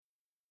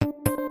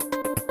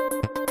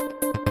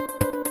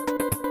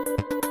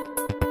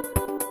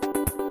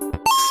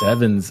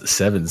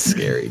Seven's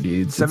scary,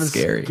 dude. Seven's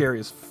scary.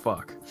 Scary as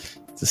fuck.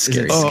 It's a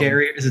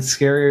scary. Is it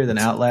scarier than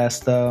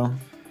Outlast though?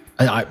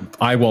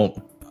 I won't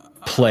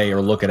play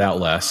or look at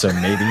Outlast, so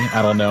maybe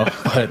I don't know,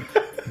 but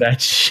that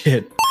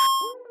shit.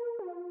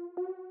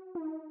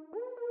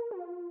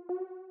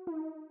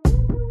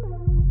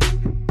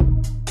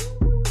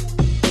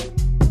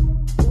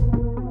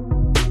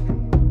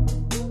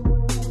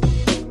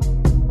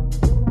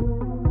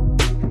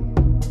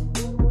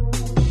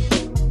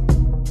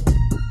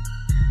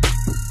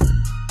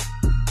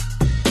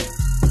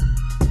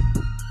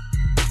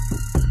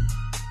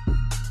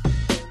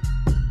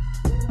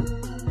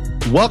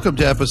 Welcome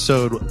to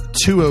episode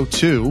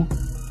 202.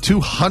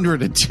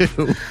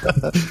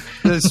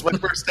 This is my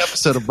first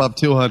episode above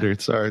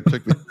 200. Sorry, it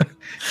took me. It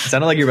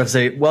sounded like you were about to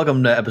say,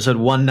 welcome to episode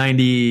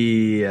 190.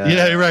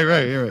 Yeah, you're right.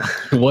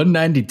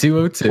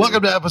 19202.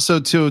 Welcome to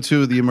episode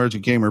 202 of the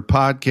Emergent Gamer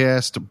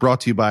Podcast, brought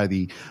to you by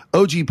the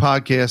OG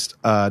Podcast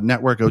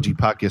Network,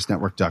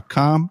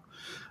 ogpodcastnetwork.com.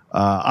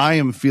 I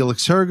am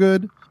Felix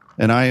Hergood,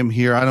 and I am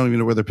here. I don't even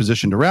know where they're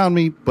positioned around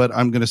me, but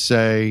I'm going to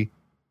say,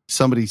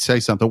 somebody say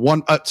something.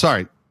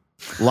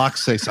 Locke,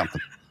 say something.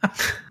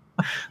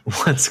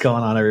 What's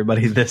going on,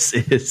 everybody? This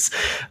is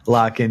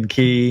Lock and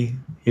Key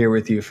here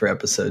with you for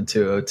episode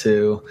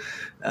 202.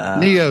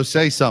 Neo,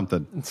 say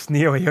something. It's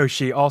Neo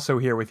Yoshi also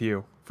here with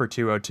you for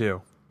 202.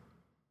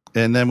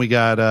 And then we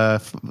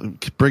got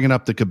bringing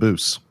up the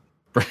caboose.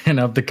 Bringing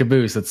up the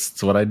caboose.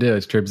 That's what I do.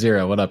 It's Trip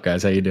Zero. What up,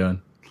 guys? How you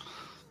doing?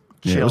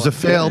 Yeah, it was a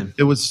failed.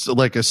 It was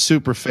like a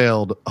super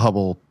failed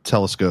Hubble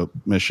telescope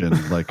mission.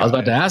 Like I was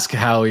about to ask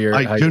how you're.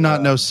 I do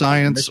not know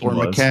science or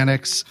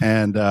mechanics,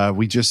 and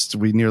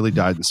we nearly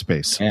died in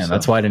space. Man,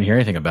 that's why I didn't hear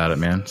anything about it,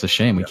 man. It's a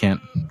shame we can't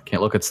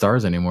look at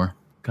stars anymore.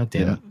 God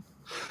damn it.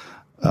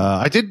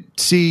 I did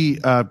see,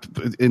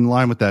 in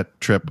line with that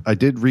trip, I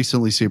did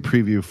recently see a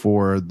preview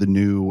for the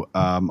new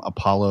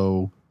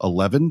Apollo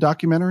 11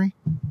 documentary,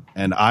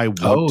 and I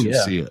want to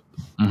see it.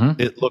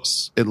 Mm-hmm.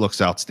 It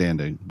looks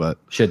outstanding, but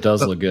shit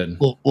does look good.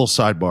 Little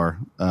sidebar.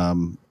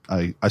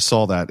 I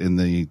saw that in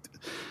the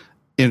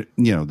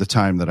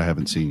time that I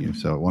haven't seen you,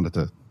 so I wanted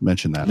to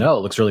mention that. No,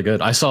 it looks really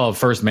good. I saw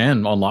First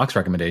Man on Locke's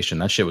recommendation.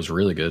 That shit was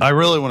really good. I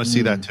really want to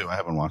see that too. I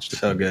hahaven't watched it.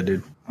 So good,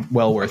 dude.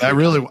 Well worth it.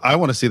 I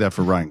want to see that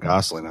for Ryan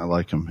Gosling. I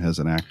like him as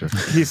an actor.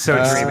 He's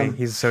so dreamy.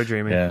 He's so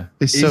dreamy. Yeah,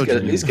 he's so good.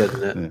 dreamy. He's good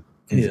in it.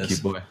 Yeah. He's a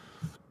cute boy.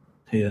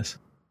 He is.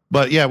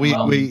 But yeah,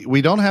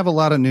 we don't have a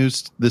lot of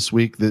news this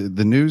week.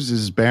 The news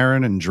is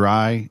barren and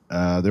dry.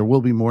 There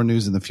will be more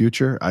news in the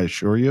future, I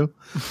assure you.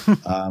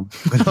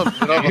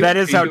 That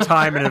is how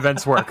time and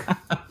events work.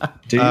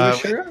 Do you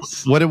assure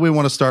us? What do we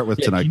want to start with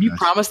tonight? Can you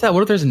promise that?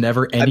 What if there's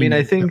never any?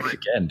 I think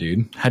again,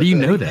 dude. How do you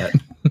know that?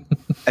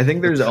 I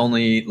think there's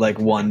only like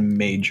one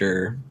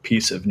major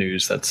piece of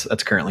news that's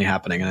currently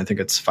happening, and I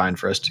think it's fine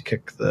for us to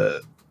kick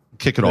the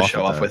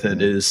show off with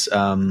it. Is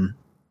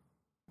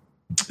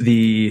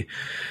the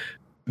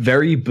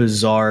very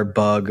bizarre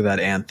bug that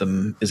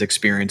Anthem is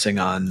experiencing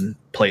on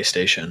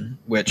PlayStation,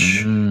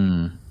 which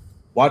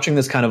watching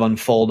this kind of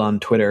unfold on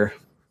Twitter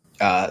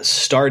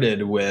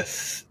started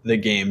with the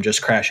game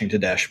just crashing to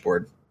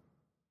dashboard.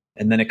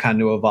 And then it kind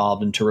of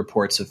evolved into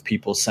reports of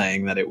people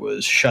saying that it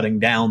was shutting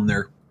down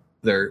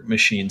their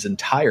machines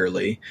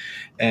entirely.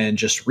 And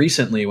just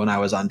recently when I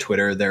was on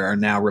Twitter, there are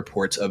now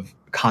reports of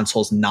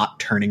consoles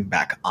not turning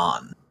back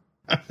on.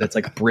 That's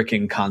like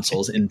bricking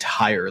consoles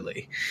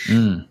entirely.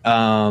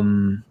 And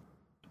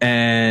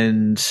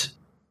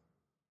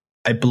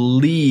I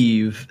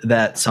believe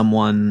that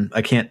someone,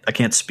 I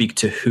can't speak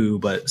to who,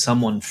 but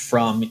someone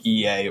from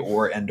EA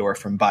or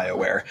from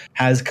BioWare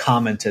has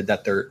commented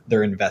that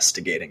they're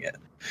investigating it.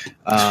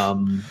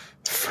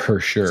 For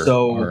sure.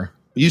 So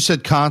you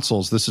said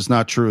consoles. This is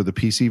not true of the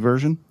PC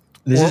version?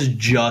 This is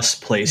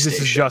just PlayStation.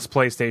 This is just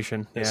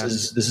PlayStation. Yeah.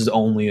 This is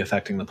only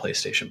affecting the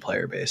PlayStation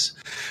player base.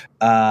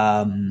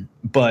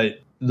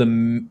 But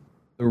the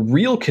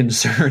real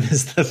concern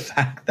is the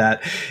fact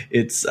that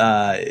it's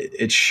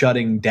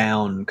shutting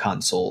down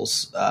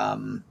consoles,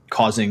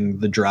 causing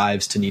the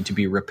drives to need to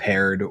be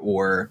repaired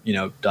or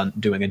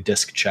doing a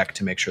disk check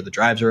to make sure the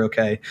drives are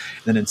okay.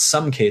 And then in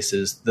some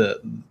cases,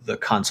 the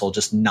console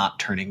just not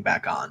turning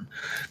back on.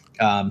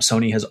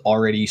 Sony has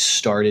already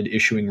started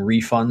issuing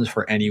refunds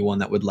for anyone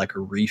that would like a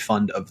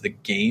refund of the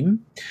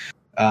game.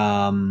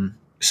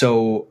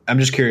 So I'm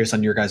just curious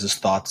on your guys'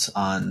 thoughts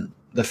on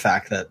the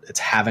fact that it's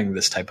having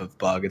this type of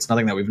bug. It's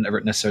nothing that we've never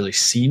necessarily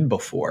seen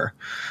before.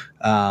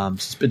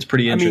 It's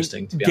pretty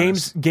interesting, to be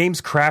honest.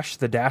 Games crash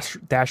the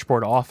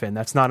dashboard often.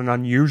 That's not an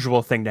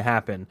unusual thing to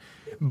happen.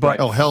 But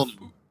oh, hell.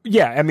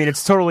 Yeah, I mean,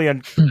 it's totally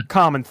a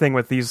common thing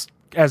with these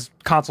as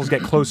consoles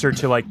get closer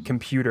to like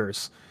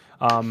computers.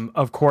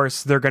 Of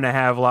course, they're going to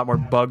have a lot more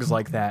bugs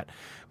like that.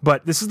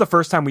 But this is the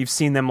first time we've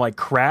seen them like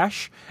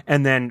crash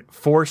and then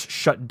force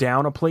shut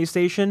down a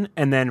PlayStation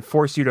and then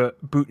force you to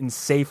boot in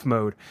safe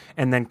mode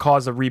and then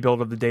cause a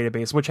rebuild of the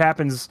database, which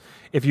happens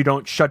if you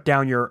don't shut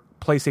down your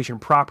PlayStation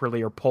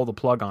properly or pull the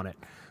plug on it.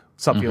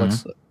 What's up,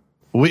 Felix?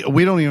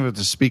 We don't even have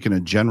to speak in a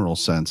general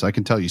sense. I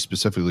can tell you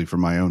specifically from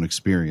my own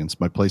experience.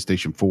 My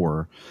PlayStation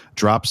 4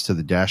 drops to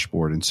the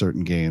dashboard in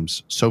certain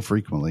games so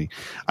frequently.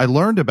 I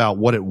learned about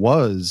what it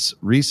was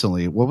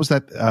recently. What was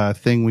that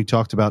thing we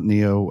talked about,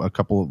 Neo, a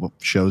couple of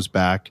shows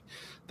back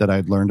that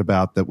I'd learned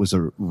about that was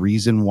a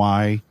reason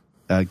why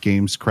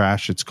games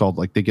crash? It's called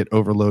like they get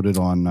overloaded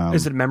on.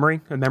 Is it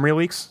memory? Memory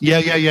leaks?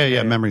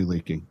 Yeah. Memory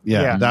leaking.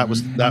 Yeah. That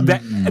was that.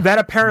 That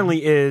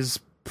apparently is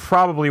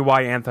probably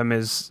why Anthem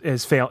is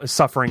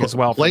suffering as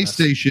well.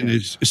 PlayStation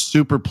is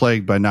super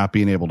plagued by not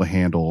being able to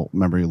handle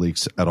memory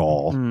leaks at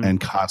all and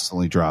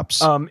constantly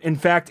drops. In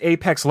fact,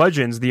 Apex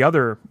Legends, the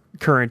other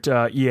current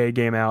EA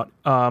game out,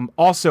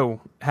 also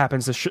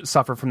happens to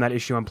suffer from that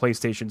issue on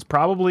PlayStations.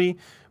 Probably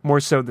more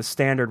so the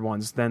standard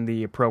ones than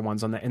the pro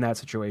ones in that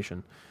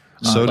situation.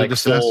 So did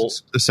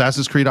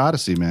Assassin's Creed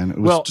Odyssey, man. It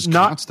was just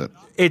constant.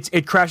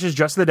 It crashes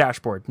just the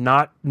dashboard,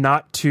 not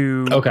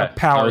to a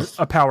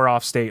power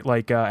off state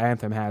like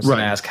Anthem has.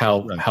 Right. Ask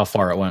how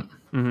far it went.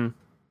 Mm-hmm.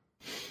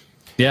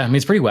 Yeah, I mean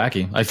it's pretty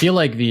wacky. I feel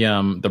like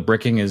the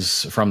bricking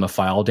is from the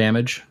file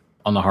damage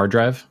on the hard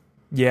drive.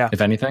 Yeah, if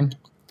anything.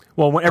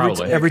 Well,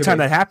 every time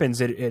that happens,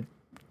 it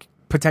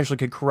potentially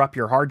could corrupt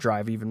your hard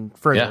drive even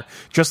further.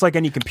 Just like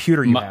any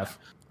computer you have.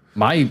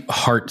 My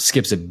heart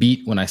skips a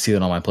beat when I see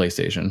that on my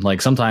PlayStation.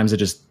 Like sometimes it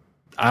just,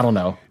 I don't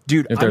know.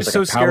 Dude, if there's I'm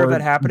so scared of that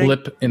happening.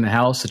 Blip in the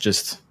house, it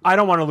just. I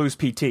don't want to lose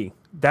PT.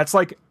 That's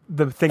like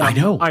the thing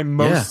I'm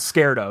most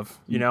scared of,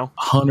 you know?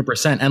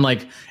 100%. And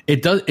like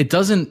it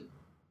doesn't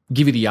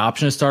give you the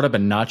option to start up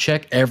and not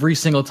check. Every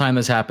single time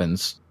this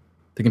happens,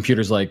 the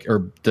computer's like,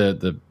 or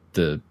the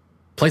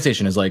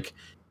PlayStation is like,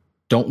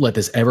 don't let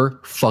this ever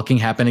fucking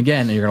happen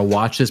again. And you're going to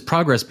watch this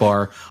progress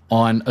bar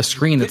on a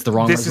screen that's the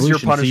wrong resolution.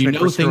 Is your punishment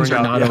so you know things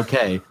are not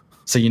okay.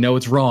 So you know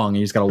it's wrong. And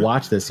you just got to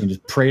watch this and you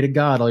just pray to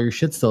God all your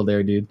shit's still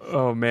there, dude.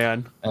 Oh,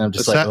 man. And I'm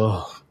just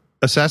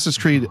Assassin's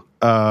Creed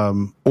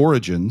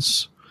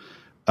Origins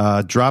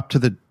dropped to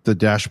the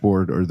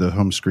dashboard or the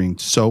home screen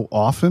so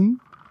often,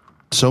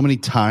 so many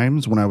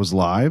times when I was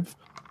live,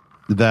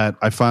 that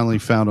I finally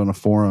found on a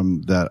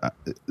forum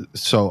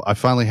so I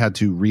finally had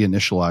to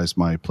reinitialize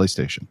my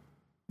PlayStation.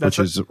 That's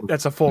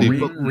a full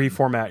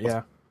reformat,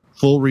 yeah.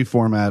 Full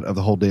reformat of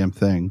the whole damn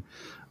thing.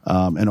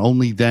 And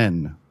only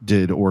then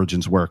did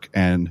Origins work.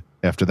 And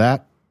after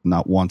that,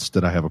 not once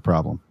did I have a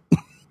problem.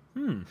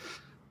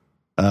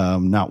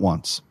 Not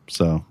once.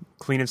 So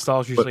clean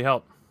installs usually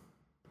help.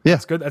 Yeah.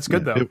 That's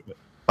good though.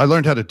 I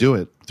learned how to do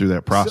it through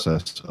that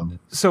process.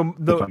 So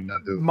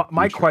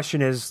my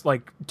question is,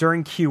 like,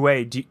 during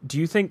QA, do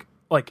you think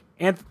like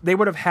they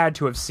would have had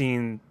to have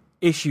seen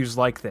issues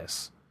like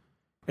this?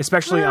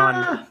 Especially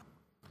on...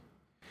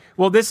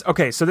 Well, this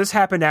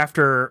happened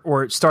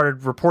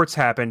reports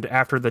happened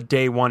after the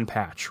day one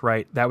patch,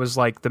 right? That was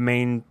like the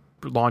main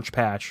launch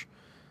patch.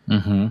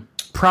 Mm-hmm.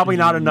 Probably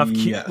not enough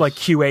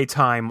QA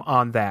time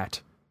on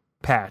that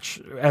patch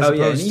as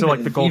opposed to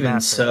like the gold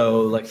master.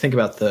 So, like, think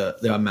about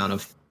the amount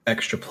of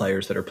extra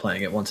players that are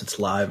playing it once it's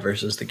live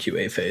versus the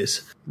QA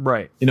phase.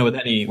 Right. You know, with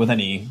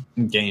any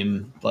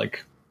game,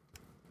 like,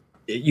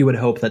 you would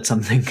hope that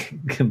something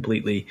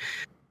completely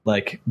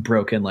like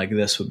broken like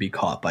this would be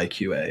caught by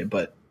QA,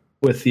 but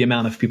with the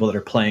amount of people that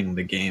are playing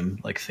the game,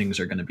 like, things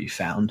are going to be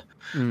found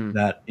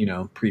that, you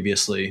know,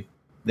 previously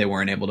they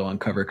weren't able to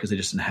uncover because they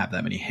just didn't have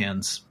that many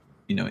hands,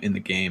 you know, in the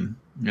game.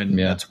 And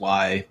that's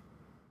why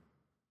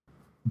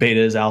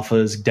betas,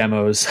 alphas,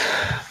 demos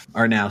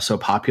are now so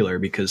popular,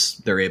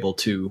 because they're able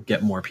to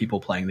get more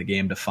people playing the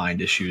game to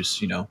find issues,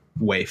 you know,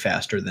 way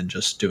faster than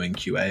just doing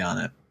QA on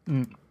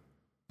it.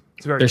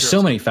 There's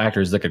so many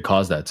factors that could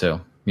cause that too.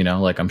 You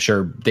know, like, I'm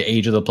sure the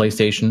age of the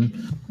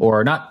PlayStation,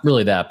 or not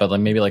really that, but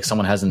like maybe like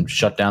someone hasn't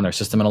shut down their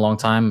system in a long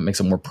time,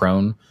 makes it more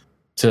prone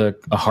to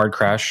a hard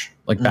crash,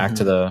 like back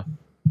to the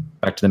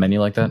menu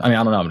like that. I mean,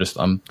 I don't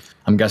know.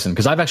 I'm guessing,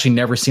 because I've actually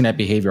never seen that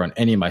behavior on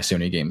any of my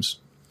Sony games.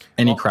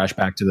 Crash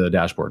back to the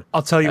dashboard.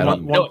 I'll tell you I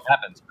know it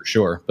happens for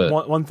sure,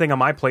 but one thing on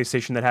my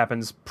PlayStation that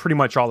happens pretty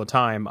much all the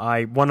time.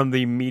 One of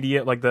the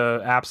media, like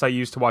the apps I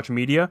use to watch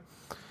media,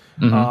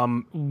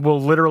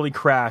 will literally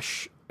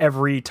crash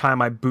every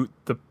time I boot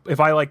if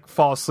I like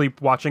fall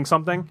asleep watching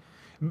something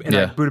and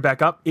I boot it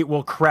back up, it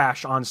will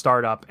crash on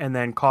startup and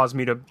then cause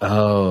me to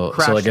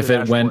crash. So like if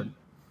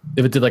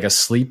it did like a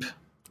sleep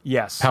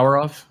power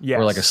off,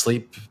 or like a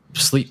sleep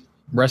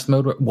rest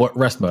mode. What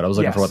rest mode? I was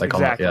looking for what they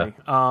call it.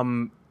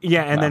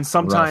 Yeah. And then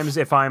sometimes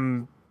if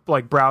I'm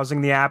like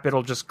browsing the app,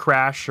 it'll just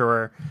crash,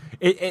 and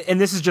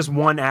this is just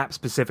one app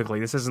specifically.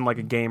 This isn't like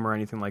a game or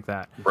anything like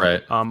that.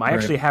 Right. I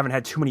actually haven't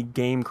had too many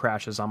game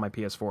crashes on my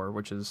PS4,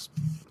 which is,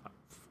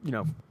 you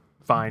know,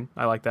 fine.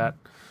 I like that.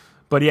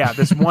 But yeah,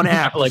 this one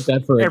app, like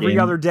that for every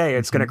other day,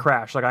 it's going to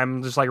crash. Like,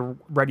 I'm just like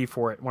ready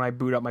for it when I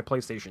boot up my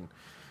PlayStation.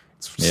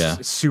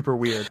 It's super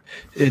weird.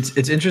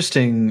 It's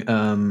interesting.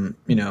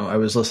 You know, I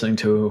was listening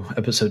to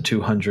episode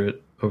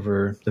 200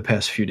 over the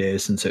past few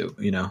days since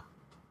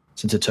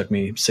it took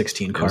me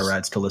 16 car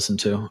rides to listen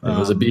to. It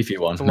was a beefy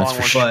one. That's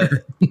for sure.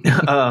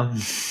 But,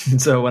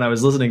 so when I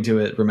was listening to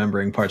it,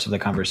 remembering parts of the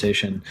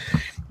conversation,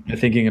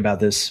 thinking about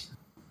this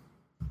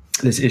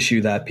this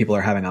issue that people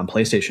are having on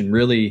PlayStation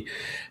really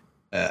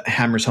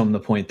hammers home the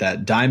point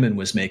that Diamond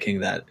was making,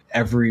 that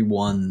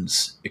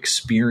everyone's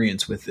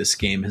experience with this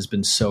game has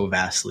been so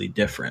vastly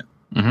different.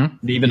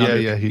 Mm-hmm.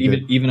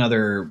 Even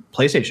other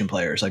PlayStation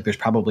players, like there's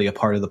probably a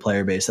part of the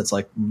player base that's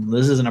like,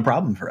 this isn't a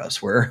problem for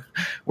us. We're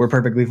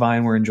perfectly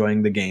fine. We're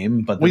enjoying the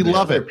game, but we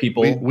love it.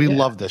 People, we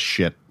love this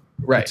shit.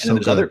 Right. It's and so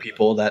there's other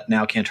people that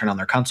now can't turn on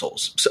their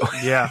consoles. So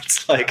yeah,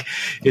 it's like,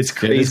 it's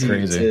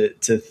crazy.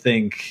 To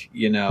think,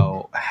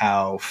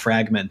 how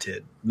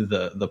fragmented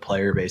the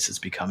player base is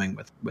becoming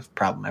with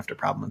problem after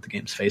problem that the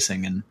game's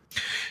facing. And,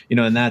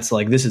 and that's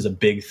like, this is a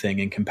big thing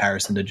in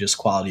comparison to just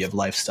quality of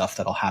life stuff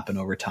that'll happen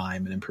over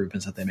time and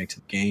improvements that they make to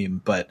the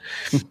game. But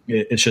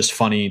it's just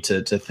funny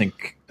to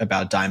think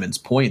about Diamond's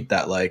point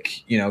that, like,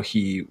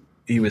 he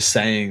was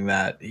saying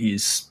that he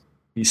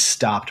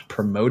stopped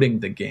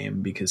promoting the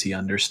game because he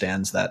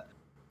understands that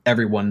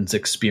everyone's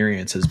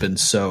experience has been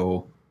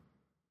so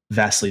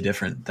vastly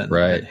different than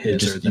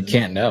his. You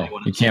can't know.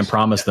 You can't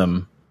promise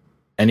them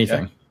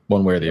anything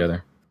one way or the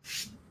other.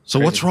 So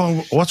what's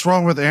wrong? What's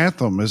wrong with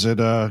Anthem? Is it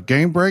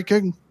game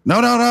breaking?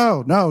 No.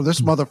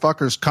 This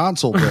motherfucker's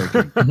console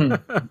breaking.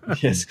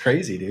 It's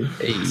crazy, dude.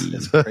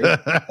 It's crazy.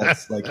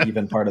 That's like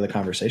even part of the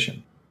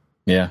conversation.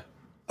 Yeah.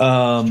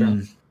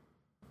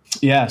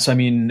 Yeah, so I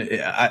mean,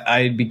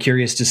 I'd be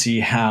curious to see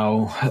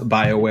how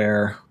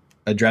BioWare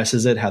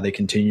addresses it, how they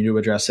continue to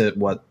address it,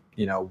 what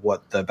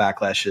the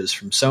backlash is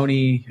from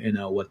Sony,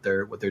 what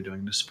they're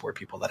doing to support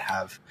people that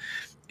have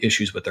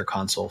issues with their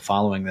console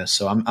following this.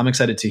 So I'm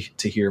excited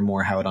to hear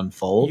more how it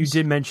unfolds. You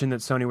did mention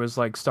that Sony was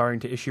like starting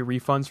to issue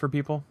refunds for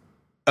people.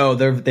 Oh,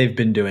 they've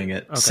been doing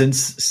it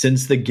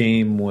since the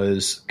game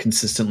was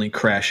consistently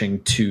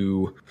crashing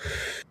to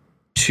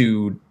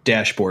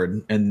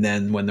dashboard, and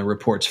then when the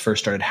reports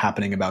first started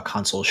happening about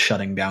consoles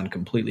shutting down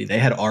completely, they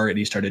had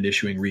already started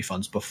issuing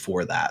refunds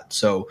before that.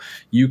 So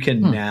you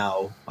can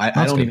now,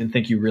 I don't even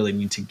think you really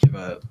need to give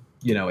a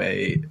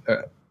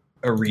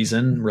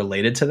reason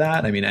related to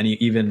that. I mean,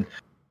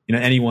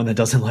 anyone that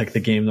doesn't like the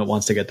game that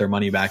wants to get their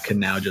money back can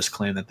now just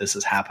claim that this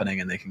is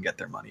happening and they can get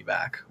their money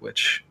back,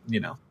 which,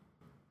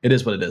 it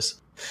is what it is.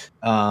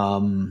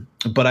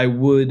 But I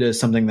would,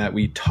 something that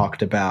we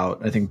talked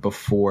about, I think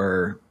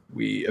before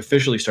we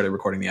officially started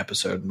recording the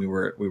episode and we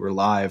were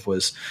live,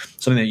 was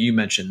something that you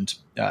mentioned,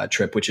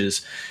 Trip, which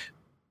is,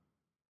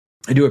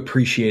 I do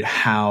appreciate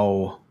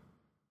how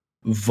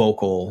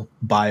vocal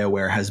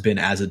BioWare has been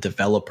as a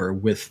developer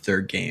with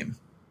their game,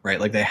 right?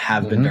 Like they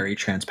have been very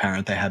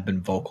transparent. They have been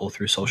vocal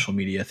through social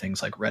media,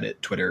 things like Reddit,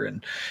 Twitter,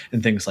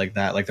 and things like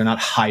that. Like they're not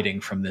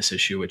hiding from this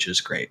issue, which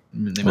is great. I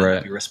mean, they might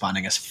not be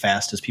responding as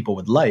fast as people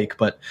would like,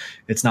 but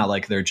it's not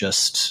like they're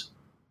just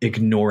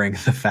ignoring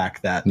the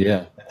fact that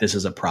this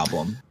is a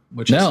problem.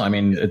 I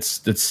mean,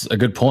 it's a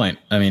good point.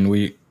 I mean,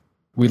 we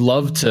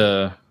love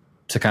to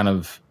kind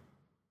of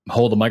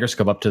hold the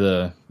microscope up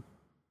to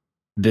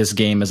this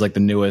game as like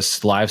the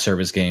newest live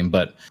service game,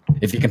 but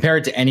if you compare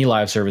it to any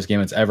live service game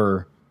that's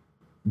ever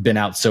been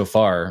out so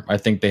far, I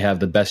think they have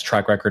the best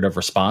track record of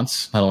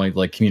response, not only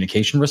like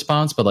communication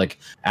response, but like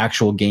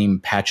actual game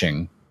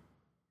patching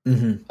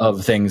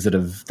of things that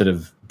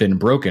have been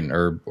broken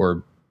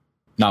or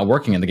not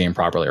working in the game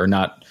properly, or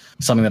not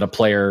something that a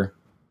player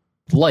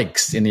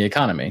likes in the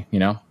economy,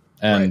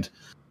 and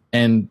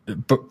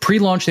but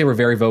pre-launch they were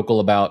very vocal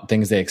about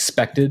things they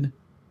expected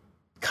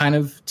kind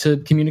of to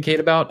communicate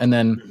about, and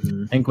then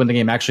I think when the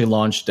game actually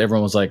launched,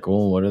 everyone was like,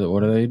 "Well, what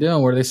are they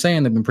doing? What are they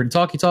saying? They've been pretty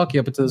talky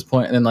up until this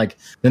point." And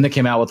then they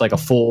came out with like a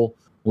full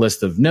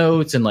list of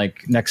notes and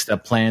like next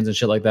step plans and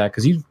shit like that,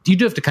 because you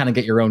do have to kind of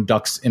get your own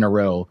ducks in a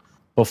row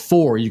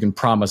before you can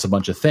promise a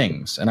bunch of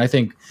things. And I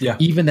think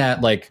even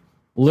that like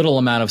little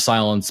amount of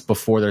silence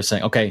before they're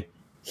saying, "Okay,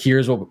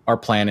 here's what our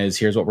plan is,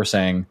 here's what we're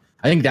saying,"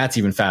 I think that's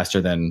even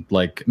faster than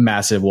like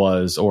Massive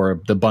was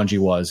or the Bungie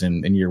was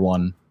in year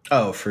one.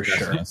 Oh, for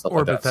sure. Or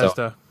like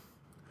Bethesda.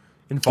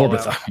 In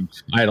Fallout.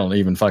 I don't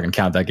even fucking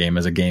count that game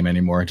as a game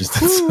anymore. Just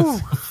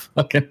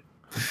fucking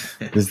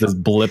just this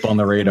blip on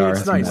the radar.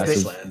 It's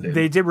nice.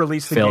 They did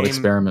release the failed game.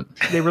 experiment.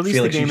 They released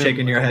Felix, the game. You're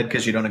shaking your head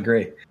because you don't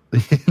agree.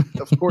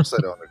 Of course I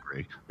don't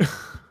agree.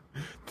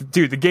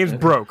 Dude, the game's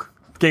broke.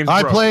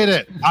 I played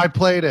it.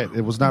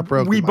 It was not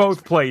broken. We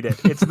both played it.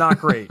 It's not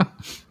great.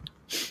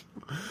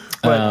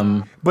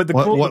 But the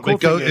cool thing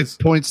is,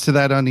 it points to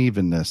that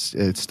unevenness.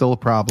 It's still a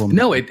problem.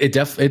 No, it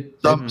definitely.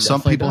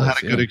 Some people had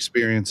a good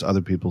experience.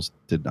 Other people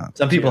did not.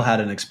 Some people had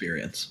an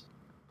experience.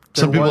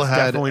 Some people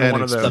had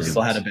one of those. Some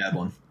people had a bad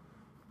one.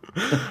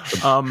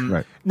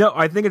 Right. No,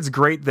 I think it's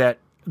great that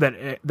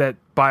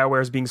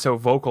BioWare is being so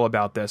vocal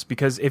about this,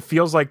 because it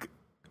feels like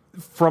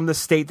from the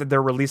state that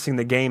they're releasing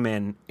the game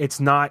in, it's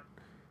not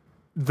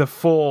the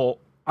full,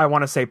 I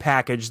want to say,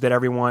 package that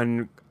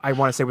everyone, I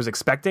want to say, was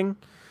expecting.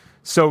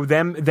 So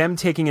them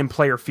taking in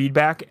player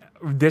feedback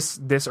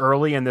this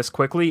early and this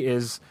quickly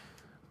is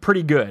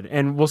pretty good,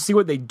 and we'll see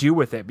what they do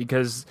with it,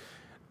 because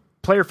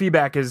player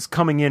feedback is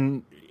coming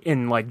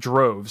in like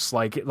droves.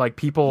 Like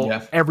people,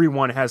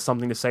 everyone has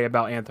something to say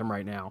about Anthem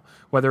right now,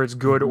 whether it's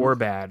good or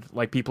bad.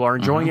 Like people are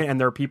enjoying it, and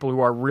there are people who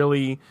are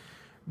really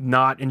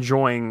not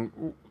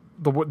enjoying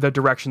the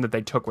direction that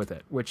they took with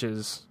it, which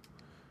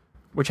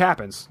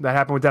happens. That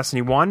happened with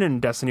Destiny 1,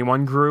 and Destiny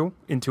 1 grew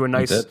into a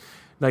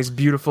nice,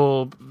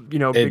 beautiful,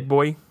 big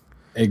boy.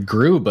 It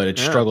grew, but it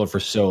struggled for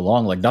so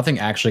long. Like nothing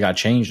actually got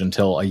changed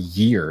until a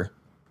year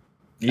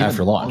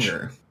after launch.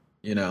 Longer,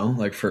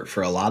 like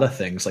for a lot of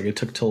things, like it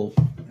took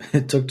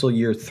till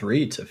year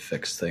 3 to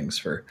fix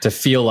things to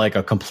feel like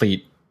a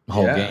complete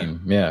whole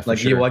game. Yeah, like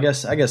sure. I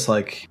guess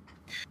like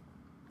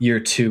year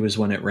 2 is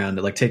when it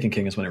rounded. Like Taken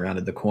King is when it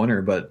rounded the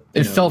corner, but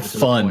it felt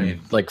fun,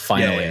 like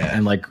finally,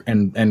 and like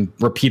and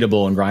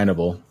repeatable and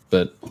grindable.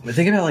 But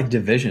think about like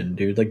Division,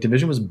 dude. Like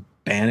Division was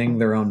banning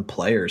their own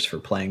players for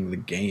playing the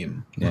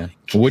game. Yeah,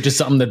 which is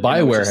something that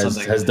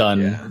BioWare has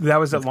done. Yeah. That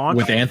was at launch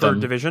with Anthem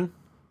for Division.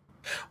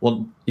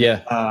 Well,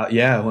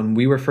 yeah, when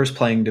we were first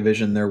playing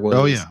Division, there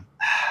was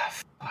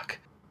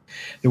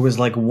there was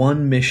like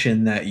one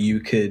mission that you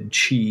could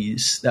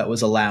cheese that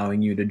was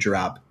allowing you to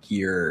drop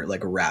gear like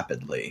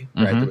rapidly,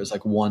 right? There was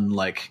like one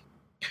like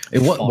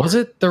was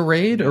it the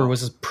raid or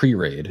was it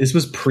pre-raid? This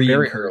was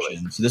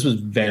pre-incursion, so this was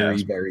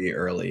very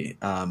early,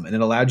 and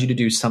it allowed you to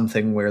do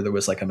something where there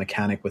was like a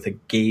mechanic with a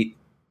gate.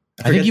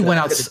 I think you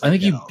went out. I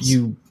think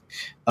you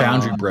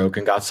boundary broke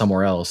and got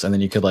somewhere else, and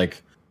then you could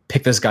like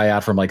pick this guy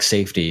out from like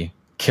safety,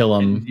 kill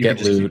him, get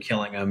loot,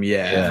 killing him.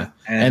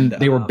 And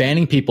they were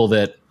banning people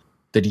that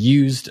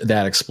used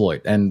that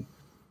exploit. And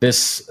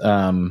this,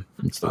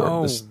 what's the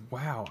word?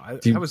 Wow,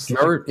 that was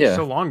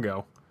so long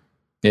ago.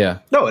 Yeah,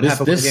 no, it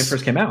happened when the game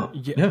first came out.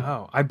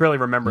 Oh, I barely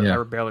remember.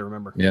 I barely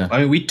remember. Yeah,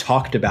 I mean, we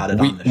talked about it.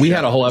 We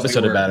had a whole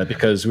episode about it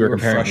because we were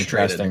comparing and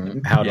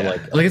contrasting how to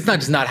like it's not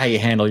just not how you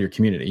handle your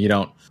community.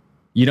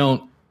 You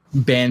don't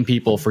ban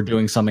people for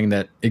doing something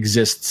that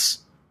exists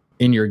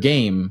in your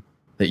game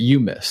that you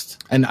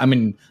missed. And I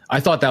mean,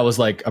 I thought that was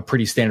like a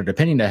pretty standard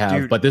opinion to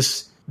have, but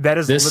that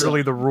is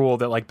literally the rule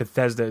that like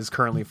Bethesda is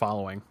currently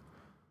following.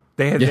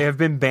 They have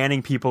been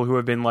banning people who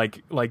have been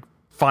like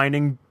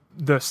finding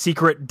the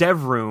secret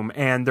dev room,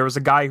 and there was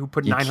a guy who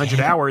put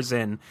 900 hours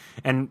in,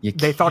 and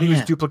they thought he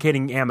was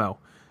duplicating ammo.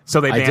 So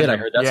they banned him. I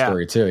heard that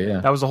story too. Yeah,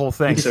 that was the whole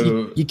thing.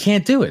 So you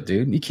can't do it,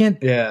 dude. You can't.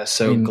 Yeah.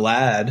 So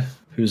Glad,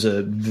 who's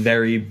a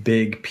very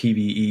big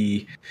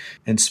PvE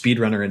and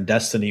speedrunner in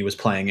Destiny, was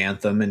playing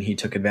Anthem, and he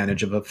took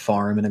advantage of a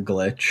farm and a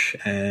glitch,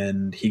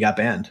 and he got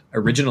banned.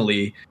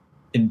 Originally,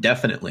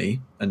 indefinitely,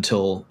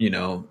 until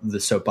the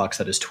soapbox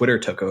that his Twitter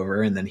took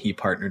over, and then he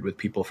partnered with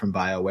people from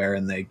BioWare,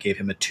 and they gave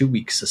him a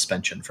 2-week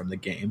suspension from the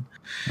game.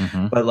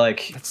 But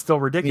like, that's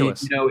still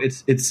ridiculous. It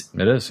is.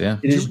 Yeah,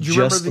 it is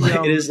just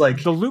it is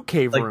like the loot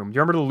cave room. Do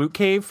you remember the loot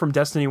cave from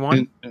Destiny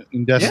 1?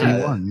 In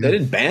Destiny 1, they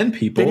didn't ban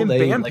people. They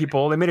didn't ban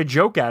people. They made a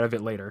joke out of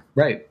it later.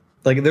 Right.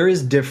 Like there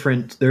is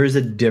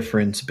a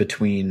difference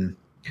between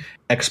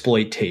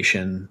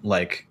exploitation,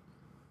 like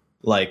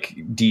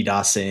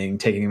DDoSing,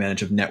 taking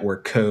advantage of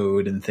network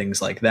code and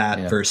things like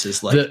that,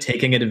 versus like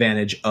taking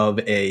advantage of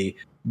a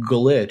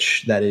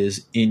glitch that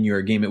is in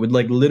your game. It would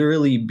like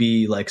literally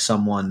be like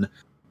someone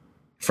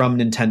from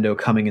Nintendo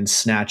coming and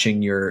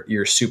snatching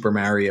your Super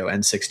Mario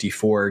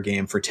N64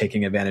 game for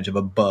taking advantage of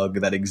a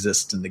bug that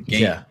exists in the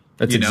game. Yeah,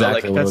 that's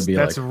exactly what it would be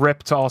like. That's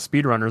ripped to all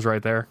speedrunners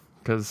right there.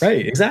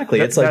 Right, exactly.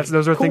 It's like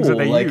those are things that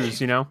they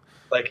use,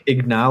 Like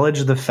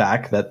acknowledge the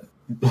fact that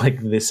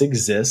like this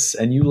exists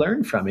and you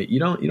learn from it. You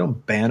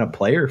don't ban a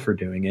player for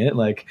doing it.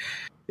 Like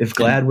if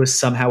Glad was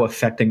somehow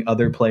affecting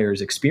other players'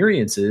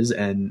 experiences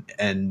and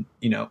it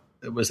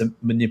was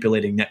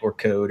manipulating network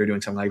code or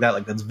doing something like that,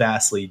 like that's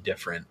vastly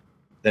different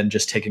than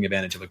just taking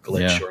advantage of a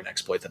glitch or an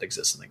exploit that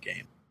exists in the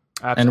game.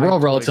 And we're all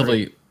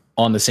relatively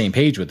on the same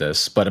page with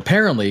this, but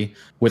apparently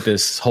with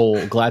this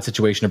whole Glad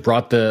situation, it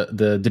brought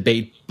the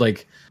debate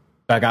like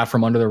back out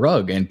from under the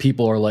rug, and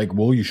people are like,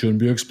 well, you shouldn't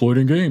be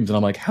exploiting games. And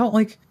I'm like, how?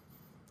 Like,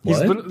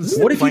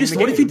 what if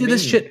you did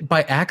this shit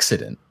by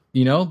accident,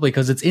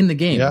 because it's in the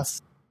game. Yeah,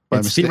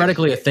 it's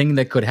theoretically a thing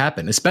that could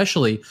happen,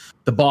 especially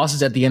the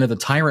bosses at the end of the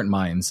Tyrant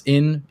Mines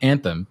in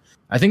Anthem.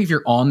 I think if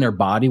you're on their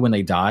body when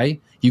they die,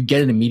 you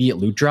get an immediate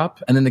loot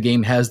drop, and then the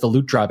game has the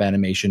loot drop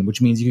animation, which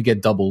means you could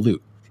get double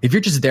loot. If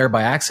you're just there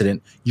by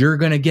accident, you're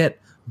going to get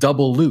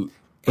double loot,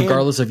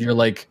 regardless of your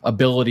like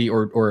ability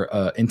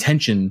or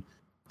intention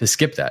to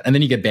skip that. And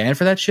then you get banned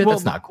for that shit.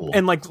 That's not cool.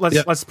 And like,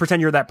 let's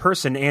pretend you're that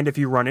person. And if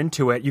you run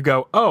into it, you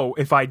go, oh,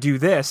 if I do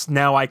this,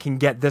 now I can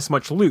get this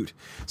much loot.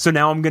 So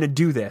now I'm going to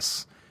do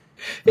this.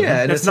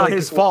 Yeah. And it's not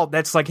his fault.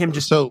 That's like him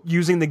just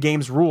using the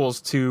game's rules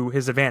to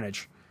his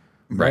advantage.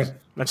 Right.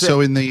 That's so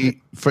it.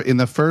 in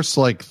the first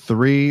like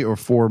 3 or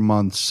 4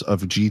 months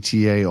of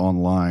GTA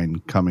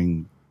Online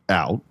coming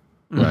out,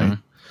 right?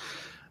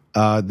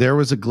 There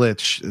was a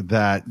glitch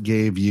that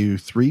gave you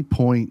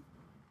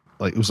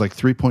it was like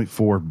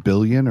 $3.4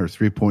 billion or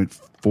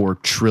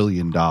 $3.4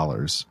 trillion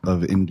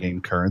of in-game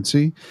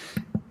currency.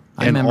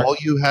 And all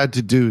you had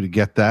to do to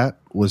get that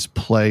was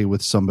play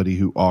with somebody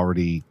who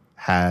already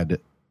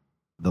had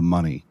the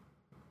money.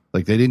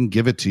 Like they didn't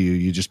give it to you.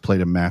 You just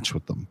played a match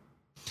with them.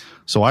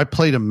 So I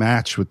played a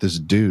match with this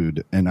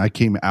dude and I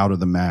came out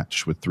of the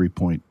match with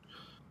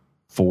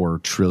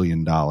 $3.4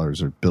 trillion or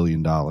 $1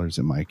 billion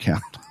in my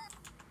account.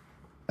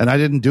 and I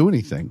didn't do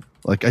anything.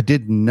 Like, I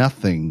did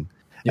nothing.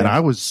 Yeah. And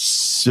I was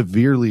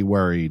severely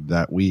worried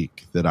that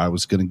week that I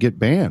was going to get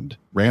banned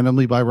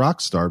randomly by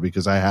Rockstar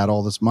because I had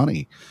all this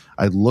money.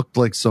 I looked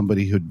like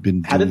somebody who'd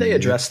been. How did they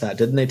address that?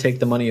 Didn't they take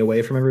the money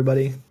away from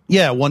everybody?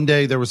 Yeah, one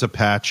day there was a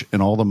patch,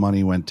 and all the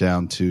money went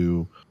down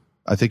to,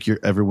 I think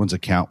everyone's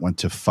account went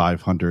to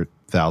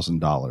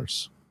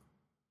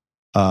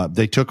 $500,000.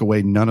 They took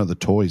away none of the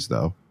toys,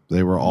 though.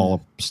 They were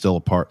all still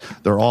a part.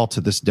 They're all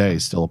to this day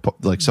still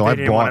like. So they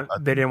didn't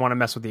want to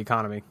mess with the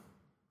economy.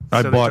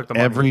 I bought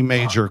every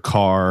major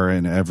car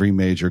and every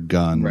major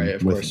gun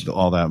with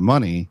all that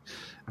money,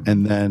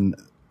 and then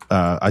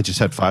I just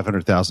had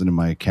 $500,000 in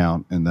my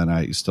account, and then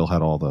I still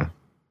had all the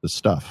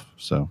stuff.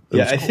 So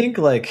I think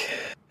like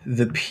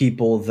the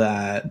people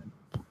that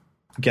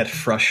get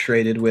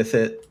frustrated with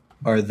it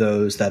are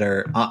those that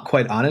are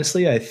quite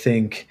honestly, I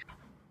think,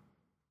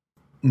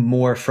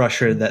 more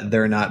frustrated that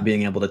they're not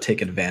being able to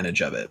take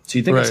advantage of it. So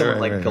you think of someone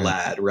like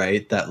Glad,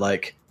 right? That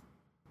like.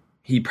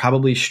 He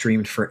probably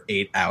streamed for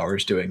 8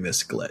 hours doing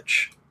this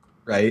glitch,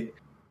 right?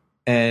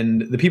 And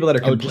the people that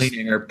are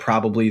complaining are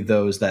probably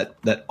those that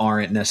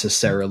aren't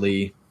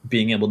necessarily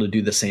being able to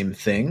do the same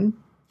thing.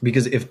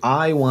 Because if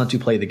I want to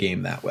play the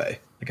game that way,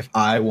 like if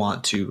I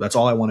want to, that's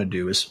all I want to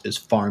do is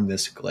farm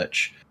this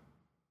glitch,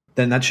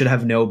 then that should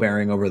have no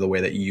bearing over the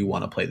way that you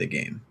want to play the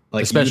game.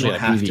 Like, especially a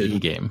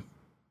PvE game.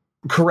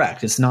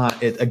 Correct. It's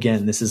not.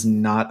 Again, this is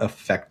not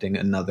affecting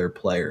another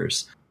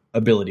player's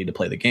ability to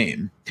play the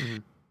game. Mm-hmm.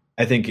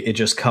 I think it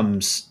just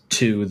comes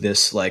to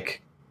this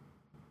like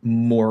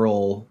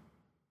moral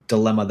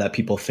dilemma that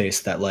people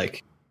face that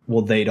like,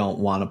 well, they don't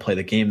want to play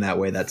the game that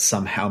way. That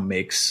somehow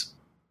makes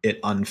it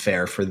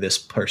unfair for this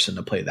person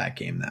to play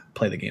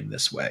the game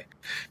this way,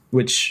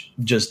 which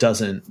just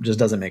doesn't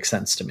make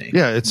sense to me.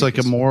 Yeah. It's like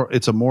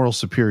it's a moral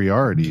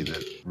superiority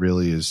that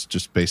really is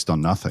just based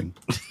on nothing.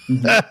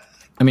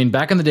 I mean,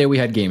 back in the day we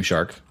had Game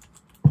Shark.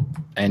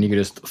 And you could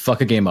just fuck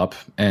a game up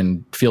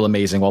and feel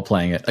amazing while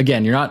playing it.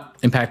 Again, you're not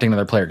impacting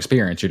another player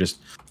experience. You're just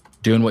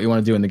doing what you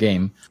want to do in the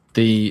game.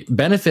 The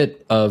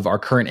benefit of our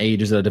current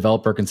age is that a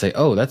developer can say,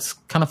 oh, that's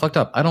kind of fucked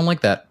up. I don't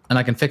like that. And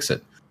I can fix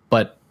it.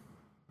 But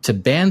to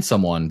ban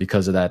someone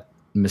because of that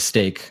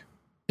mistake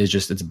is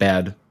just, it's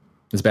bad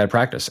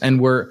practice. And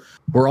we're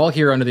all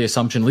here under the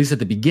assumption, at least at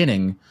the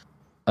beginning,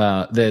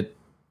 that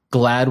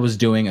Glad was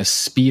doing a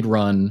speed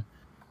run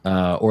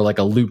or like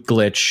a loot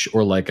glitch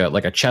or like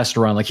a chest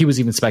run. Like he was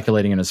even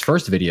speculating in his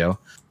first video.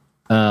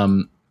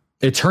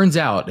 It turns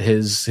out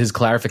his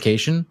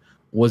clarification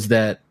was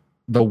that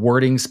the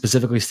wording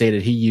specifically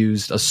stated he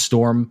used a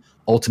Storm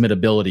ultimate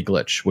ability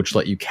glitch, which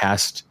let you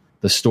cast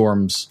the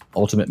Storm's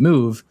ultimate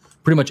move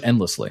pretty much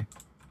endlessly.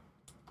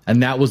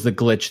 And that was the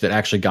glitch that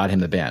actually got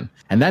him the ban.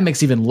 And that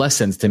makes even less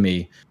sense to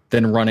me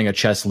than running a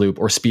chest loop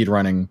or speed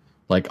running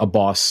like a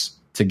boss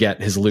to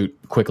get his loot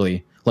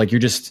quickly. Like you're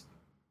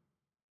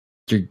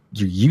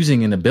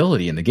using an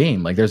ability in the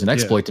game. Like there's an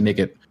exploit to make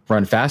it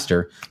run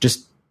faster.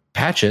 Just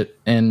patch it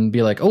and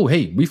be like, oh,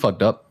 hey, we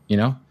fucked up. You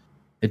know,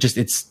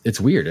 it's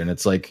weird. And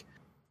it's like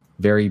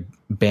very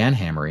ban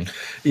hammery.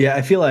 Yeah.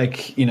 I feel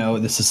like,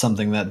 this is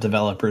something that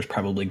developers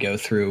probably go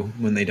through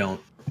when they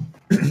don't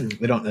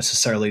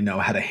necessarily know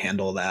how to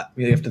handle that.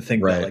 You have to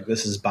think that like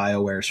this is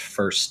BioWare's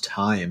first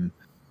time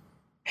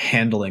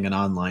handling an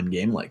online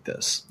game like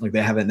this. Like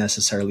they haven't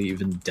necessarily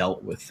even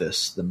dealt with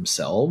this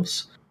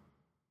themselves.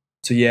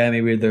 So yeah,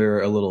 maybe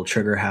they're a little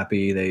trigger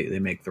happy. They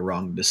make the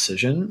wrong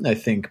decision. I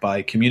think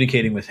by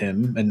communicating with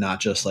him and not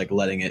just like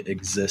letting it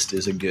exist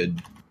is a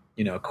good,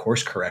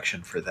 course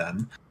correction for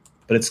them.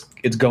 But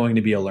it's going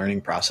to be a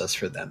learning process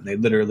for them. They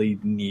literally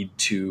need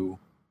to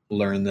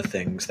learn the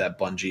things that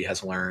Bungie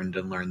has learned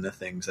and learn the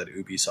things that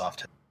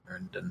Ubisoft has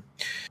learned. And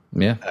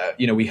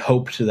we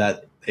hoped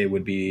that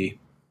they'd be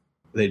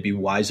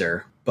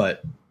wiser,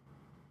 but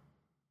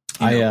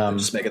they're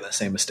just making the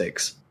same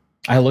mistakes.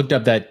 I looked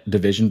up that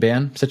Division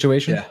ban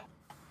situation.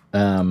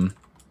 Yeah.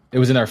 It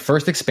was in our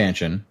first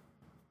expansion,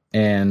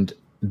 and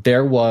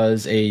there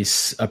was a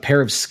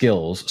pair of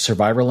skills,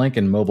 Survivor Link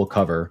and Mobile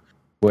Cover,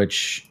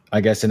 which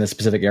I guess in this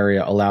specific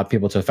area allowed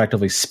people to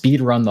effectively speed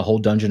run the whole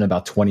dungeon in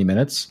about 20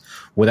 minutes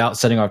without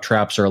setting off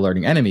traps or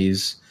alerting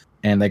enemies,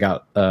 and they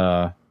got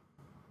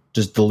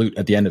just the loot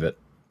at the end of it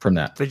from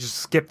that. They just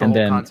skipped the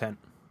whole content.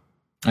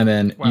 And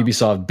then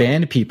Ubisoft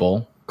banned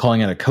people,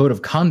 calling it a code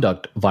of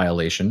conduct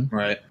violation.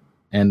 Right.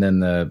 And then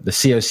the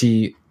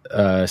COC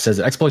says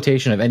that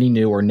exploitation of any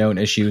new or known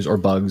issues or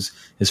bugs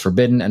is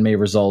forbidden and may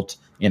result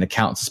in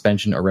account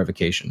suspension or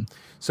revocation.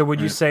 So would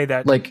you say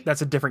that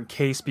that's a different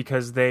case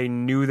because they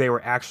knew they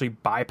were actually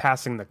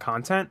bypassing the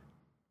content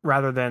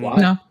rather than...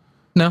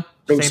 No.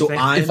 Same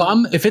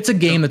thing? If it's a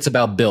game that's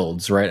about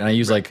builds, right, and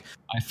I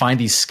find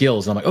these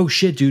skills, and I'm like, oh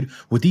shit, dude,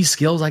 with these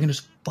skills, I can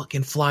just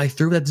fucking fly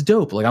through. That's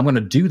dope. Like, I'm going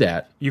to do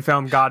that. You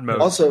found God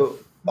mode. Also,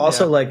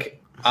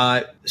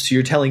 so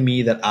you're telling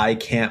me that I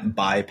can't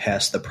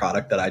bypass the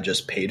product that I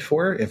just paid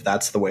for if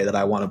that's the way that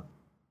I want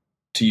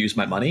to use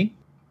my money?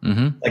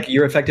 Mm-hmm. Like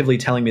you're effectively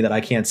telling me that I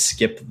can't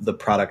skip the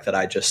product that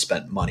I just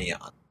spent money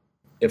on.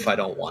 if I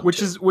don't want which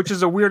to. Which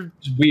is a weird,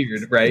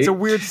 right? It's a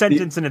weird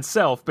sentence in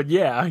itself, but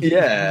yeah.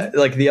 Yeah,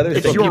 like the other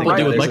If thing you're People right,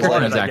 do with there's a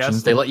lot, I microtransactions.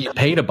 guess. They let you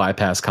pay to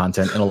bypass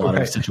content in a lot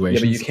of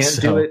situations. Yeah, but you can't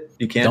So do it.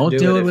 You can't don't do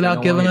if it you without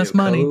don't giving want us to.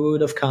 money.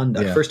 Code of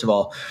conduct. Yeah. First of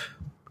all,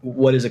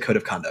 what is a code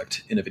of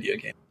conduct in a video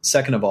game?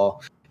 Second of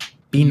all,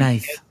 Be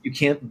nice. you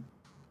can't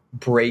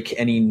break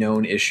any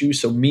known issue.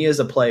 So me as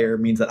a player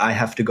means that I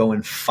have to go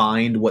and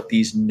find what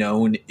these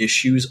known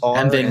issues are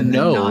And they then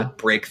know- not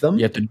break them.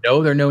 You have to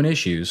know their known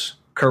issues.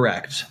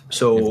 Correct. You have to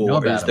So know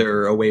about is them.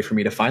 there a way for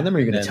me to find them? Are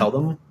you going to And tell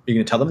them? Are you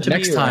going to tell them to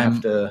next me? Or I time-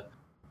 have to...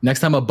 Next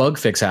time a bug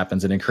fix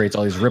happens and it creates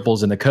all these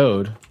ripples in the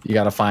code, you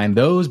got to find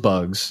those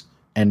bugs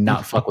and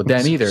not fuck with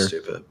them either.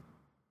 Stupid.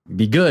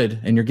 Be good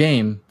in your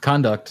game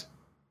conduct.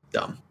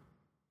 Dumb.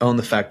 Own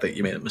the fact that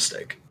you made a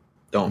mistake.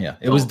 Don't. Yeah,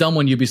 it was don't. dumb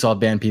when Ubisoft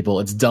banned people.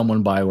 It's dumb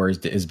when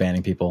Bioware is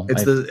banning people.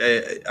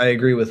 I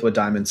agree with what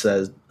Diamond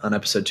says on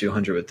episode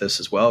 200 with this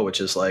as well, which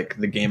is like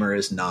the gamer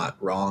is not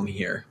wrong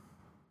here,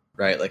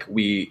 right? Like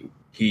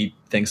he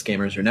thinks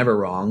gamers are never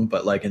wrong,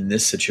 but like in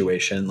this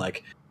situation,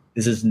 like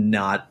this is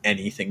not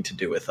anything to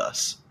do with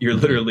us. You're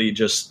literally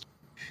just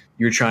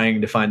you're trying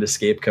to find a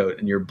scapegoat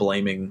and you're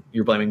blaming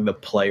the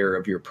player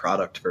of your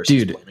product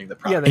versus Dude, blaming the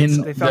Yeah, product. they in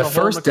found a the hole in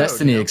first the code,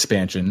 Destiny you know?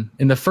 expansion,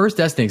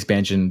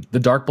 The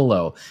Dark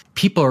Below,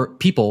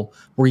 people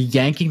were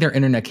yanking their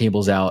internet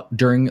cables out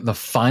during the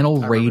final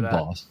raid remember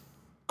that. boss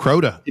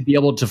Crota. to be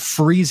able to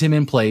freeze him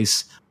in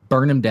place,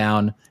 burn him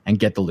down, and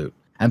get the loot.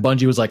 And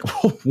Bungie was like,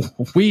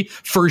 we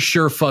for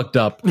sure fucked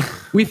up.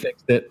 We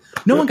fixed it.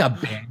 No one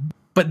got banned.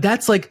 But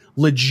that's like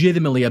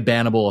legitimately a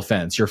bannable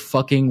offense. You're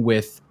fucking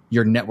with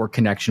your network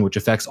connection, which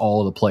affects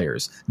all of the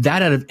players.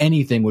 That out of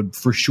anything would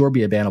for sure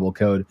be a bannable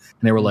code. And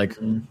they were like,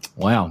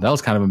 wow, that was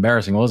kind of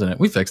embarrassing, wasn't it?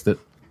 We fixed it.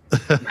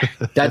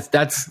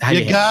 That's how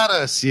You got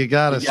us. You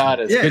got us. You got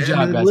us. Yeah, Good job,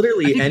 I mean, guys.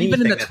 literally I think even in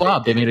anything the that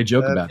club, they made a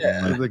joke about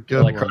yeah, it. the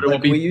good Like one. Crota won't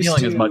Like, we be used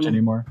feeling as to- much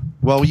anymore.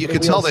 Well, you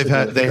could we tell also they did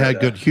had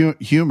figure good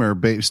humor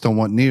based on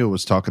what Neo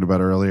was talking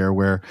about earlier,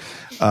 where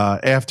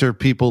after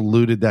people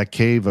looted that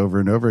cave over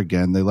and over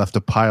again, they left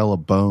a pile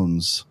of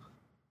bones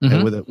and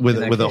Mhm. with In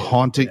a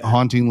that cave,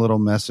 haunting little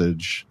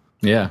message.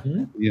 Yeah.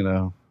 You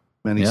know,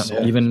 many Yeah.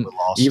 souls Even were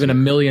lost even a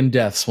here. million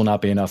deaths will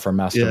not be enough for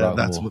Master Yeah, Rahul.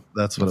 that's what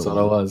That's it what it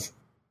was.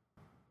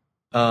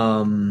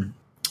 was.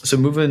 So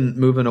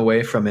moving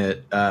away from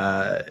it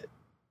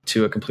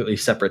to a completely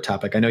separate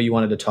topic. I know you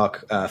wanted to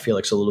talk,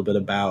 Felix, a little bit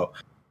about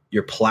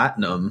your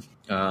platinum.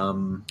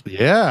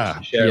 Yeah.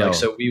 Share. Yo. Like,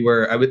 so we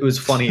were. It was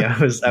funny. I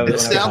was. It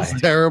sounds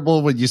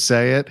terrible when you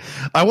say it.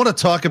 I want to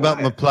talk about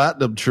Why? my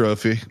platinum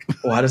trophy.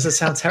 Why does it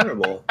sound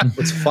terrible?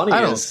 What's funny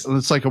I don't. is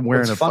It's like I'm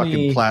wearing what's a funny-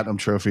 fucking platinum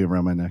trophy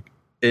around my neck.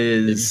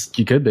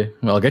 You could be.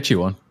 Well, I'll get you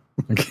one.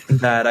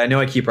 that I know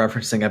I keep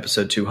referencing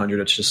episode 200.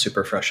 It's just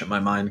super fresh in my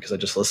mind because I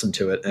just listened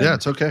to it. And, Yeah,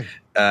 it's okay.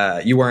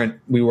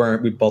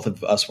 we both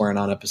of us weren't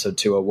on episode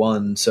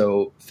 201.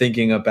 So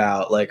thinking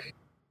about like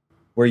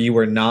where you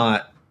were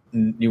not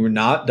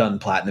done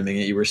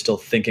platinuming it, you were still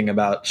thinking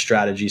about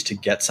strategies to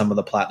get some of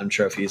the platinum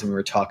trophies, and we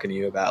were talking to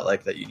you about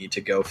like that you need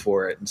to go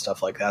for it and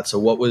stuff like that. So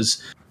what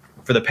was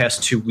for the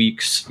past 2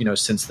 weeks,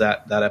 since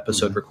that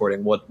episode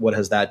recording, what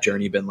has that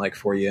journey been like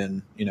for you,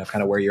 and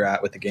kind of where you're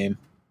at with the game?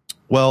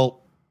 Well,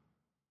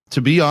 to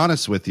be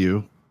honest with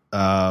you,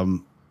 I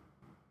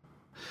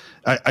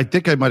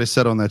think I might have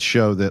said on that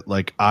show that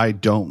like I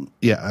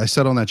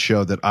said on that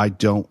show that I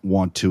don't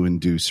want to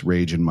induce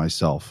rage in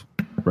myself.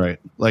 Right.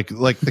 Like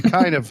the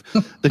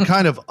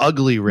kind of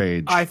ugly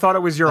rage. I thought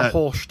it was your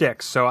whole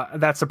shtick, so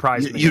that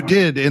surprised me. You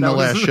did in the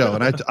last show,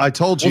 and I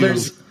told you. Well,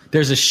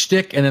 there's a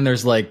shtick, and then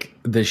there's like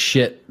the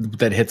shit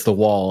that hits the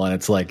wall, and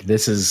it's like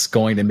this is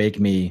going to make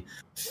me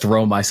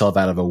throw myself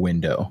out of a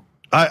window.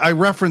 I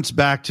reference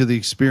back to the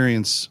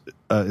experience.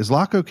 Is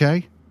Locke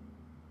okay?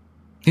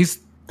 He's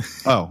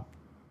Oh,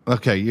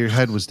 okay. Your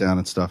head was down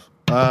and stuff.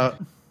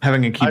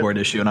 Having a keyboard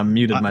issue, and I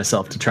muted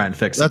myself to try and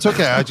fix it. That's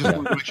okay. I just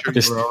wanted to make sure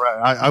you were all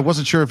right. I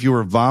wasn't sure if you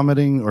were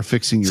vomiting or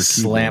fixing your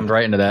slammed keyboard.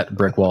 right into that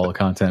brick wall of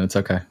content. It's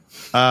okay.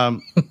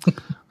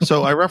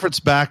 So I reference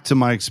back to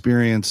my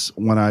experience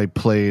when I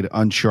played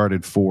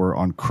Uncharted 4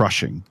 on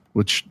Crushing,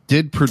 which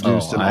did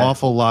produce an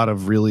awful lot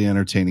of really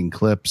entertaining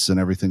clips and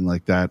everything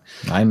like that.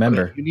 I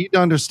remember. But you need to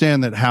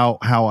understand that how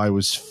I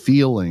was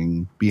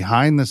feeling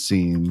behind the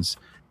scenes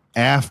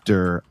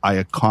after I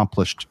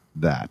accomplished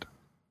that.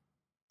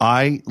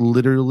 I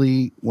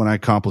literally, when I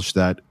accomplished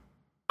that,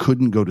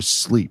 couldn't go to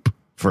sleep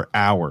for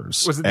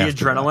hours. Was it the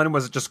after adrenaline? that.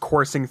 Was it just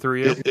coursing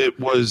through you? It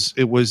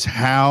was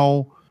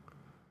how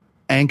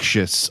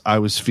anxious I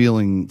was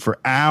feeling for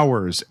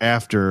hours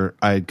after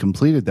I had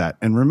completed that.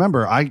 And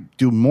remember, I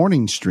do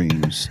morning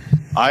streams.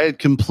 I had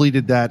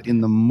completed that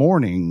in the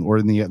morning or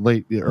in the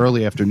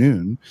early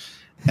afternoon,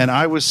 and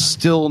I was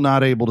still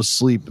not able to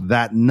sleep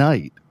that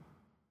night.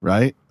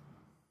 Right?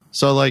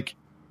 So like,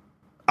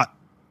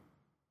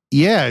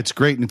 yeah, it's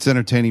great and it's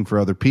entertaining for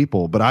other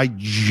people, but I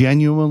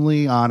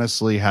genuinely,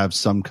 honestly have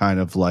some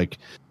kind of like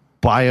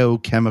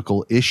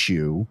biochemical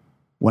issue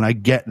when I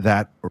get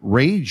that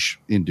rage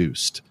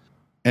induced.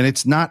 And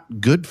it's not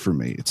good for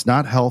me. It's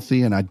not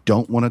healthy, and I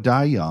don't want to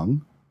die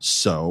young.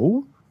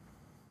 So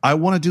I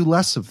want to do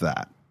less of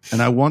that.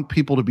 And I want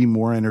people to be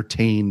more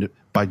entertained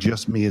by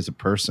just me as a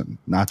person,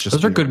 not just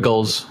those are good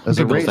goals. As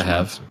good a goals to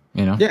have,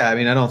 you know. Yeah, I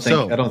mean, I don't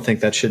think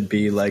that should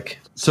be like.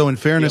 So in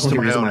fairness to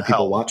my reason own why people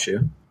health, watch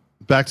you.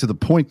 back to the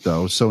point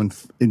though. So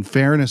in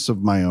fairness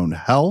of my own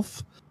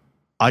health,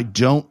 I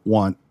don't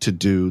want to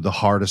do the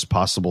hardest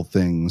possible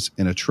things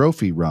in a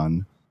trophy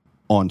run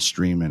on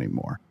stream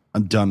anymore.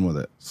 I'm done with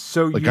it.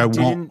 So like you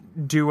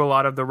didn't do a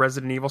lot of the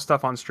Resident Evil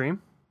stuff on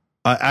stream?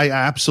 I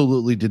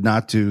absolutely did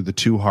not do the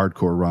 2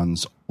 hardcore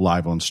runs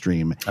live on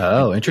stream.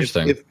 Oh,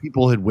 interesting. If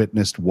people had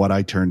witnessed what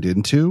I turned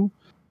into,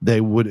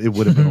 it would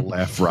have been a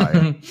laugh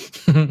riot.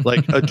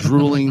 Like a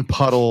drooling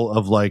puddle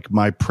of like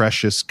my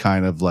precious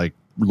kind of like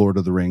Lord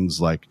of the Rings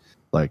like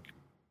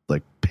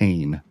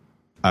pain.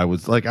 I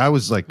was like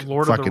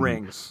Lord fucking, of the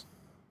Rings.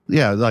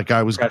 Yeah, like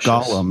I was Precious.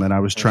 Gollum and I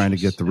was trying to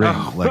get the ring.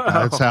 Oh, like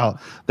wow.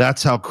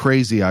 that's how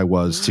crazy I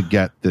was to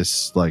get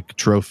this like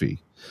trophy.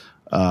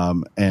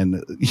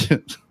 And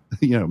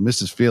you know,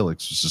 Mrs.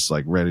 Felix was just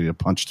like ready to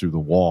punch through the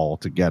wall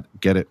to get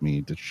at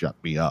me to shut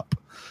me up.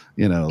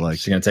 You know, like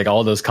she's gonna take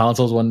all those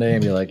consoles one day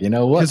and be like, you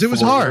know what? Because it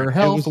was hard.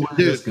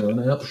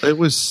 It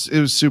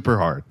was super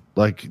hard.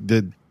 Like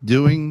and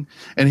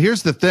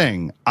here's the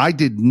thing: I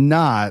did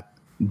not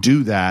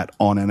do that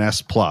on an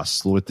S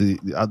Plus. With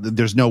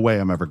there's no way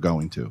I'm ever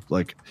going to.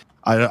 Like,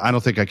 I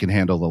don't think I can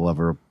handle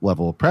the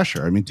level of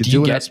pressure. I mean, to do you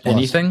an get S Plus,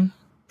 anything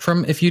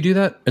from if you do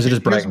that? Is it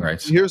just bragging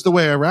rights? Here's the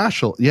way I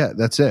rational. Yeah,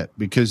 that's it.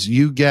 Because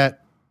you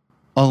get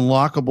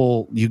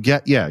unlockable. You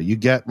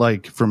get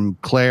like from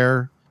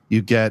Claire,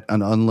 you get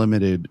an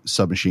unlimited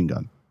submachine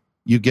gun.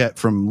 You get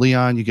from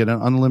Leon, you get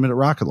an unlimited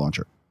rocket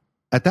launcher.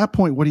 At that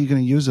point, what are you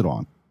going to use it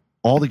on?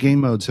 All the game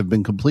modes have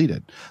been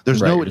completed.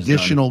 There's no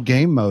additional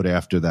game mode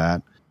after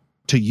that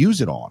to use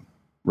it on,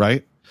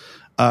 right?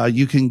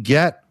 You can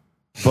get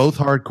both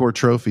hardcore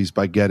trophies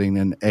by getting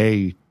an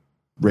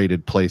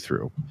A-rated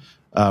playthrough.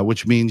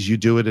 Which means you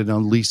do it in at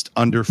least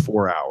under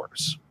 4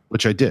 hours,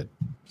 which I did.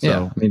 So,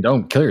 yeah, I mean,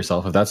 don't kill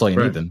yourself if that's all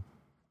you need. Then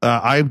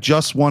I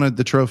just wanted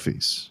the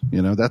trophies.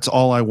 You know, that's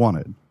all I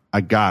wanted.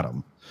 I got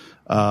them.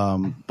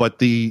 But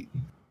the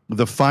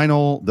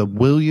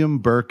William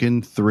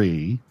Birkin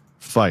 3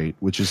 fight,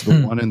 which is the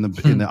one in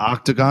the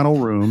octagonal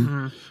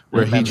room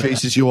where he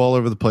chases you all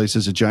over the place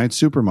as a giant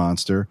super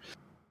monster,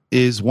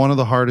 is one of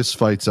the hardest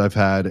fights I've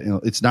had.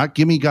 It's not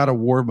Gimme God of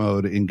War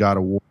mode in God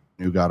of War,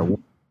 New God of War.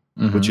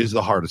 Which is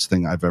the hardest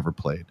thing I've ever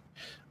played.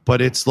 But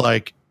it's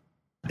like,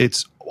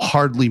 it's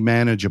hardly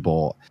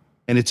manageable.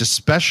 And it's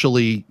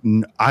especially,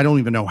 I don't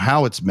even know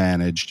how it's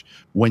managed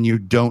when you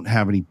don't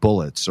have any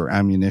bullets or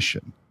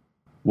ammunition.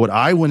 What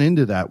I went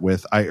into that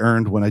with, I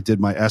earned when I did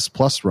my S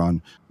Plus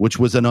run, which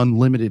was an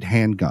unlimited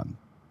handgun.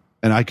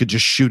 And I could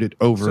just shoot it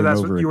over and over.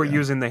 So that's what you were again.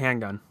 using the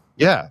handgun?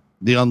 Yeah.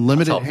 The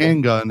unlimited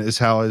handgun is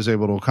how I was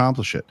able to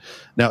accomplish it.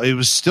 Now, it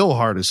was still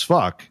hard as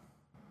fuck.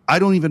 I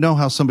don't even know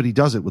how somebody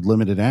does it with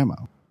limited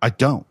ammo. I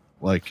don't.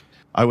 Like,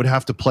 I would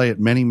have to play it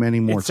many,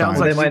 many more times.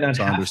 Like they might not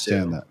to have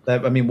understand to.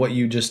 That. I mean, what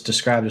you just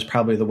described is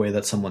probably the way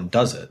that someone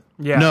does it.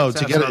 Yeah. No,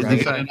 to get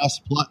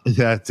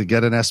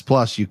an S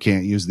Plus, you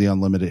can't use the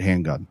unlimited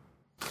handgun.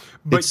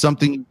 It's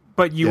something.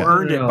 But you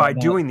earned it by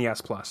doing the S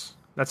Plus.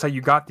 That's how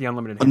you got the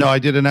unlimited handgun. No, I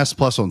did an S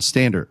Plus on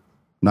standard,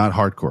 not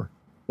hardcore.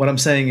 What I'm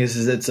saying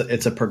is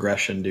it's a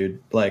progression,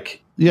 dude.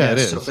 Like, it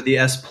is. So for the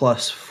S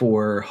Plus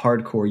for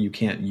hardcore, you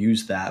can't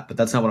use that, but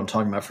that's not what I'm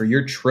talking about. For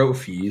your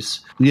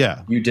trophies,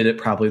 you did it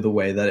probably the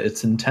way that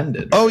it's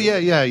intended. Oh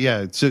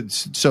yeah.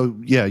 So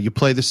you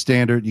play the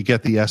standard, you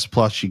get the S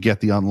Plus, you get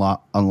the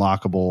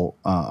unlockable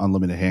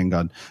unlimited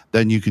handgun,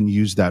 then you can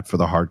use that for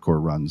the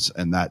hardcore runs,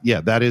 and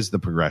that is the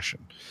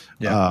progression.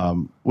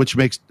 Which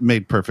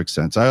made perfect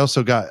sense. I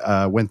also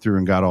went through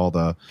and got all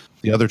the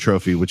other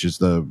trophy, which is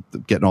the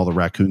getting all the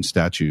raccoon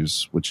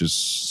statues, which is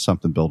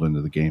something built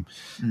into the game.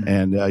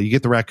 And you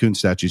get the raccoon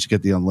statues, you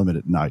get the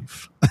unlimited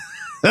knife.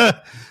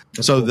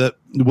 So cool.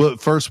 The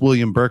first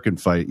William Birkin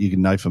fight, you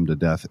can knife him to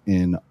death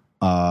in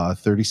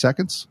 30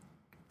 seconds.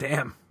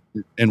 Damn.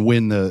 And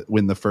win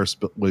the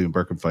first William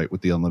Birkin fight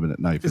with the unlimited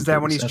knife. Is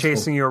that when he's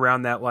chasing you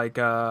around that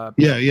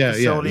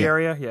facility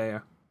area? Yeah.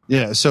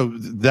 Yeah, so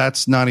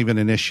that's not even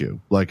an issue.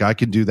 Like, I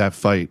could do that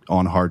fight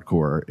on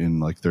hardcore in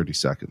like 30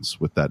 seconds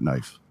with that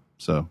knife.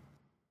 So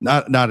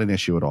not an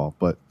issue at all.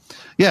 But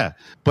yeah,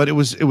 but it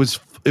was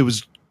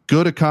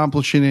good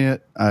accomplishing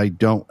it. I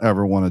don't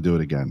ever want to do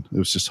it again. It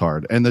was just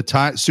hard. And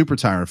the Super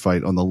Tyrant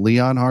fight on the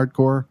Leon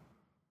hardcore,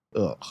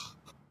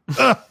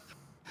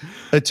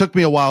 it took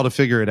me a while to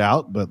figure it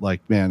out, but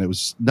like, man,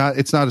 it's not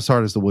as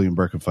hard as the William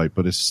Birkin fight,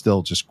 but it's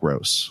still just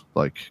gross,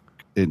 like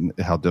in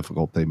how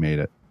difficult they made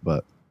it.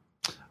 But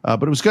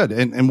it was good.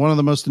 And one of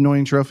the most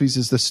annoying trophies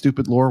is the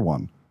stupid lore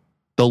one.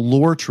 The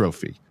lore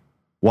trophy.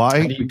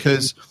 Why?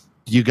 Because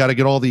you got to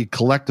get all the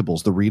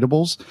collectibles, the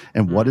readables.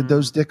 And what did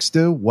those dicks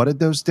do?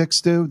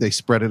 They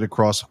spread it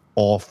across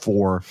all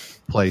 4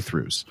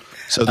 playthroughs.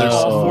 So there's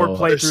all 4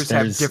 playthroughs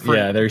have different.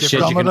 Yeah, there's shit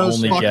you can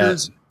only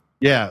get.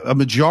 Yeah, a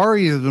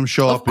majority of them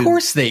show up. Of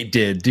course they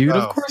did, dude.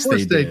 Of course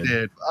they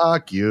did.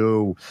 Fuck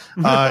you.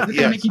 Yeah,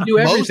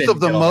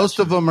 most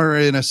of them are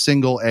in a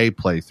single A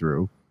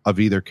playthrough of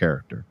either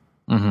character.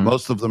 Mm-hmm.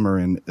 Most of them are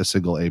in a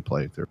single A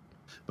playthrough.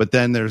 But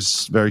then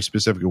there's very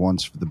specific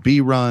ones for the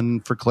B run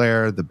for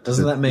Claire.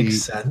 Doesn't that make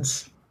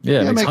sense?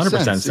 Yeah, it makes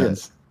 100%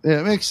 sense. Yeah,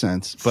 it makes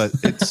sense. But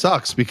it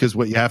sucks because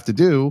what you have to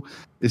do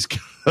is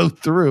go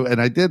through,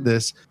 and I did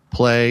this,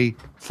 play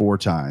 4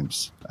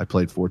 times. I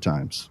played 4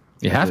 times.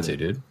 You have to,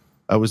 dude.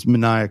 I was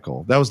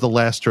maniacal. That was the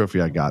last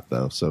trophy I got,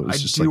 though. So it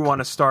was just want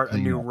to start a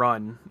new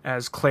run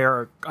as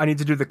Claire. I need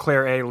to do the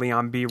Claire A,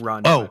 Leon B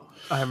run. Oh,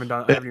 I haven't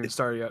even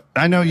started yet.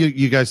 I know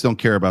you guys don't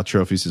care about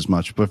trophies as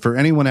much, but for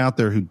anyone out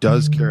there who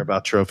does care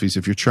about trophies,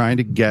 if you're trying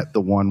to get the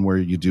one where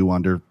you do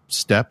under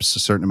steps, a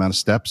certain amount of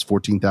steps,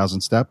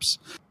 14,000 steps,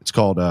 it's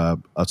called a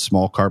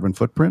small carbon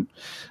footprint.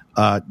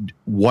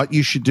 What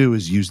you should do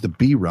is use the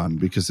B run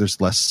because there's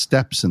less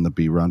steps in the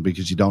B run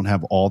because you don't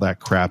have all that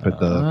crap at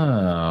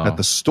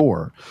the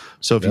store.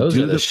 So if those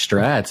you do are the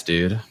strats,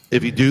 dude.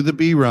 If you do the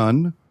B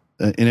run,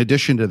 in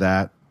addition to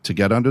that, to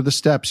get under the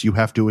steps, you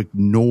have to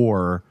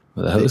ignore.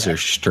 Those are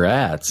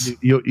strats.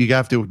 You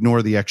have to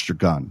ignore the extra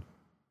gun.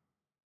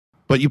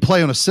 But you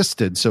play on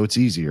assisted, so it's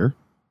easier.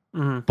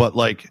 Mm-hmm. But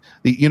like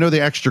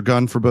the extra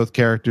gun for both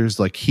characters,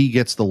 like he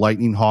gets the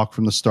lightning hawk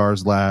from the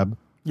Stars Lab.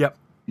 Yep.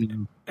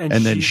 And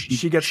then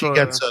she gets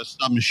a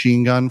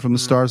submachine gun from the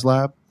Stars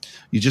Lab.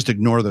 You just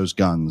ignore those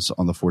guns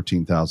on the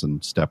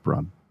 14,000 step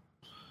run.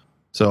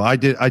 So I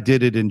did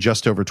it in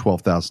just over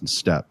 12,000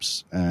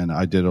 steps, and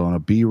I did it on a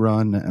B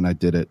run, and I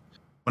did it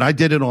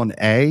on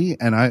A,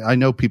 and I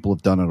know people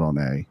have done it on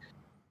A,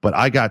 but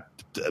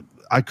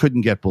I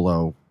couldn't get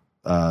below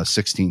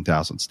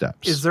 16,000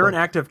 steps. Is there an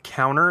active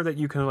counter that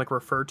you can like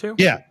refer to?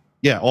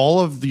 Yeah, all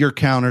of your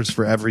counters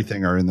for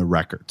everything are in the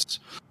records.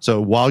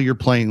 So while you're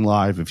playing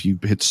live, if you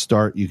hit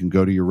start, you can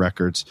go to your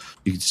records.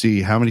 You can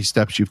see how many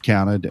steps you've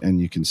counted, and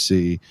you can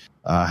see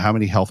how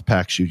many health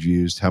packs you've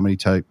used, how many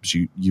times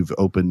you've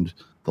opened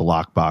the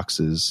lock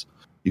boxes.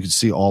 You can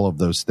see all of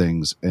those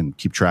things and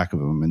keep track of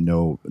them and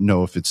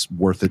know if it's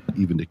worth it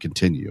even to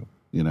continue.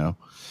 You know,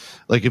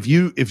 like if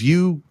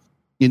you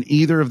in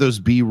either of those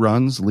B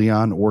runs,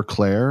 Leon or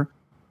Claire,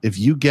 if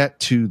you get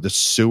to the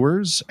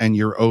sewers and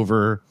you're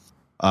over.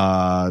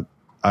 I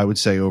would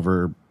say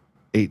over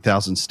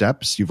 8,000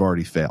 steps, you've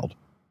already failed.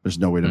 There's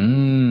no way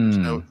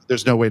to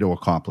there's no way to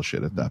accomplish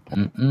it at that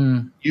point.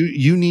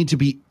 You need to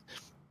be,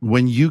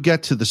 when you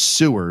get to the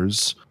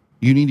sewers,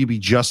 you need to be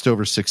just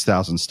over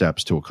 6,000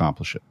 steps to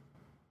accomplish it.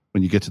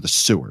 When you get to the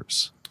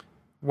sewers.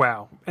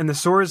 Wow. And the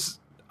sewers,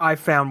 I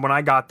found when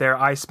I got there,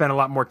 I spent a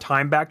lot more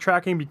time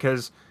backtracking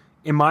because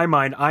in my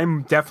mind,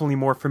 I'm definitely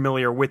more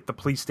familiar with the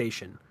police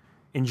station.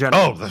 In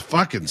general. Oh, the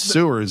fucking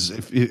sewers!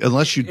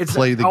 Unless you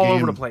play the game, all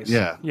over the place.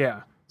 Yeah.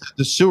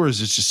 The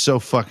sewers is just so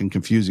fucking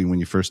confusing when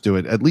you first do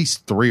it. At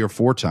least 3 or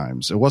 4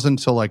 times. It wasn't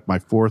until like my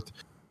 4th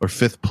or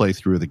 5th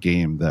playthrough of the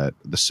game that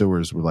the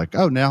sewers were like,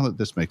 oh, now that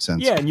this makes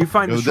sense. Yeah, and you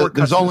find the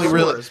shortcuts in the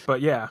sewers,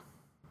 but yeah.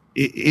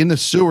 In the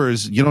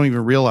sewers, you don't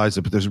even realize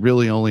it, but there's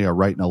really only a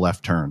right and a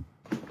left turn.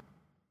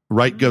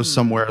 Right goes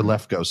somewhere,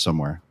 left goes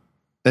somewhere.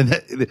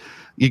 And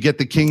you get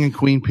the king and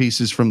queen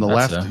pieces from the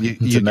left.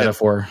 It's a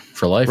metaphor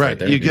for life, right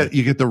there. You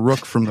get the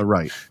rook from the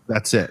right.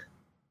 That's it.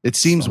 It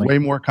seems way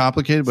more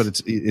complicated,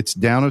 but it's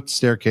down a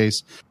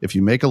staircase. If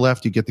you make a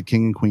left, you get the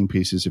king and queen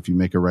pieces. If you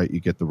make a right, you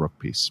get the rook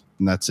piece,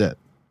 and that's it.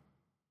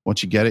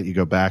 Once you get it, you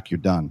go back. You're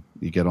done.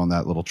 You get on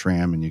that little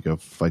tram and you go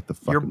fight the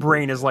fucking. Your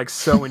brain is like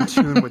so in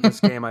tune with this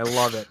game. I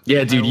love it.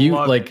 Yeah, dude.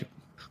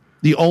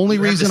 The only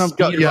reason I'm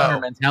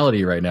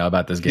mentality right now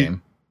about this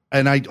game.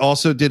 And I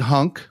also did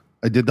Hunk.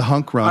 I did the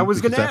Hunk run. I was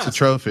going to ask. That's a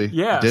trophy.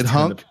 Yeah. I did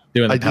Hunk.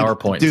 Doing the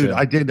PowerPoint, dude. too.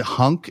 I did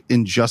Hunk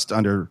in just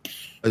over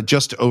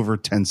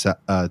 10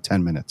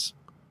 minutes.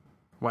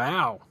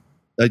 Wow.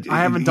 I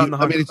haven't done the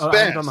Hunk. I mean, it's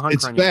fast.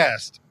 It's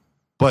fast.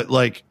 But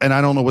like, and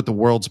I don't know what the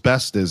world's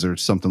best is or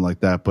something like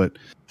that. But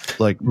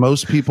like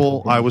most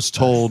people, I was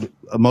told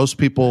most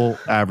people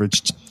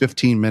averaged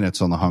 15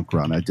 minutes on the Hunk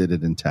run. I did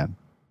it in 10.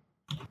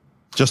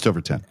 Just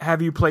over 10.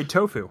 Have you played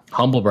Tofu?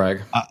 Humble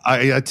brag. I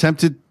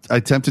attempted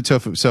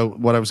Tofu. So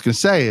what I was going to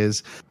say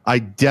is I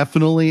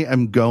definitely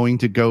am going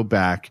to go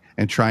back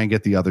and try and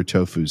get the other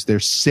Tofus.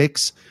 There's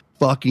 6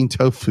 fucking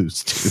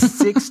Tofus, dude.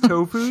 6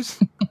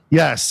 Tofus?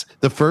 Yes.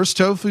 The first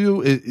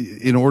Tofu,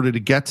 in order to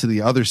get to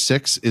the other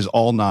 6, is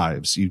all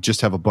knives. You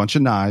just have a bunch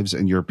of knives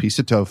and you're a piece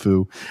of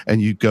tofu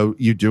and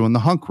you're doing the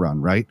Hunk run,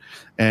 right?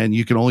 And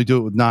you can only do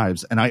it with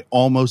knives. And I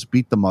almost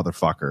beat the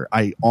motherfucker.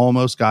 I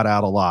almost got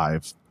out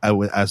alive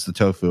as the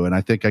tofu, and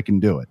I think I can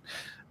do it.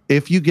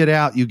 If you get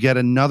out, you get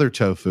another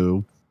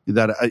tofu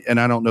and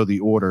I don't know the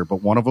order, but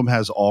one of them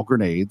has all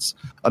grenades.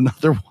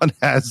 Another one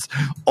has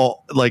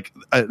all like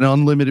an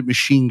unlimited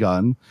machine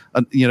gun.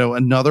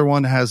 Another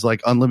one has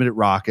like unlimited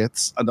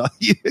rockets.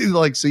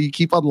 So you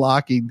keep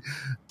unlocking.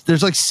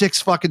 There's like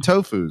 6 fucking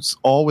Tofus,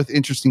 all with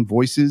interesting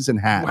voices and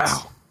hats.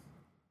 Wow.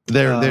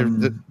 They're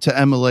to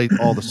emulate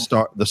all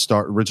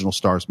the original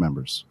Stars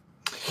members.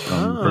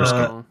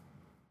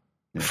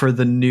 For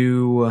the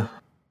new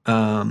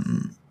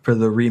for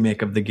the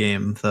remake of the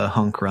game, the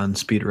Hunk Run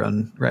speed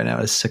run right now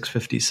is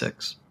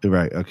 6:56.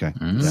 Right. Okay.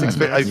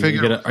 I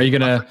figured. Are you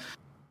gonna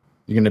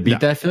beat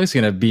that, Felix?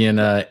 You're gonna be in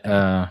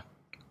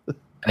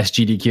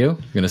SGDQ? You're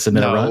gonna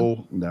submit a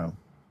run? No.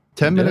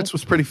 10 minutes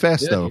was pretty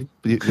fast, though.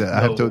 I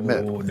have to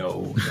admit.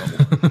 No.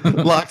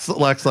 Locke's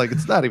like,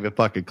 it's not even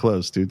fucking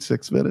close, dude.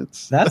 6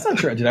 minutes. That's not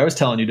true, dude. I was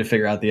telling you to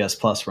figure out the S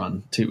Plus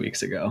run 2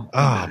 weeks ago.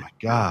 Oh my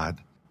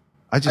god!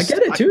 I get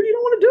it, dude. You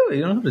don't want to do it.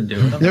 You don't have to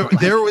do it.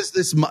 There was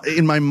this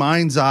in my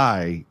mind's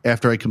eye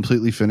after I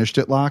completely finished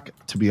it, Locke.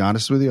 To be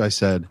honest with you, I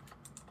said,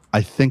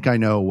 I think I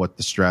know what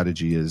the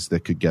strategy is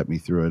that could get me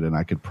through it, and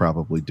I could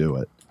probably do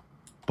it.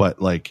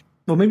 But like.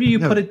 Well, maybe you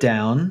put it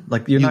down.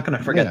 Like you're not going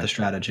to forget the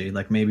strategy.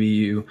 Like maybe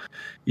you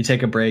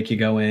take a break, you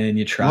go in,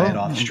 you try it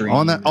off stream.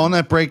 On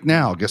that break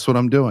now, guess what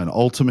I'm doing?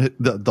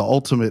 The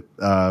ultimate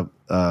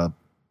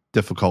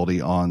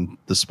difficulty on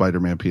the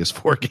Spider-Man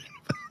PS4 game.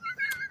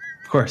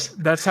 Of course,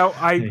 that's how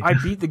I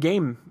beat the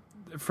game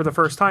for the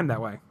first time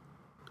that way.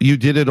 You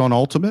did it on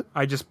ultimate?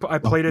 I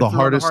played it the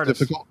hardest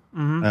difficult.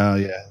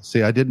 Mm-hmm. Yeah.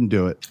 See, I didn't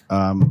do it.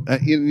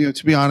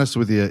 To be honest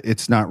with you,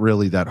 it's not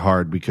really that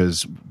hard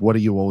because what do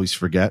you always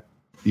forget?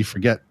 You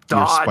forget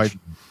your spider.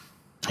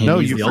 No,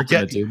 you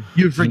forget.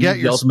 You forget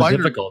your spider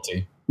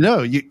difficulty.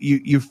 No,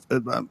 you.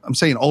 I'm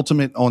saying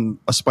ultimate on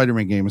a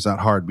Spider-Man game is not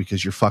hard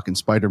because you're fucking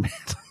Spider-Man.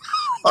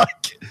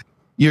 Like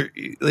you're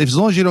as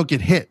long as you don't get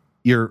hit,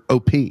 you're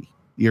OP.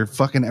 You're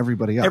fucking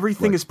everybody up.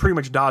 Everything is pretty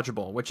much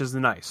dodgeable, which is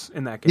nice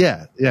in that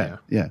game.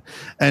 Yeah.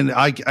 And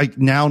I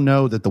now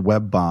know that the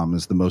web bomb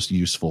is the most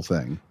useful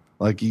thing.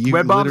 Like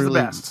web bomb's the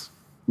best.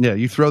 Yeah,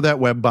 you throw that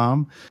web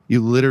bomb, you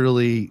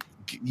literally.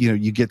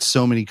 You get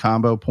so many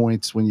combo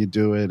points when you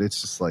do it. It's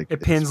just like it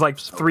pins like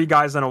 3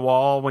 guys on a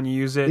wall when you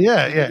use it.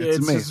 Yeah,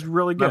 it's just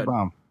really good. Web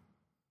bomb.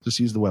 Just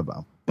use the web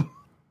bomb. All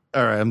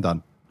right, I'm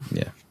done.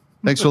 Yeah,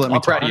 thanks for letting me.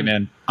 I'm proud of you,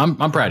 man. I'm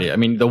proud of you. I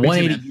mean, the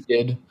 180 you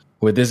did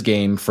with this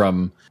game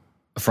from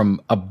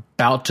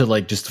about to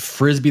like just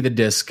frisbee the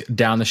disc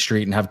down the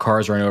street and have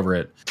cars run over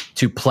it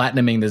to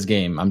platinuming this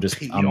game. I'm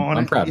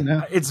proud.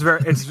 It's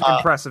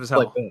impressive as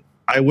hell.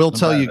 I will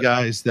tell you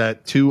guys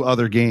that 2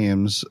 other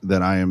games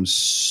that I am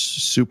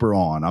super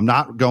on. I'm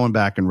not going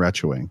back and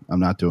retroing. I'm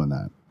not doing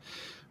that.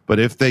 But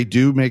if they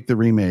do make the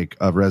remake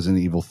of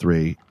Resident Evil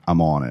 3, I'm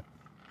on it.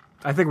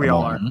 I think we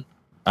all are.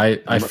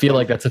 I feel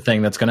like that's a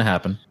thing that's going to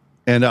happen.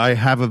 And I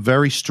have a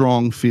very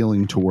strong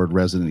feeling toward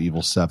Resident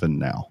Evil 7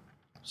 now.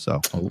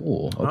 So,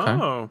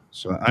 okay.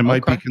 So I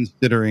might be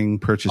considering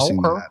purchasing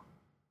that.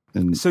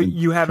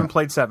 You haven't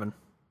played 7?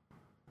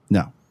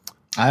 No.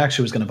 I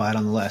actually was going to buy it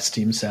on the last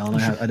Steam sale, and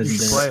I didn't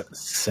do it.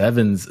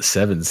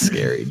 7's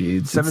scary,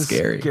 dude. 7's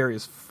scary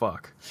as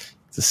fuck.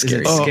 It's a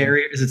scary.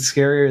 Is it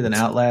scarier than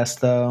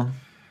Outlast, though?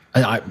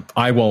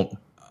 I won't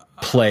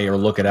play or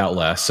look at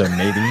Outlast, so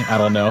maybe. I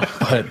don't know.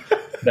 But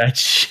that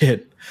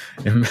shit,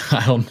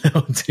 I don't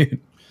know,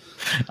 dude.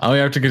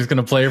 I'm just going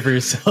to play it for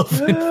yourself.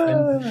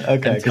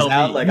 Okay, because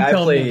I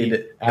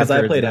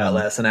played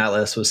Outlast, and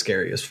Outlast was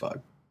scary as fuck.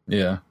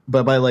 Yeah,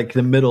 but by like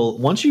the middle,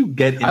 once you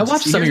get into, I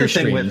watched some of your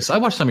streams. I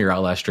watched some of your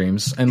Outlast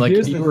streams, and like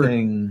you were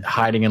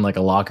hiding in like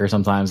a locker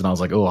sometimes, and I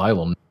was like, oh, I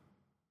will.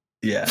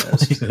 Yeah,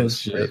 it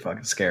was pretty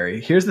fucking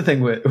scary. Here's the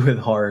thing with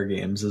horror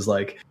games is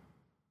like,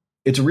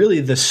 it's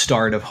really the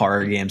start of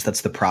horror games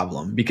that's the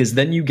problem, because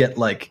then you get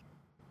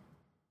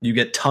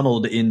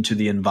tunneled into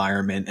the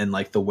environment and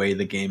like the way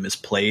the game is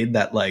played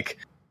that like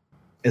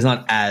is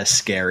not as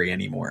scary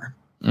anymore.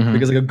 Mm-hmm.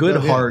 Because like a good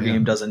horror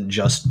game doesn't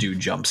just do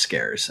jump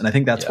scares, and I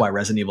think that's why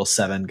Resident Evil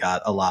 7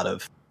 got a lot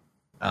of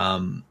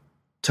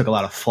took a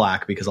lot of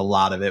flack, because a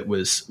lot of it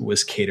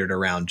was catered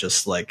around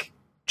just like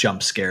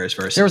jump scares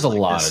versus there was a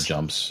lot of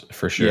jumps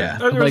for sure. Yeah,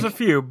 there was a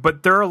few,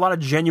 but there are a lot of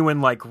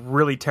genuine like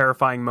really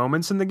terrifying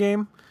moments in the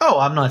game. Oh,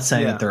 I'm not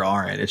saying that there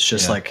aren't. It's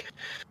just like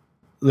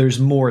there's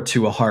more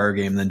to a horror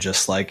game than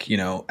just like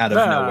out of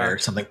nowhere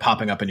something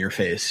popping up in your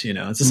face.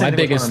 It's the same my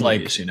biggest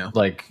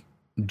like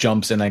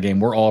jumps in that game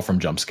were all from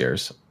jump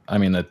scares. I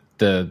mean,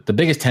 the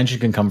biggest tension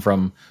can come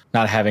from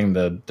not having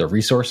the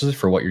resources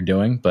for what you're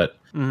doing, but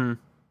they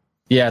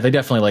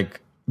definitely like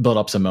build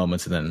up some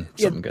moments and then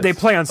something good. They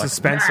play on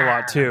suspense a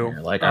lot too,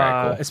 like, all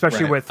right, cool.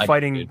 Especially with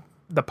fighting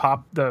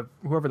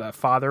whoever that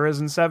father is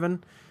in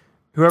 7.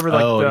 Whoever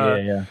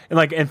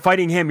and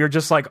fighting him, you're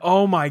just like,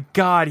 oh my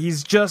god,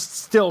 he's just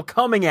still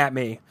coming at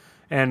me,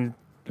 and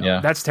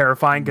that's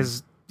terrifying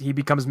because he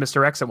becomes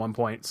Mr. X at one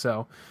point.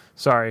 So.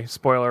 Sorry,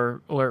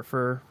 spoiler alert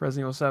for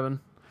Resident Evil 7.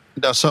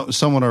 No,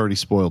 someone already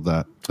spoiled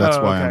that. That's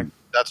why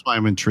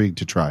I'm intrigued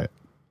to try it.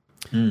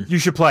 You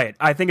should play it.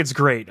 I think it's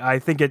great. I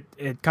think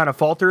it kind of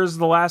falters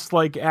the last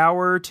like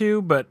hour or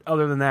two, but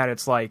other than that,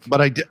 it's like.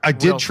 But I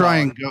did try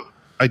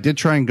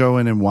and go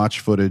in and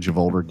watch footage of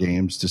older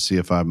games to see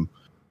if I'm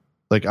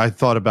like I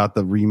thought about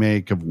the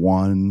remake of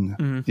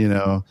 1.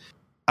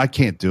 I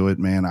can't do it,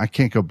 man. I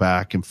can't go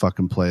back and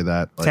fucking play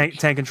that. Like,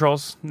 tank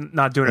controls,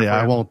 not doing it.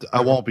 Yeah,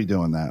 I won't be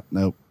doing that.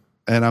 Nope.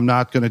 And I'm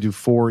not going to do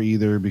 4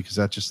 either because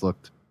that just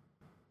looked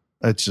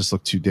It just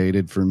looked too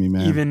dated for me,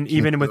 man.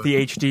 Even with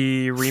the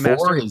HD remaster.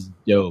 4 is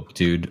dope,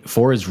 dude.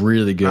 4 is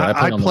really good.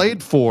 I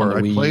played 4.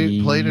 I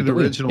played it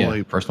originally.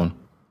 Yeah, first one.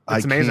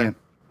 It's amazing.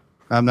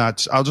 I'm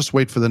not. I'll just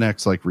wait for the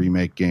next like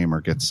remake game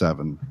or get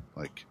 7.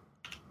 Like,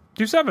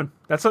 do 7.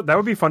 That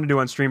would be fun to do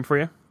on stream for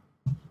you.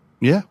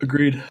 Yeah,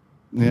 agreed.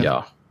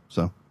 Yeah.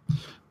 So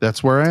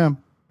that's where I am.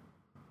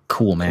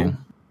 Cool, man.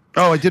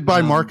 Cool. Oh, I did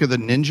buy Mark of the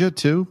Ninja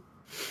too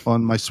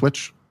on my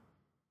Switch.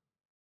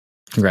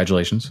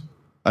 Congratulations.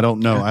 I don't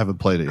know. I haven't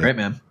played it yet. Great,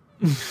 man.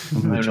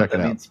 I'm going to check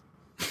it out.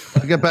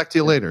 I'll get back to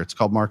you later. It's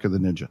called Mark of the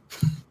Ninja.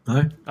 All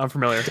right. I'm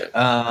familiar.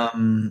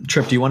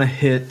 Trip, do you want to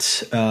hit...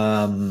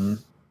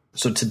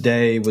 so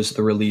today was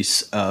the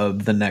release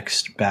of the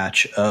next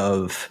batch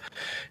of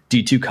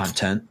D2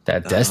 content.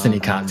 That Destiny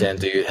content,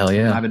 dude. Hell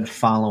yeah. I've been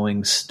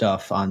following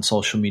stuff on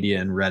social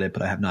media and Reddit,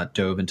 but I have not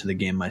dove into the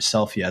game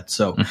myself yet.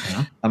 So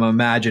I'm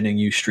imagining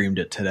you streamed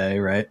it today,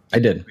 right? I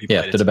did.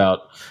 Yeah, did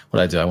about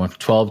what I do. I went from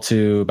 12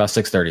 to about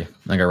 6:30.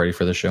 I got ready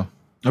for the show.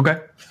 Okay.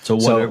 So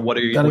what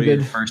are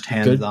your first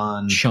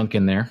hands-on chunk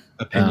in there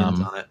opinions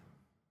on it?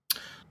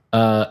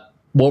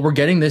 What we're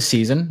getting this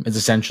season is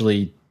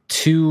essentially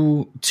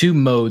two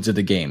modes of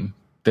the game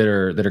that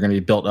are going to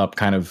be built up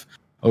kind of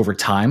over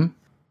time.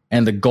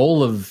 And the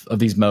goal of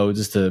these modes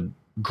is to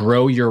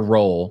grow your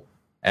role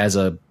as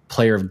a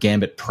player of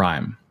Gambit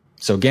Prime.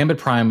 So Gambit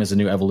Prime is a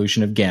new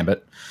evolution of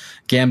Gambit.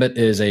 Gambit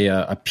is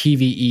a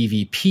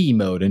PvEVP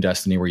mode in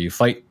Destiny where you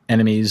fight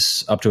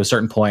enemies up to a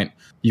certain point.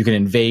 You can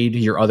invade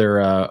your other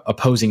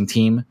opposing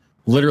team.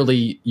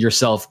 Literally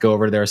yourself go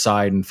over to their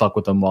side and fuck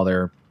with them while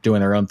they're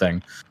doing their own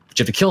thing. But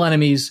you have to kill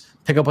enemies,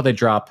 pick up what they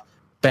drop,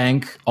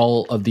 bank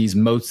all of these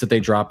motes that they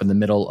drop in the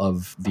middle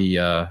of the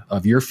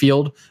of your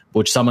field,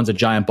 which summons a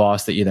giant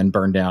boss that you then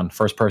burn down.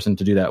 First person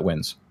to do that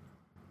wins.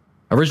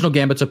 Original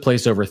Gambit took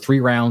place over 3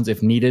 rounds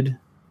if needed.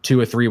 2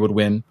 or 3 would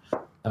win.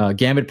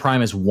 Gambit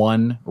Prime is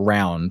 1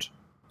 round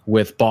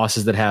with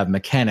bosses that have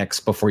mechanics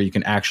before you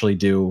can actually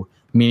do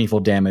meaningful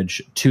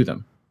damage to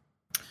them.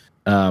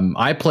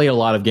 I played a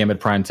lot of Gambit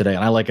Prime today,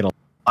 and I like it a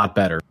lot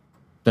better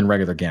than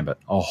regular Gambit.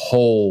 A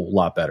whole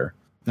lot better.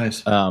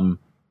 Nice.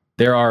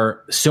 There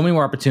are so many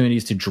more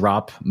opportunities to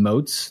drop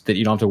motes that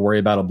you don't have to worry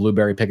about a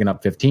blueberry picking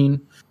up 15.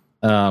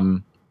 There's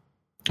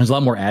a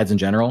lot more ads in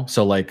general.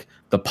 So like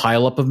the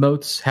pile up of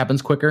motes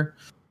happens quicker.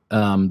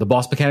 The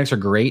boss mechanics are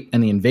great,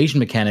 and the invasion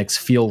mechanics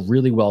feel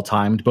really well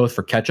timed, both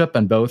for catch up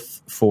and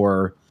both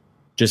for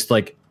just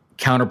like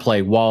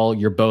counterplay while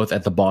you're both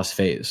at the boss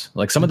phase.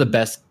 Like some of the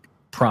best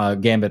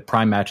Gambit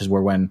Prime matches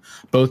were when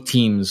both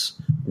teams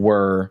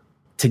were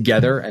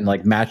together and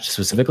like matched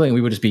specifically, and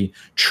we would just be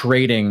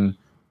trading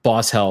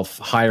boss health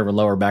higher and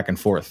lower back and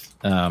forth.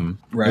 It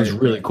was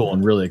really cool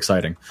and really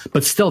exciting.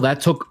 But still,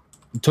 that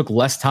took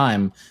less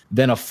time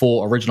than a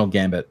full original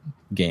Gambit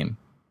game.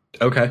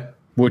 Okay.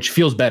 Which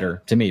feels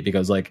better to me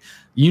because, like,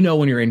 you know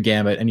when you're in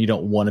Gambit and you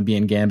don't want to be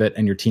in Gambit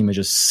and your team is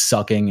just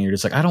sucking and you're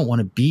just like, I don't want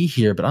to be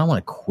here, but I don't want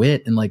to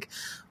quit and, like,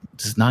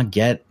 just not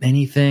get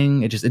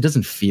anything. It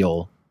doesn't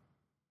feel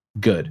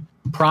good.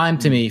 Prime,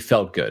 to me,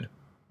 felt good.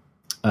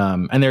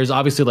 And there's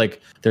obviously,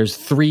 like, there's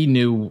 3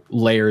 new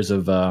layers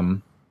of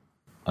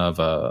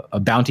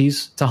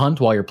bounties to hunt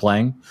while you're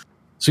playing.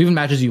 So even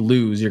matches you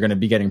lose, you're going to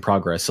be getting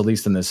progress, at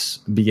least in this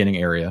beginning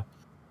area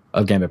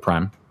of Gambit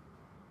Prime.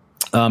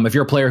 If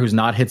you're a player who's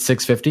not hit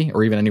 650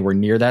 or even anywhere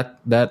near that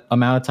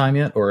amount of time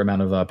yet, or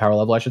amount of power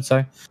level, I should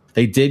say,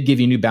 they did give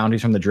you new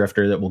bounties from the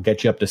Drifter that will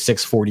get you up to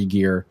 640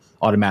 gear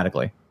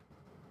automatically.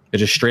 It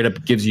just straight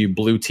up gives you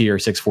blue tier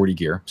 640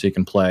 gear so you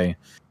can play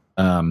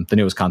the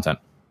newest content.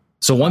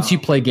 So once you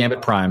play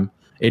Gambit Prime,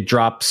 it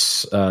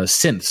drops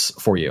synths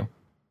for you.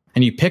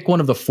 And you pick one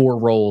of the 4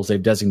 roles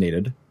they've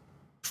designated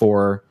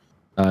for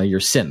your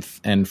synth.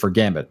 And for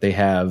Gambit, they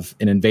have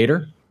an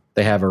Invader,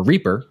 they have a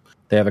Reaper,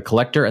 they have a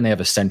Collector, and they have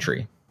a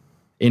Sentry.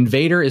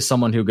 Invader is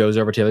someone who goes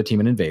over to the other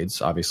team and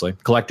invades, obviously.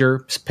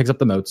 Collector picks up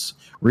the motes.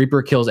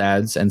 Reaper kills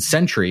ads. And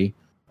Sentry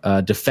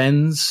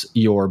defends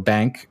your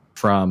bank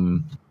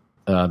from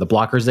the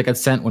blockers that get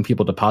sent when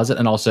people deposit,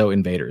 and also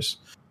invaders.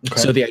 Okay.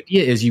 So the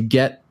idea is you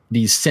get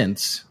these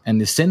synths,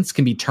 and the synths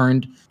can be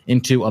turned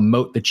into a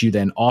mote that you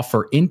then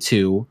offer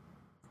into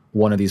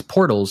one of these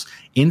portals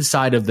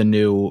inside of the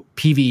new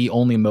PvE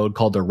only mode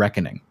called the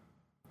Reckoning.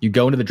 You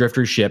go into the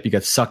Drifter's ship, you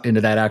get sucked into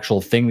that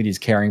actual thing that he's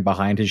carrying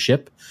behind his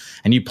ship,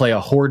 and you play a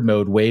Horde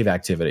mode wave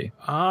activity.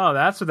 Oh,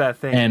 that's what that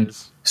thing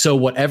is. So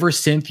whatever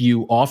synth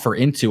you offer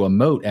into a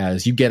mote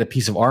as, you get a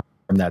piece of armor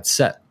from that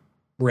set.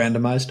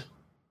 Randomized?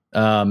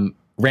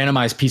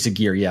 Randomized piece of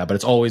gear, yeah, but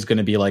it's always going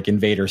to be like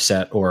Invader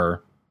set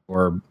or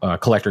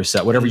Collector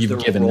set, whatever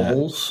you've given that.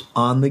 Rolls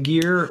on the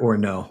gear or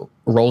no?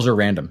 Rolls are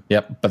random,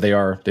 yep, but they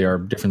are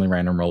differently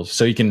random rolls.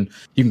 So you can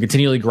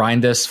continually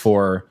grind this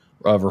for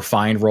a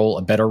refined roll,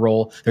 a better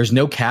roll. There's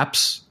no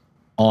caps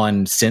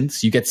on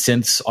synths. You get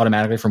synths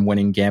automatically from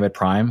winning Gambit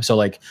Prime. So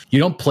like you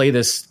don't play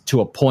this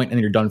to a point and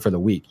then you're done for the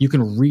week. You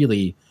can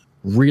really,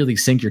 really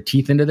sink your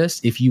teeth into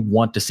this if you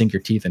want to sink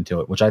your teeth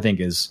into it, which I think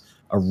is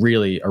a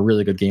really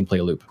good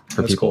gameplay loop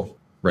for people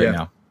right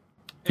now.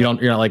 You're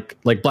not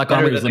like Black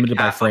Armory is limited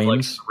by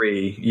frames. Like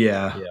 3,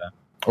 yeah,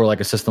 or like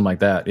a system like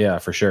that, yeah,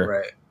 for sure.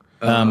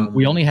 Right.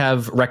 We only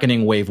have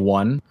Reckoning Wave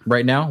 1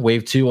 right now.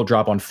 Wave 2 will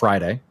drop on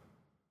Friday.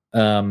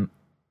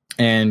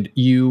 And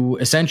you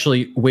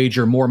essentially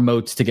wager more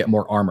motes to get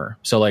more armor.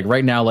 So like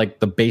right now, like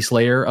the base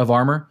layer of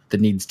armor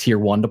that needs tier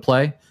 1 to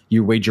play,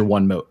 you wager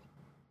 1 mote.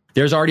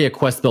 There's already a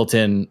quest built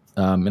in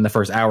the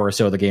first hour or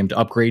so of the game to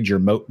upgrade your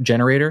mote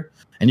generator.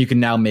 And you can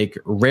now make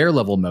rare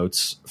level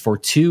motes for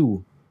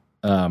 2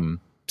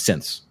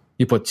 synths.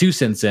 You put 2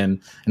 synths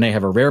in and they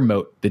have a rare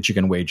mote that you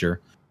can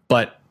wager.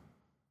 But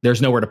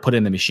there's nowhere to put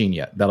in the machine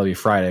yet. That'll be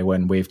Friday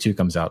when Wave 2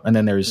 comes out. And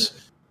then there's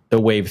the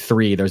Wave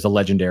 3, there's a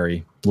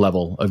legendary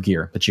level of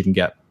gear that you can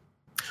get.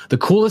 The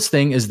coolest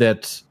thing is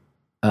that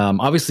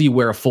obviously you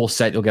wear a full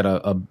set, you'll get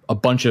a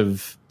bunch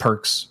of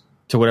perks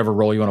to whatever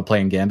role you want to play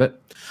in Gambit.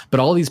 But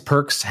all these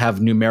perks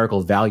have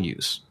numerical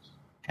values.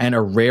 And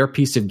a rare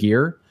piece of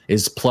gear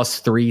is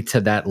 +3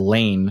 to that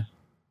lane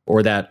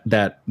or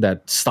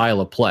that style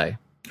of play.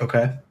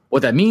 Okay.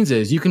 What that means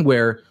is you can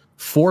wear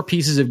 4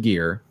 pieces of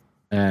gear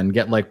and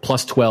get like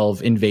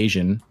 +12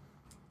 invasion,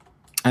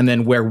 and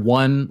then wear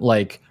 1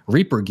 like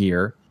Reaper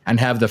gear and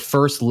have the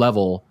first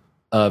level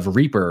of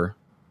Reaper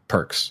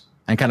perks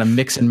and kind of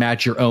mix and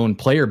match your own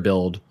player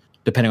build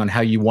depending on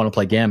how you want to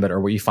play Gambit or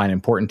what you find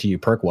important to you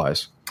perk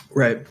wise.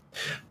 Right.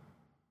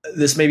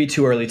 This may be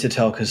too early to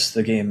tell because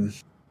the game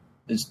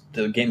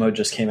mode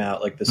just came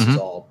out. Like this is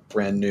all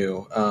brand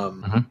new.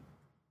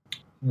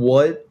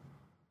 What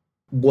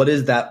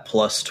does that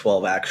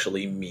 +12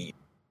 actually mean?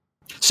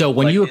 So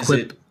when you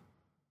equip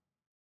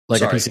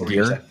a piece of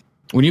gear,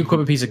 when you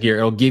equip a piece of gear,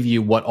 it'll give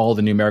you what all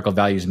the numerical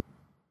values,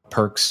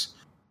 perks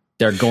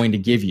they're going to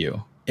give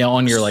you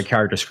on your like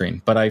character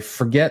screen. But I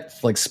forget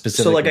like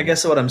specifically. So like I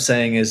guess what I'm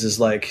saying is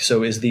like,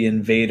 so is the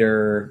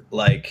invader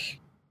like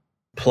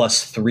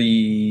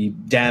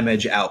 +3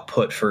 damage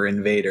output for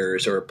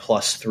invaders or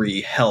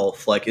 +3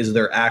 health? Like, is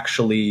there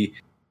actually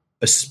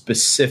a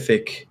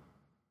specific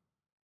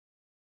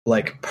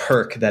like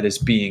perk that is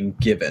being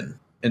given?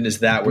 And is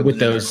that where with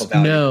those?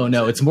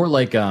 No, it's more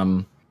like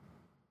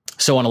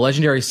so on a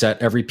legendary set,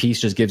 every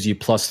piece just gives you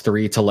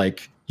 +3 to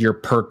like your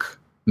perk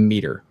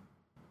meter.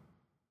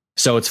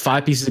 So it's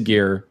 5 pieces of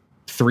gear,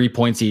 3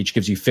 points each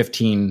gives you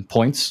 15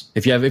 points.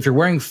 If you're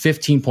wearing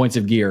 15 points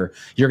of gear,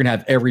 you're gonna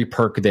have every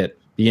perk that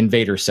the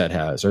invader set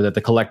has or that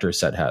the collector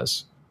set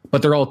has.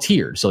 But they're all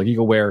tiered. So like you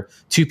can wear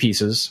 2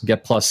 pieces,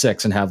 get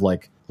 +6, and have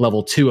like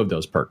level 2 of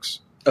those perks.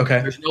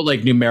 Okay. There's no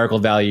like numerical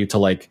value to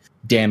like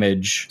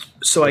damage.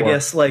 So I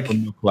guess like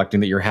collecting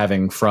that you're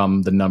having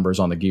from the numbers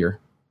on the gear.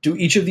 Do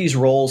each of these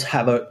roles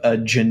have a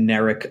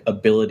generic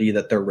ability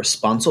that they're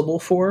responsible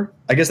for?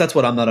 I guess that's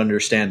what I'm not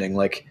understanding.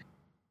 Like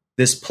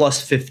this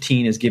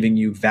 +15 is giving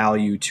you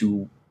value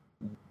to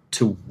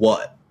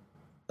what?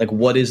 Like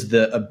what is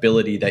the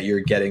ability that you're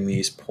getting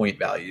these point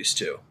values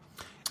to?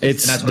 And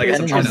that's what I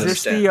guess I'm trying to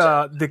understand. Is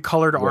this the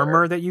colored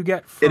armor that you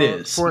get? It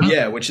is.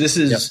 Yeah, which this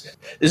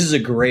is a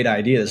great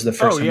idea. This is the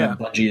first time that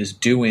Bungie is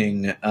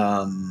doing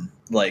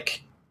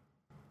like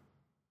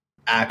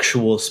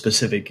actual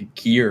specific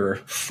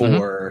gear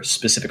for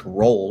specific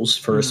roles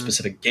for a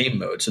specific game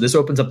mode. So this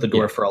opens up the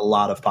door for a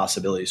lot of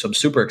possibilities. So I'm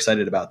super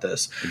excited about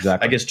this.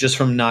 Exactly. I guess just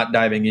from not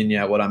diving in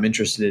yet, what I'm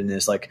interested in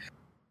is like,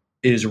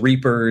 is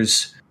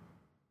Reaper's,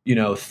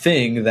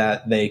 thing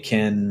that they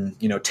can,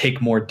 take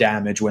more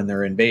damage when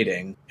they're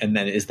invading. And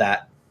then is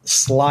that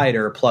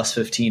slider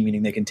 +15,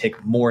 meaning they can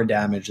take more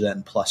damage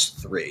than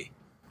 +3?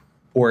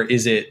 Or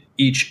is it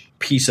each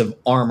piece of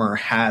armor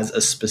has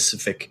a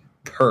specific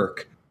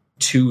perk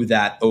to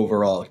that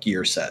overall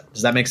gear set?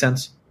 Does that make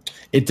sense?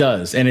 It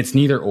does, and it's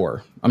neither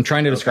or. I'm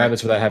trying to describe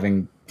this without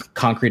having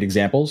concrete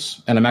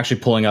examples, and I'm actually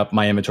pulling up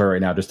my inventory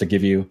right now just to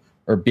give you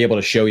or be able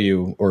to show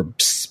you or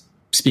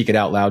speak it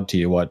out loud to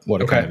you what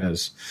it kind of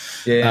is.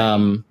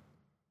 Yeah.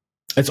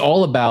 It's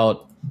all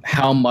about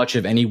how much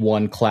of any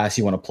one class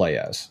you want to play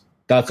as.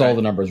 That's all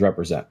the numbers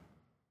represent.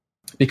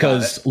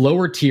 Because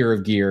lower tier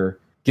of gear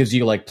gives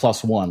you like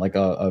 +1, like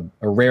a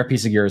rare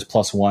piece of gear is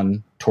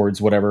 +1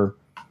 towards whatever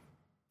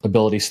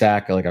ability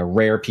stack. Like a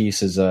rare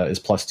piece is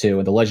 +2,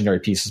 and the legendary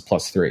piece is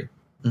 +3.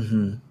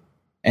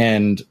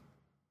 And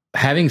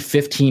having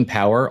 15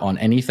 power on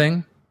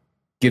anything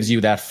gives you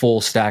that full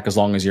stack as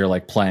long as you're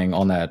like playing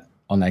on that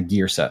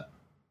gear set.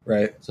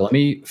 Right. So let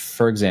me,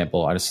 for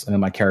example, I'm in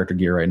my character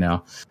gear right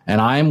now, and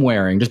I'm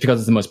wearing, just because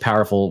it's the most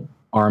powerful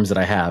arms that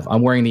I have,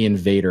 I'm wearing the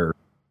invader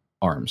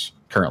arms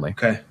currently.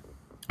 Okay.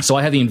 So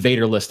I have the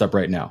invader list up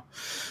right now.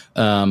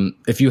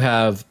 If you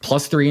have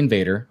 +3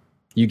 invader,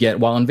 you get,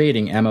 while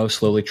invading, ammo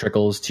slowly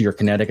trickles to your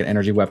kinetic and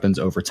energy weapons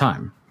over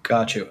time.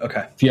 Got you.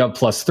 Okay. If you have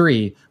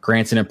 +3,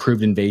 grants an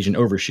improved invasion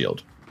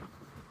overshield.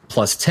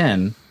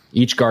 +10,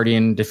 each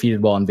guardian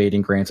defeated while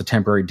invading grants a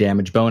temporary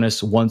damage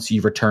bonus once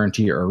you return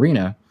to your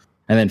arena.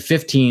 And then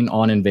 15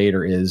 on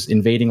invader is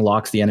invading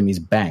locks the enemy's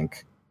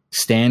bank.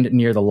 Stand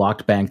near the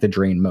locked bank to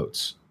drain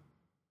motes.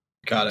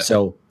 Got it.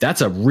 So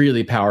that's a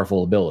really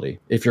powerful ability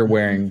if you're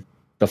wearing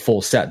the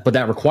full set. But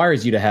that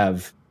requires you to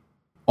have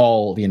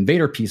all the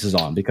invader pieces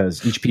on,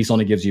 because each piece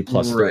only gives you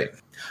 +3. Right.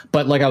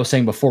 But like I was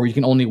saying before, you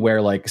can only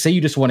wear, like, say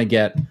you just want to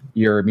get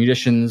your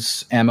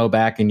munitions ammo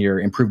back and your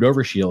improved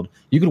overshield,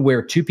 you could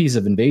wear 2 pieces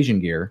of invasion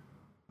gear,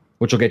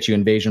 which will get you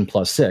invasion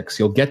 +6.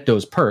 You'll get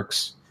those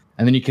perks,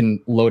 and then you can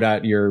load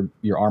out your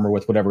armor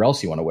with whatever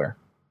else you want to wear.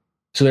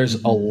 So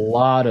there's a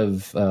lot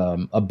of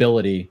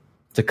ability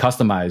to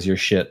customize your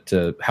shit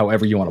to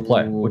however you want to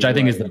play, which I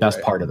think is the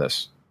best part of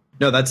this.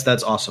 No,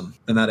 that's awesome,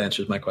 and that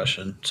answers my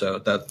question.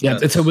 So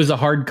it was a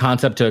hard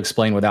concept to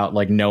explain without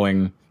like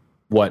knowing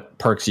what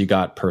perks you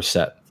got per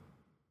set.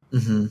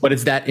 Mm-hmm. But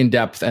it's that in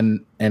depth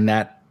and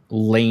that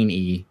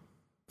lane-y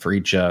for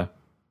each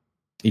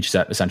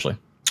set essentially.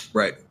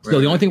 Right. So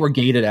the only thing we're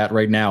gated at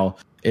right now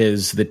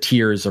is the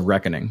tiers of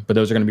Reckoning, but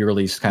those are going to be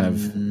released kind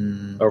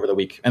of over the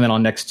week. And then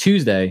on next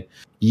Tuesday,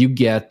 you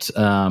get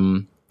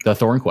the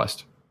Thorn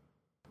Quest.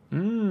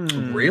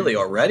 Really,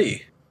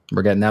 already?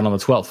 We're getting that on the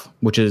 12th,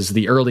 which is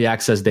the early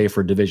access day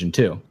for Division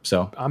 2.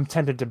 So I'm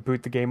tempted to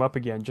boot the game up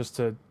again just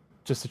to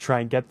try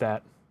and get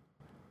that.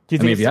 Do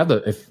you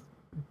think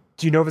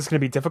do you know if it's going to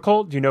be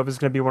difficult? Do you know if it's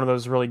going to be one of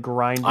those really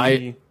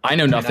grindy? I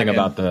know nothing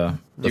about the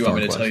Do you want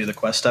me to tell you the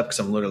quest step? Because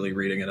I'm literally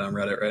reading it on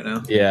Reddit right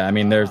now. Yeah, I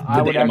mean, there's.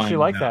 I would actually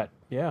like that.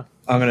 Yeah,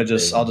 I'll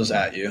just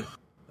at you.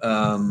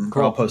 Cool.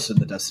 I'll post it in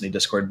the Destiny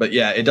Discord. But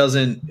yeah, it's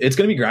going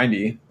to be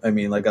grindy. I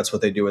mean, like that's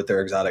what they do with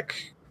their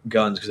exotic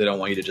guns because they don't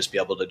want you to just be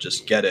able to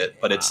just get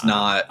it. But it's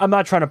not. I'm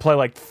not trying to play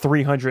like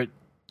 300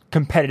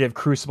 competitive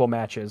Crucible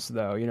matches,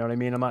 though. You know what I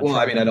mean? I'm not. Well,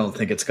 I mean, I don't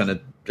think it's gonna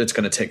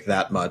take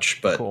that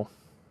much, but. Cool.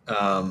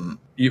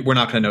 We're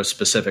not going to know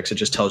specifics. It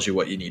just tells you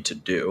what you need to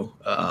do.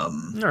 All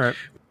right.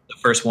 The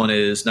first one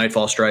is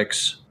Nightfall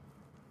Strikes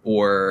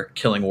or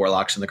killing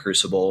Warlocks in the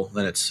Crucible.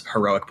 Then it's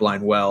Heroic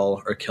Blind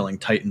Well or killing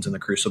Titans in the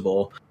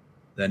Crucible.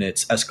 Then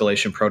it's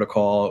Escalation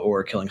Protocol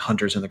or killing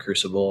Hunters in the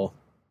Crucible.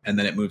 And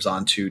then it moves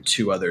on to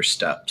 2 other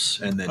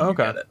steps, and then you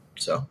get it.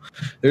 So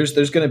there's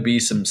going to be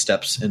some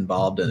steps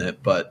involved in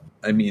it, but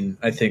I mean,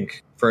 I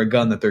think for a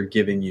gun that they're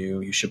giving you,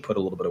 you should put a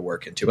little bit of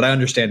work into. But I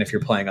understand if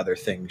you're playing other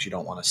things, you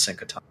don't want to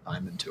sink a ton of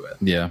time into it.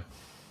 Yeah.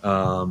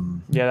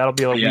 That'll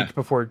be a week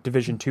before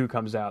Division 2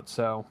 comes out.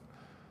 So.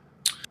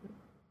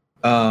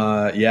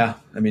 Yeah.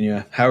 I mean,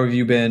 yeah. How have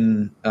you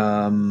been?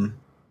 How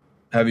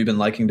have you been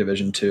liking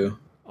Division 2?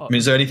 I mean,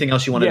 is there anything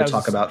else you wanted to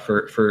talk about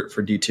for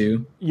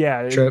D2?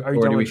 Yeah. Trip,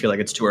 or do we feel like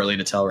it's too early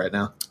to tell right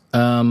now?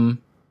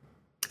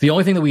 The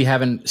only thing that we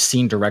haven't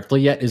seen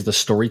directly yet is the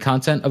story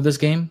content of this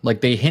game. Like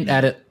they hint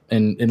at it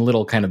in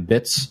little kind of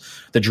bits.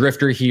 The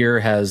Drifter here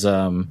has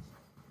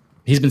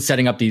he's been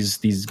setting up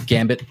these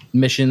Gambit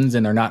missions,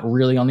 and they're not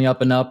really on the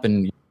up and up,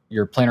 and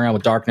you're playing around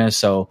with darkness,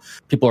 so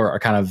people are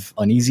kind of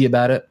uneasy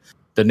about it.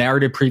 The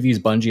narrative previews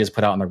Bungie has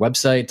put out on their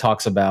website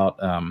talks about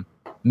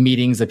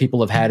meetings that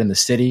people have had in the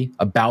city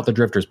about the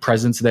Drifter's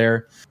presence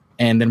there,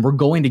 and then we're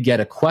going to get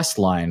a quest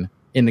line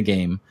in the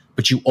game,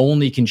 but you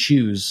only can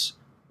choose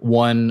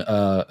one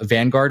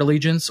Vanguard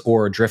allegiance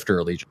or a Drifter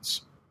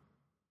allegiance.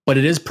 But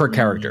it is per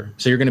character,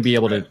 so you're going to be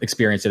able to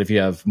experience it if you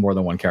have more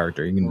than one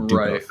character. You can do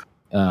both.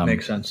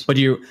 Makes sense. But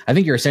I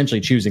think you're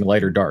essentially choosing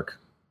light or dark,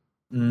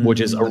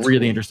 which is a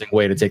really interesting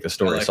way to take the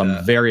story. Like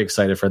I'm very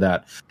excited for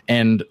that.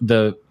 And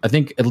I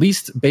think at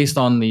least based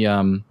on the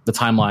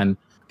timeline,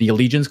 the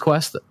Allegiance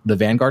quest, the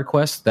Vanguard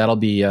quest, that'll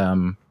be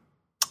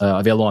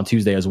available on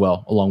Tuesday as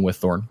well, along with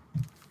Thorn.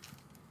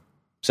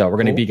 So we're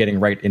going to be getting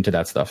right into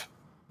that stuff.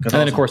 That's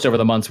and then, of course, over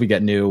the months, we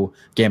get new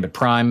Gambit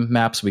Prime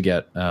maps. We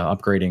get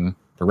upgrading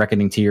the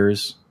Reckoning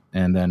tiers.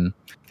 And then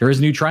there is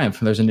a new Triumph.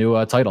 There's a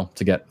new title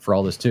to get for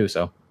all this, too.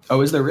 So,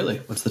 is there really?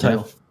 What's the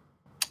title?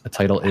 The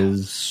title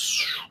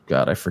is...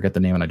 God, I forget the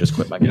name, and I just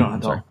quit my game.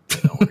 I'm sorry.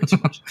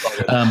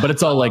 But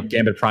it's all like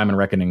Gambit Prime and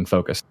Reckoning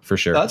focused, for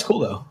sure. That's cool,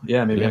 though.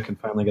 Yeah, maybe I can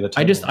finally get a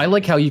title. I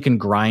like how you can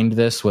grind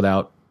this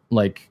without,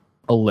 like,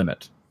 a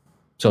limit.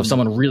 So if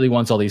someone really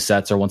wants all these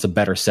sets or wants a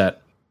better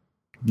set,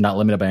 not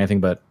limited by anything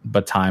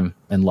but time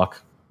and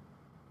luck.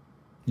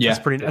 Yeah,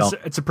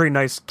 it's a pretty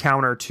nice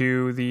counter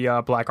to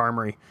the Black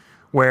Armory,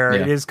 where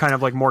it is kind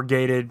of like more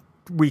gated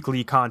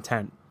weekly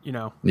content, you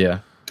know. Yeah.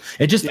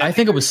 I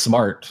think it was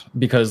smart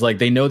because like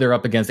they know they're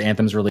up against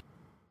Anthem's release.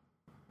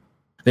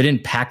 They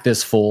didn't pack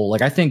this full.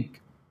 Like I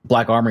think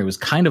Black Armory was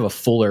kind of a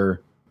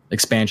fuller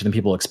expansion than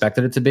people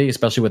expected it to be,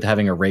 especially with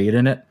having a raid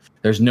in it.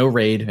 There's no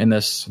raid in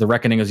this. The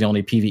Reckoning is the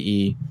only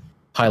PvE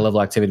high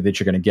level activity that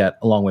you're going to get,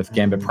 along with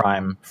Gambit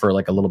Prime for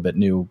like a little bit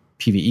new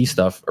PvE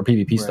stuff or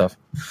PvP stuff.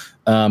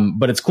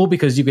 But it's cool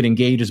because you can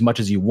engage as much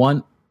as you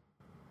want.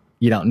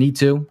 You don't need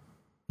to.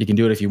 You can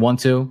do it if you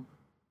want to.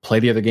 Play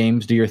the other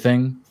games, do your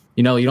thing.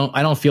 You know,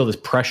 I don't feel this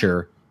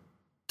pressure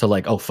to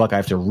like, oh fuck, I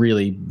have to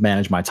really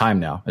manage my time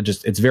now.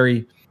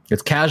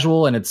 It's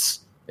casual and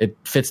it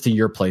fits to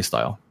your play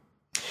style.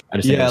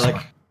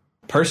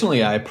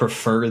 Personally, I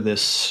prefer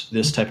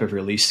this type of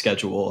release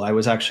schedule. I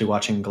was actually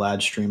watching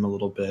Glad stream a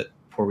little bit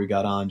before we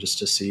got on just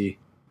to see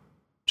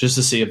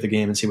of the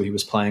game and see what he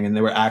was playing. And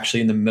they were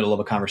actually in the middle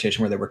of a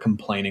conversation where they were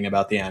complaining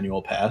about the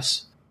annual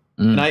pass.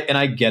 And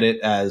I get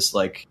it as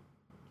like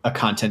a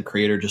content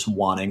creator just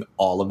wanting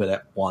all of it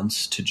at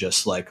once to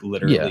just like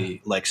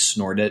literally like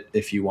snort it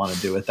if you want to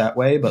do it that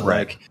way. But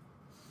like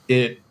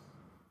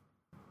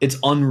it's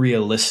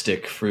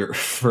unrealistic for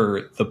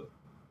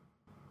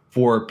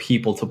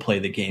people to play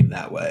the game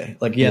that way.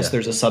 Like, yes,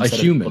 there's a subset of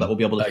people that will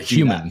be able to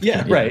do that.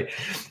 Yeah, right.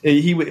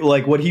 He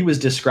like what he was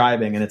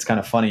describing, and it's kind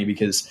of funny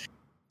because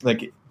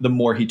like the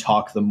more he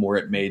talked, the more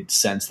it made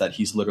sense that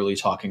he's literally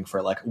talking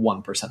for like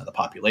 1% of the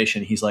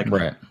population. He's like,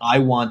 I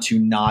want to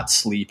not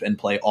sleep and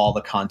play all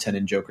the content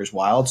in Joker's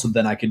Wild, so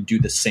then I could do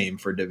the same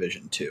for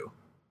Division 2.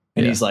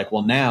 And he's like,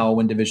 well, now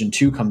when Division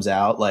 2 comes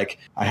out, like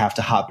I have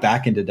to hop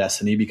back into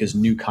Destiny because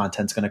new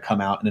content's going to come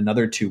out in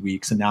another 2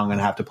 weeks, and now I'm going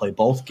to have to play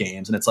both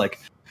games. And it's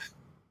like,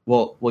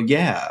 well,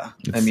 yeah.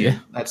 I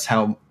mean, that's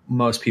how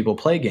most people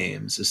play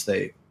games, is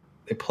they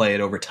play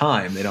it over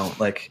time. They don't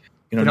like,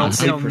 not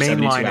sleep for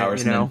 72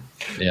 hours.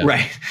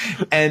 Right.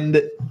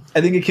 And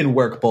I think it can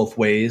work both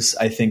ways.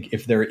 I think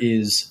if there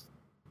is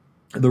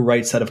the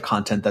right set of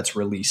content that's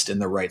released in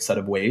the right set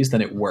of ways,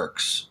 then it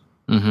works.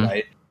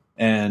 Right.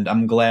 And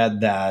I'm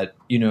glad that,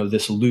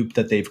 this loop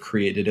that they've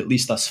created, at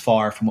least thus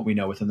far from what we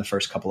know within the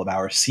first couple of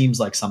hours, seems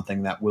like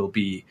something that will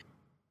be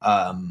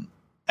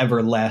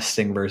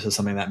everlasting versus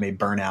something that may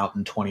burn out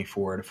in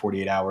 24 to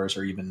 48 hours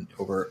or even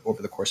over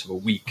the course of a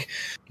week.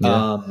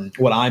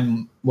 What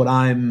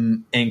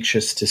I'm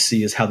anxious to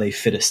see is how they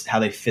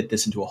fit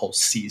this into a whole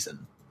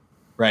season,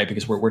 right?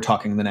 Because we're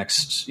talking the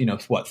next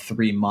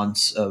 3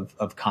 months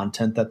of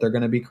content that they're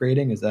going to be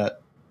creating. Is that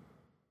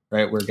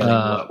right? We're getting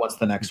what's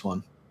the next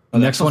one? The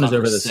next one is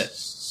over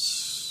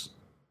this.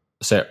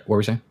 What were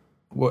we saying?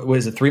 What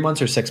is it? 3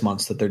 months or 6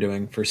 months that they're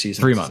doing for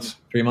season? 3 months.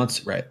 3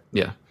 months, right?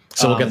 Yeah.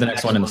 So we'll get the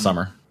next one in the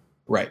summer.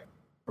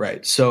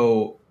 Right.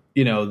 So,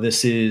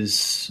 this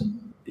is,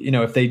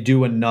 if they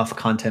do enough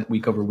content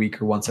week over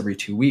week or once every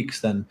 2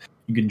 weeks, then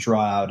you can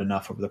draw out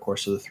enough over the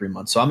course of the 3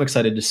 months. So I'm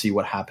excited to see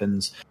what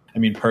happens. I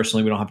mean,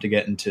 personally, we don't have to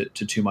get into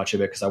too much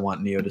of it because I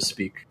want Neo to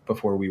speak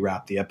before we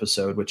wrap the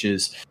episode, which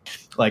is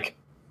like,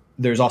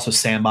 there's also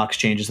sandbox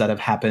changes that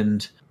have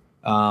happened.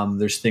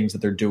 There's things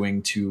that they're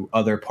doing to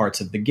other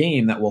parts of the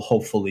game that will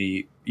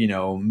hopefully,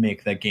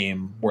 make that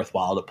game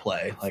worthwhile to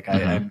play. Like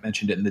I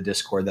mentioned it in the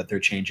Discord that they're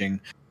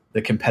changing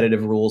the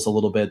competitive rules a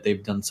little bit.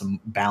 They've done some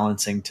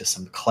balancing to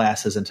some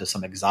classes and to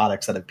some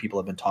exotics that people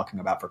have been talking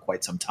about for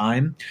quite some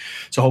time.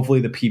 So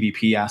hopefully the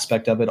PvP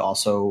aspect of it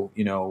also,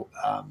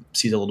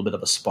 sees a little bit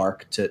of a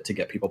spark to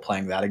get people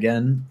playing that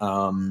again.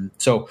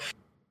 So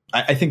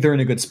I think they're in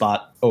a good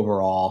spot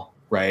overall,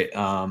 right?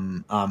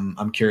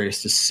 I'm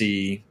curious to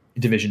see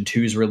Division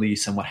 2's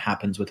release and what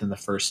happens within the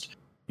first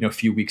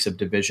few weeks of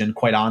Division.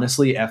 Quite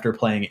honestly, after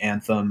playing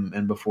Anthem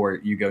and before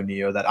you go,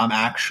 Neo, that I'm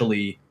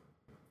actually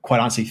quite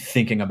honestly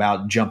thinking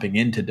about jumping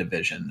into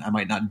Division. I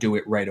might not do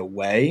it right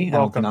away.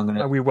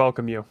 We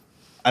welcome you.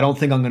 I don't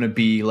think I'm going to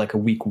be like a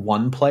week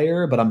 1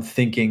 player, but I'm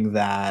thinking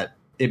that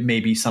it may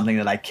be something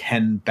that I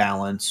can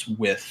balance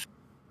with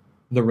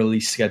the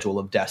release schedule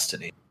of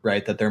Destiny,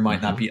 right? That there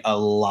might not be a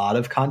lot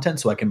of content,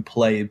 so I can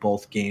play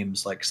both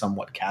games like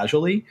somewhat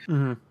casually.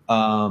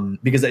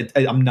 Because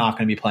I'm not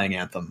going to be playing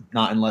Anthem,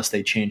 not unless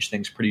they change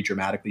things pretty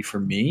dramatically for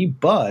me.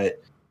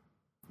 But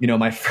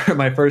my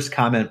first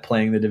comment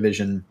playing the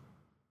Division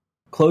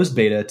closed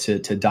beta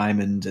to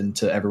Diamond and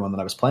to everyone that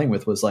I was playing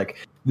with was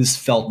like, this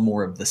felt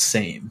more of the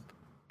same.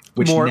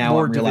 Which now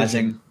I'm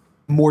realizing.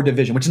 More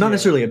Division, which is not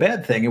necessarily a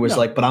bad thing. It was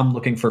like, but I'm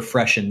looking for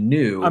fresh and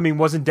new. I mean,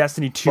 wasn't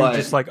Destiny 2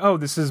 just like, oh,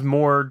 this is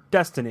more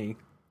Destiny?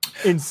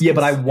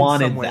 But I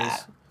wanted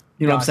that.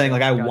 You know what I'm saying?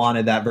 Like, I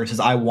wanted that versus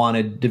I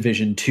wanted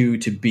Division 2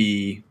 to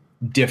be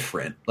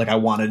different. Like, I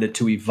wanted it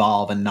to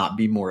evolve and not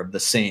be more of the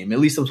same. At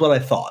least that's what I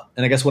thought.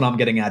 And I guess what I'm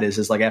getting at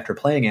is like, after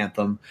playing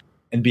Anthem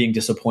and being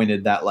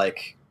disappointed that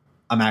like,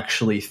 I'm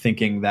actually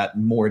thinking that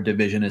more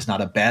Division is not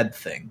a bad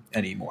thing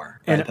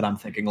anymore. Right? And that I'm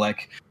thinking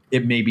like,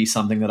 it may be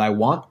something that I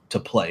want to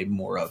play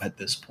more of at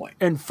this point.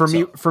 And for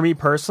me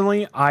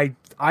personally,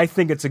 I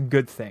think it's a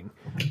good thing.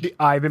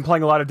 I've been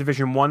playing a lot of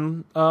Division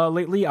 1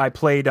 lately. I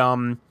played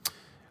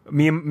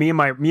me and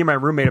my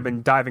roommate have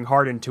been diving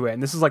hard into it,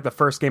 and this is like the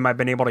first game I've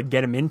been able to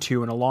get him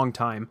into in a long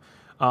time.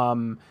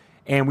 And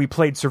we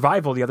played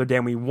Survival the other day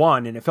and we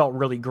won, and it felt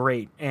really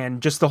great.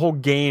 And just the whole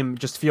game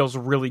just feels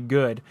really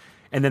good.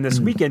 And then this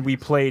weekend we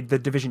played the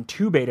Division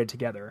 2 beta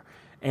together.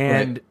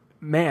 And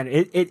man,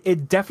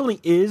 it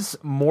definitely is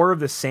more of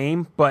the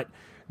same, but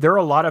there are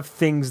a lot of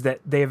things that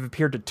they have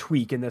appeared to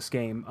tweak in this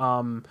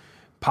game.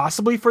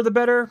 Possibly for the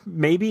better,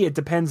 maybe. It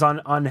depends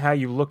on how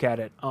you look at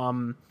it.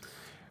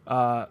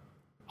 I'll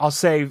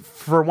say,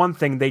 for one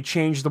thing, they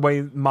changed the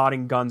way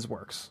modding guns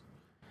works.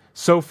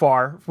 So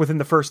far, within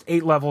the first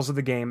 8 levels of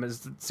the game, it's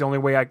the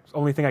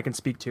only thing I can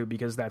speak to,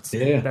 because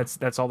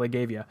that's all they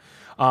gave you.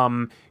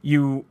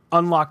 You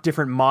unlock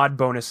different mod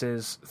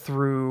bonuses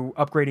through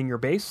upgrading your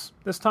base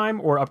this time,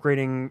 or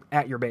upgrading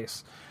at your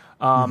base.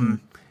 And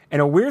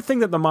a weird thing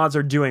that the mods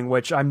are doing,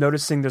 which I'm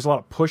noticing there's a lot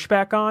of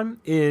pushback on,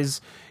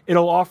 is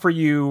it'll offer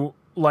you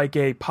like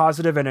a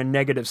positive and a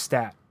negative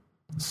stat.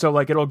 So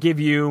like it'll give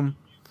you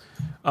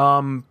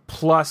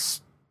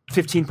plus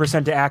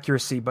 15% to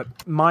accuracy, but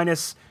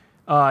minus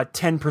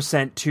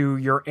 10% to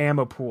your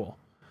ammo pool.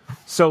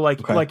 So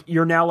like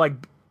you're now like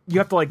you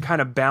have to like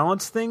kind of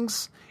balance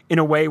things in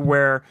a way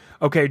where,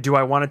 okay, do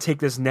I want to take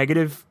this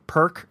negative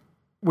perk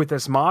with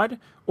this mod,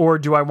 or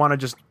do I want to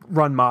just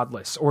run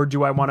modless, or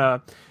do I want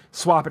to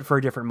swap it for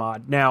a different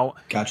mod? Now,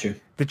 got you.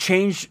 The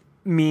change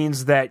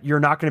means that you're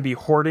not going to be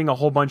hoarding a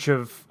whole bunch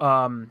of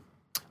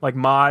like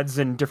mods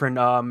and different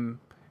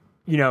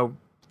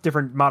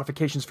different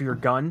modifications for your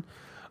gun.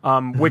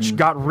 Which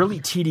got really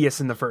tedious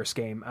in the first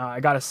game.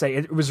 I gotta say,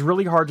 it was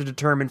really hard to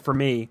determine for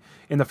me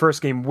in the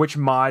first game which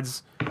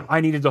mods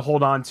I needed to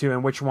hold on to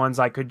and which ones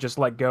I could just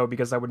let go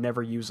because I would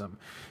never use them.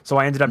 So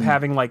I ended up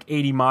having like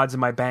 80 mods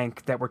in my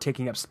bank that were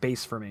taking up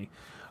space for me.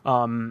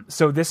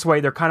 So this way,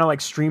 they're kind of like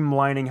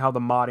streamlining how the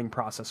modding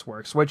process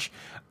works, which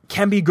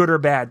can be good or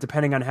bad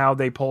depending on how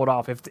they pull it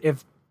off.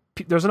 If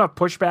there's enough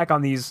pushback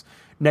on these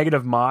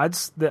negative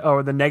mods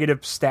or the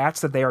negative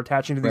stats that they are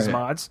attaching to these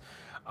mods,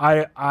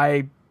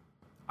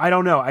 I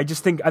don't know. I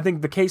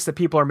think the case that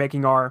people are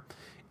making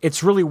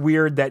it's really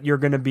weird that you're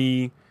going to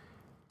be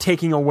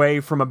taking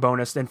away from a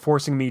bonus and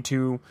forcing me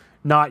to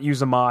not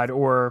use a mod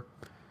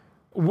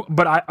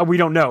but we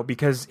don't know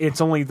because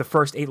it's only the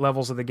first 8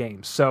 levels of the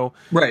game. So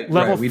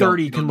level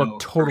 30 can look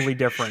totally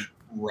different.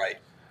 Right.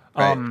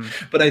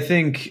 But I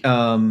think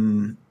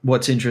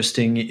what's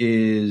interesting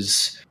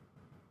is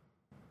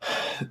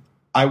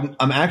I'm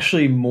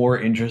actually more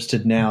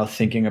interested now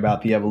thinking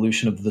about the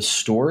evolution of the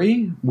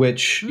story,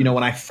 which,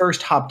 when I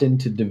first hopped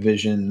into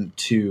Division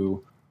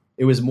 2,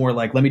 it was more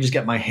like, let me just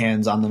get my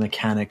hands on the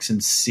mechanics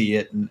and see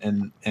it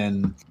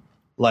and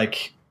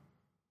like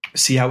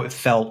see how it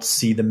felt,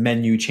 see the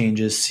menu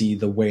changes, see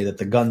the way that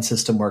the gun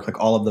system worked, like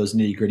all of those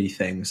nitty-gritty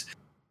things.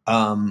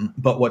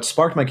 But what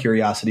sparked my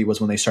curiosity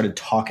was when they started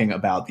talking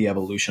about the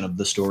evolution of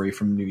the story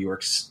from New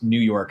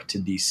York to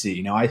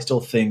DC. Now, I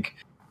still think,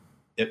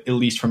 at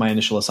least from my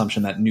initial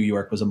assumption, that New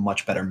York was a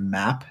much better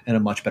map and a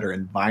much better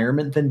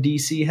environment than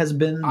DC has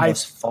been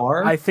thus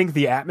far. I think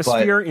the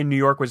atmosphere in New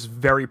York was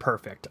very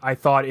perfect. I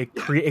thought it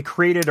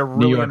created a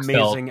really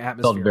amazing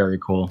atmosphere. Felt very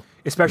cool,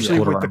 especially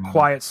with the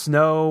quiet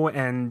snow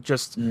and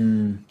just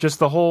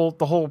the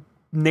whole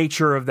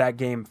nature of that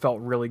game felt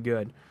really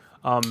good.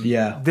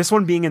 This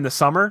one being in the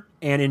summer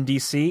and in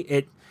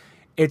DC,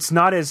 it's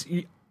not as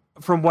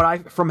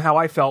from how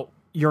I felt.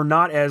 You're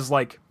not as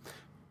like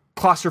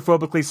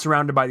claustrophobically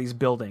surrounded by these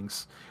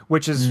buildings,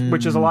 which is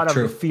a lot of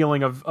the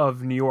feeling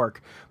of New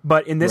York.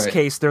 But in this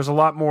case, there's a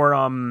lot more.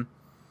 I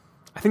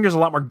think there's a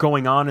lot more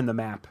going on in the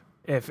map,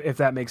 if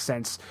that makes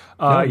sense.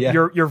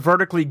 You're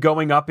vertically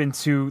going up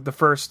into the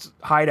first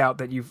hideout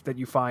that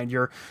you find.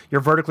 You're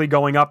vertically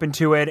going up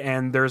into it,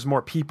 and there's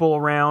more people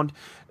around.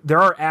 There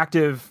are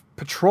active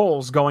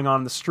patrols going on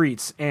in the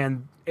streets,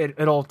 and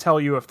it'll tell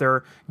you if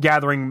they're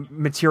gathering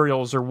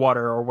materials or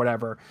water or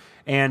whatever.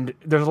 And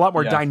there's a lot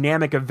more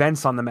dynamic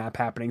events on the map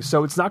happening.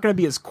 So it's not going to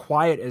be as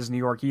quiet as New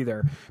York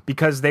either,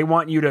 because they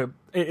want you to,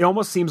 it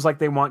almost seems like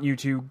they want you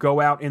to go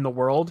out in the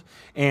world,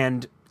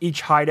 and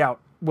each hideout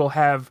will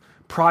have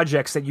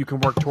projects that you can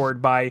work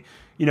toward by,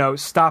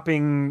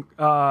 stopping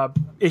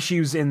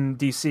issues in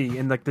DC,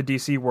 in like the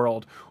DC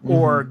world,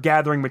 or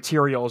gathering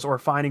materials or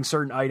finding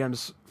certain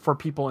items for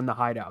people in the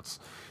hideouts.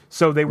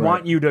 So they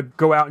want you to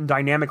go out and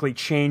dynamically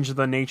change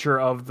the nature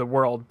of the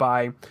world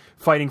by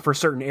fighting for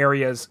certain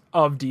areas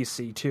of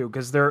DC too,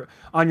 because they're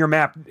on your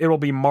map. It'll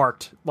be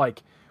marked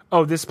like,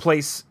 oh, this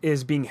place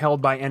is being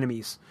held by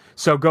enemies,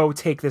 so go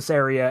take this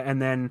area.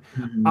 And then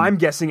I'm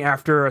guessing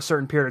after a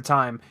certain period of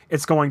time,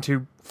 it's going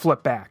to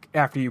flip back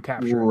after you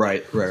capture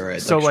it.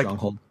 Right. So like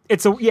Stronghold.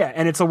 It's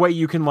a way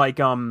you can like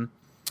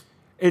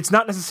it's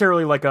not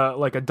necessarily like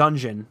a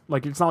dungeon.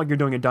 Like it's not like you're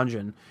doing a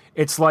dungeon.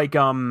 It's like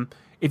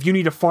if you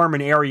need to farm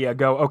an area,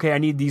 go, okay, I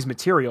need these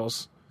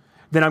materials,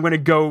 then I'm going to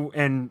go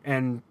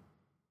and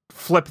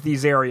flip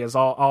these areas.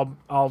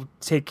 I'll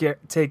take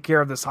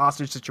care of this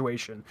hostage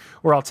situation,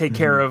 or I'll take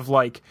care of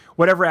like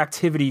whatever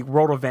activity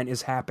world event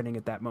is happening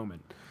at that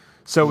moment.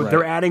 So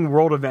they're adding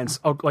world events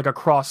like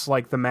across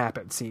like the map,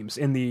 it seems,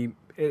 in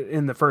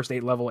the first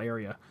 8 level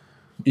area.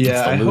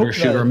 Yeah, I hope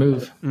shooter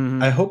move.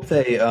 I hope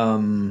they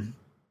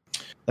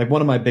like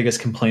one of my biggest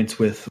complaints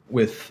with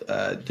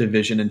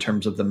Division in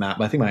terms of the map,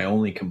 I think my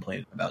only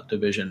complaint about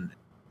Division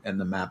and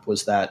the map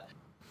was that,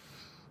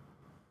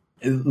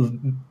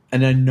 and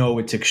I know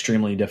it's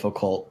extremely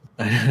difficult.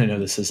 I know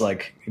this is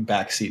like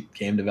backseat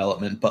game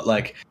development, but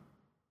like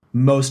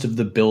most of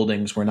the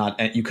buildings were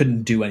not, you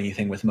couldn't do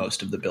anything with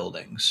most of the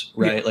buildings,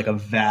 right? Yeah. Like a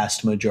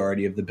vast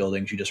majority of the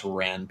buildings you just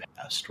ran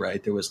past,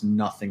 right? There was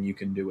nothing you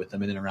can do with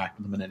them and interact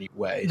with them in any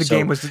way. The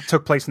game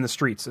took place in the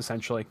streets,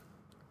 essentially.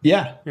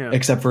 Yeah,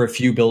 except for a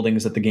few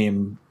buildings that the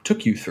game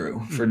took you through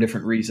for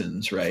different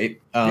reasons,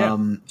 right? So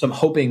I'm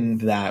hoping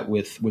that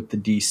with the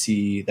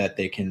DC that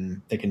they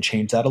can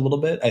change that a little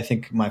bit. I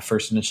think my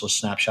first initial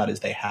snapshot is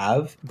they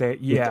have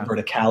with the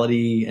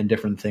verticality and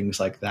different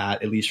things like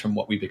that, at least from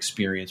what we've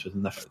experienced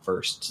within the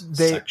first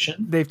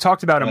section. They've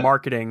talked about in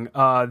marketing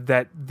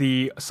that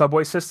the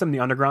subway system, the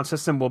underground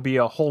system, will be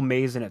a whole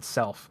maze in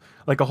itself,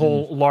 like a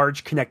whole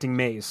large connecting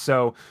maze.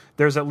 So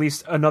there's at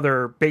least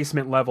another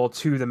basement level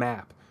to the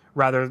map.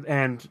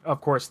 And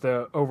of course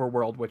the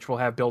overworld, which will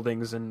have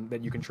buildings and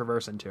that you can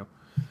traverse into.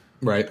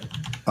 Right.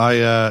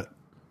 I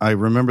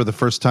remember the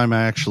first time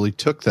I actually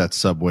took that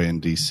subway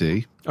in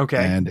DC. Okay.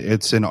 And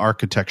it's an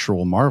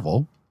architectural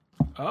marvel.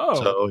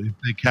 Oh. So if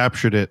they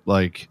captured it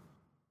like,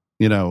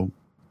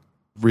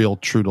 real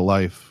true to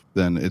life,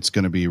 then it's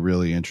going to be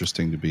really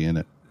interesting to be in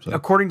it. So.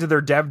 According to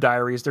their dev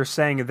diaries, they're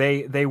saying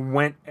they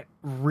went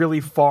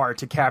really far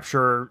to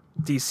capture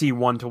DC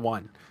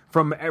 1-to-1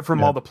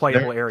 from all the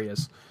playable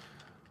areas.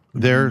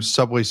 Their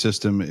subway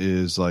system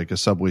is like a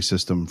subway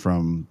system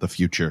from the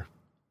future.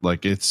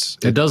 Like it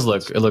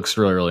looks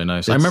really, really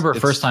nice. I remember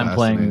first time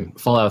playing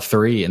Fallout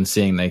 3 and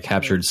seeing they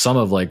captured some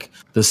of like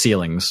the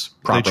ceilings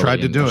properly. They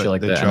tried to do it.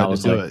 Like they tried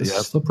to do it. This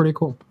is still pretty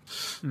cool.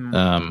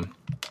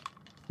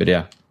 But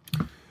yeah.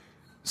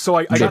 So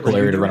I got cool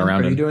area to run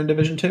around. Are you doing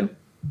Division 2?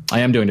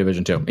 I am doing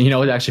Division 2. And you know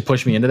what actually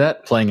pushed me into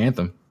that? Playing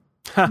Anthem.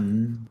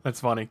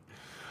 That's funny.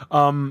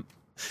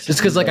 Just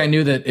because I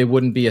knew that it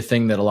wouldn't be a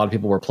thing that a lot of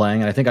people were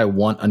playing, and I think I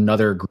want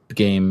another group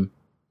game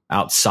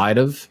outside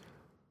of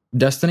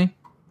Destiny.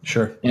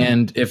 Sure.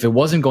 And if it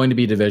wasn't going to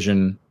be if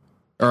it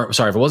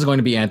wasn't going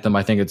to be Anthem,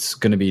 I think it's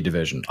going to be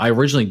Division. I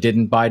originally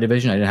didn't buy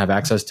Division. I didn't have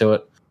access to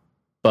it.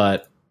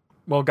 But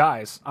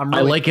guys,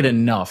 I like it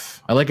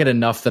enough. I like it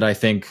enough that I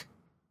think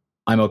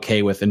I'm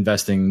okay with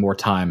investing more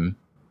time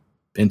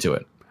into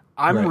it.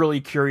 I'm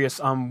really curious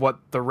on what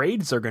the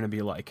raids are going to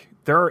be like.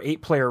 There are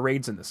 8-player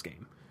raids in this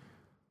game.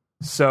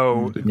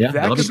 So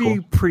that could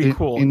be pretty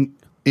cool.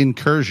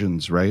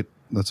 Incursions, right?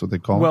 That's what they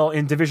call it. Well,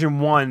 in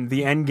Division 1,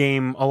 the end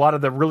game, a lot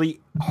of the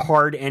really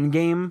hard end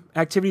game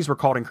activities were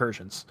called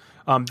incursions.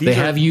 They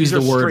have used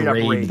the word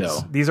raid, though.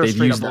 These are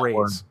straight up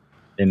raids.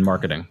 In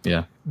marketing,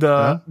 yeah.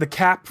 The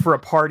cap for a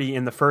party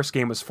in the first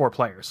game was 4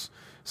 players.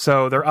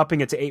 So they're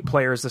upping it to 8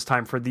 players this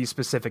time for these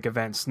specific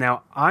events.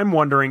 Now, I'm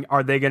wondering,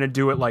 are they going to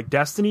do it like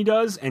Destiny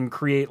does and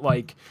create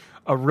like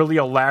a really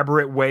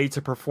elaborate way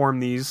to perform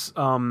these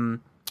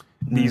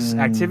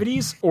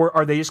activities, or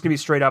are they just going to be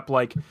straight up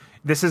like,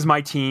 this is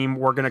my team,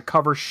 we're going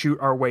to shoot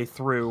our way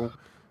through?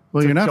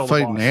 Well, you're not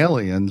fighting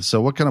aliens,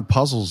 so what kind of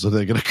puzzles are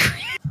they going to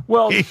create?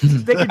 Well, they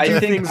could do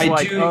things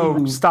like,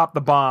 stop the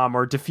bomb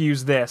or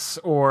defuse this,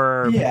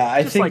 or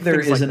I think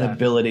there is an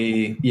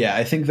ability. Yeah,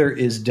 I think there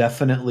is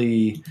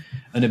definitely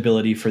an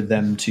ability for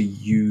them to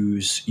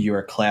use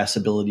your class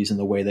abilities in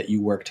the way that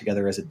you work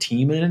together as a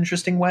team in an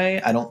interesting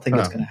way. I don't think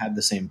it's going to have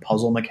the same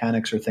puzzle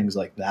mechanics or things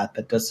like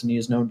that Destiny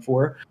is known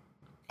for.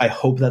 I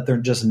hope that they're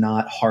just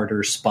not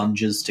harder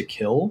sponges to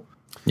kill.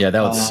 Yeah,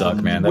 that would suck,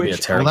 man. That'd be a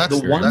terrible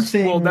experience.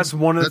 That's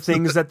one of the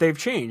things that they've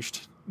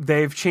changed.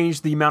 They've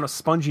changed the amount of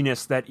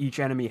sponginess that each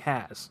enemy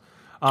has.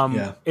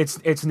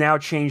 It's now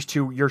changed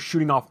to you're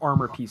shooting off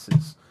armor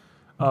pieces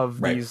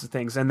of these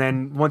things, and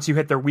then once you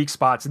hit their weak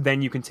spots,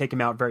 then you can take them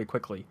out very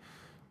quickly.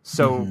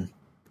 So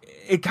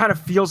it kind of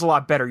feels a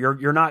lot better.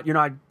 You're not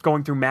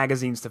going through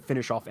magazines to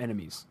finish off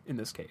enemies in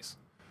this case.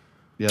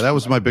 Yeah, that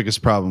was my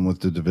biggest problem with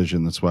the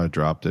Division. That's why I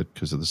dropped it,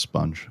 because of the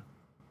sponge.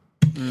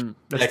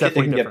 That's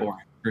definitely get boring.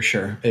 For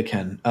sure, it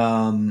can. So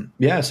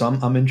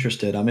I'm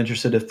interested. I'm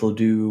interested if they'll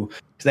do,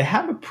 because they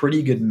have a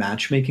pretty good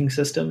matchmaking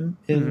system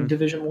in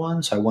Division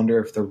 1. So I wonder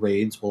if the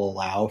raids will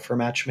allow for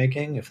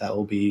matchmaking. If that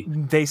will be,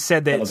 they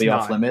said that it'll be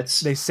off limits.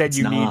 They said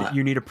you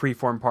need a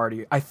preformed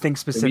party. I think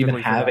specifically. Do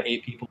we even have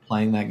 8 people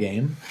playing that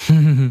game?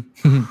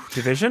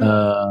 Division?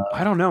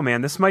 I don't know,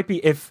 man. This might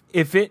be if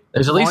it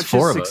there's at least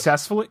 4 of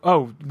successfully. Us.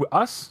 Oh,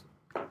 us?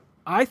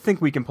 I think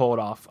we can pull it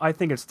off. I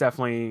think it's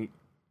doable.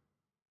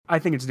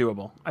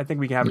 I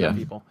think we can have enough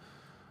people.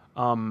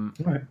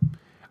 Right.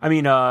 I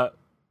mean, I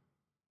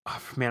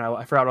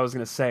forgot what I was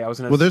going to say.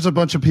 Well, there's a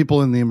bunch of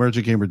people in the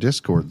Emergent Gamer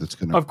Discord that's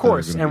going to. Of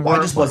course, and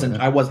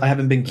I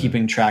haven't been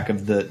keeping track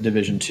of the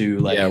Division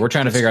 2. We're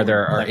trying to figure out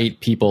there are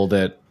 8 people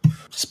that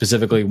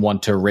specifically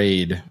want to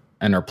raid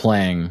and are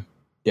playing.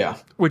 Yeah,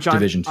 which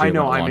Division 2 I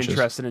know I'm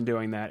interested in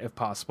doing that if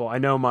possible. I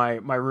know my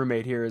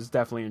roommate here is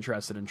definitely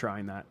interested in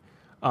trying that.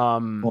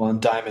 On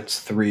Diamonds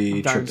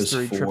 3, Trip is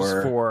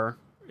 4.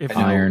 If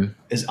Iron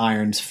is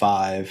Iron's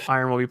 5.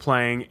 Iron will be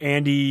playing.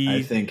 Andy,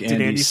 I think. Did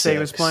Andy say he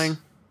was playing?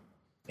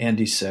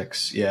 Andy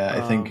 6. Yeah,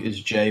 I think is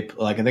Jay.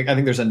 I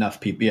think there's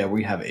enough people. Yeah,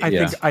 we have 8.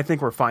 I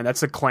think we're fine.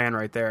 That's a clan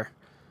right there.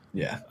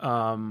 Yeah.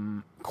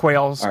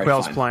 Quail's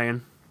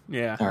playing.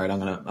 Yeah. All right, I'm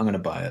gonna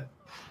buy it.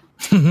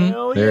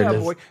 Hell yeah,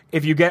 boy!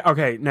 If you get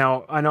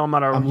now, I know I'm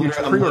not a. I'm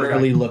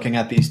literally looking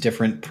at these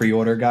different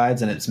pre-order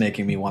guides, and it's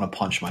making me want to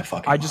punch my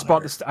fucking. I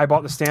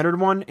bought the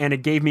standard one, and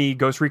it gave me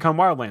Ghost Recon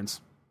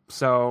Wildlands.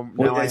 So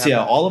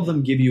all of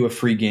them give you a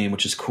free game,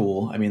 which is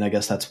cool. I mean, I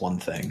guess that's one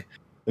thing.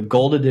 The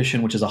gold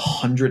edition, which is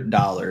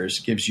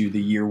 $100, gives you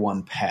the year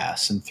one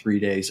pass and 3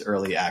 days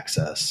early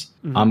access.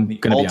 I'm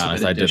going to be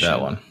honest, I did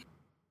that one.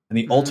 And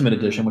the ultimate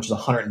edition, which is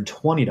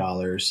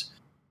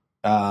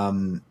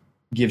 $120,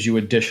 gives you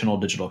additional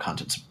digital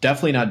content. So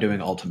definitely not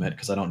doing ultimate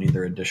because I don't need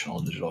their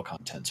additional digital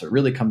content. So it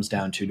really comes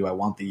down to, do I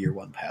want the year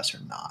one pass or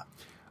not?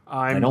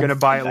 I'm going to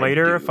buy it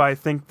later if I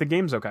think the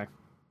game's okay.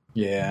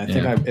 Yeah, I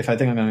think if I'm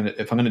going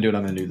to do it,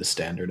 I'm going to do the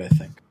standard, I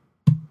think.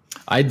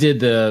 I did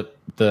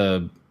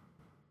the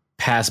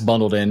pass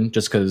bundled in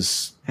just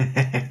because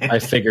I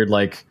figured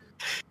like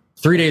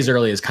 3 days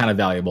early is kind of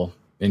valuable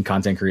in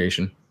content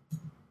creation.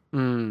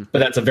 But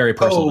that's a very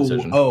personal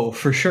decision. Oh,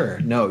 for sure.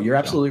 No, you're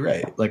absolutely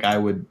right. Like I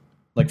would,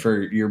 like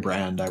for your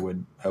brand, I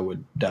would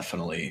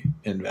definitely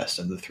invest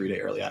in the 3 day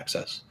early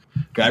access.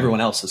 Everyone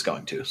else is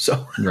going to,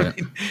 so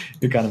right.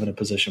 You're kind of in a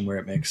position where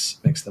it makes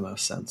the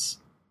most sense.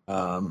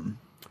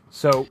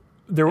 So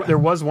there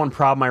was one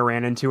problem I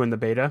ran into in the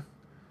beta.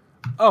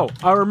 Oh,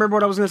 I remember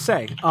what I was going to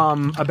say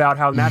about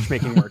how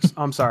matchmaking works.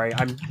 I'm sorry,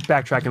 I'm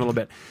backtracking a little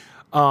bit.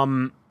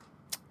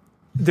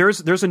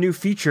 There's a new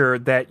feature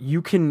that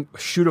you can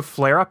shoot a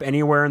flare up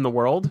anywhere in the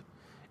world,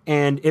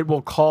 and it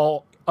will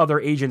call other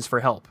agents for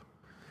help.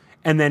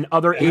 And then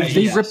other agents...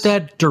 They ripped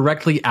that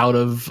directly out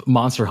of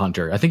Monster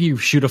Hunter. I think you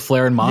shoot a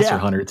flare in Monster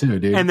Hunter too,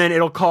 dude. And then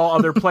it'll call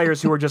other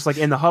players who are just like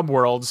in the hub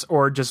worlds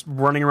or just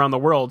running around the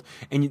world,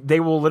 and they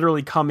will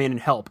literally come in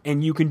and help.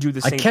 And you can do the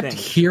same thing. I kept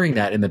hearing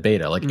that in the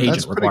beta, like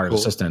agent required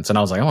assistance. And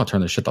I was like, I want to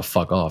turn this shit the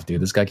fuck off, dude.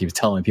 This guy keeps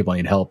telling people I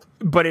need help.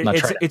 But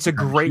it's a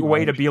great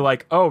way to be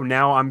like, oh,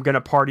 now I'm going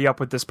to party up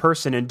with this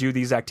person and do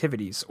these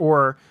activities,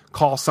 or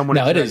call someone.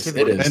 No, it is.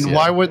 And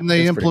why wouldn't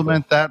they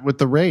implement that with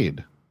the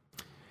raid?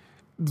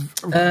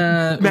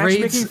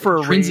 Matchmaking for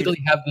a raid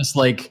intrinsically have this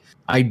like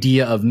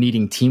idea of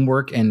needing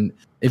teamwork, and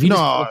if you just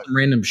put some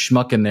random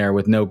schmuck in there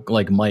with no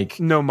like mic,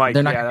 they're not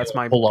that's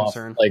my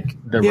concern. Like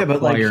the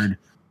required,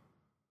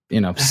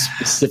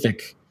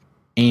 specific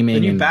aiming.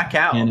 Then you and back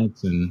out,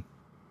 and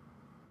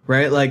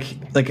right?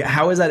 Like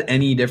how is that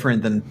any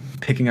different than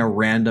picking a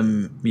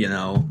random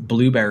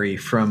blueberry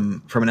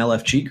from an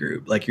LFG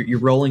group? Like you're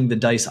rolling the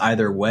dice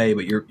either way,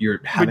 but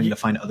you're having to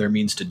find other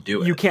means to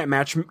do it. You can't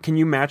Can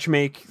you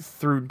matchmake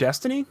through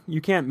Destiny?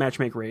 You can't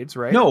matchmake raids,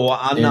 right? No,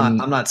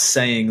 I'm not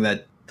saying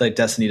that like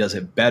Destiny does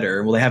it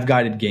better. Well, they have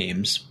guided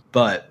games,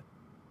 but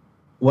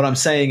what I'm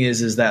saying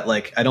is that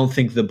like I don't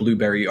think the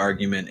blueberry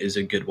argument is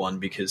a good one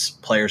because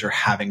players are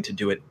having to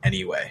do it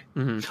anyway.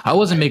 Mm-hmm. I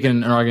wasn't making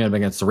an argument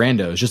against the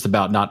rando. It's just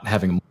about not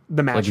having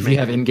the matchmaking. Like if you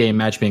have in-game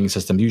matchmaking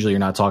systems, usually you're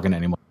not talking to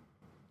anyone.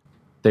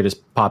 They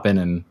just pop in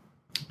and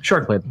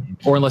play.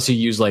 Or unless you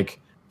use like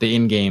the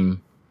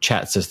in-game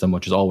chat system,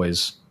 which is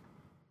always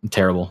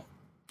terrible.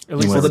 At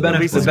least it's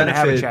going to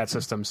have a chat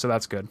system, so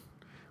that's good.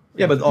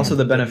 Yeah, but also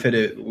the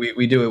benefit,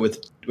 we do it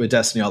with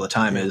Destiny all the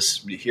time,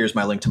 is here's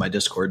my link to my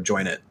Discord,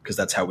 join it, because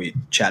that's how we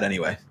chat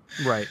anyway.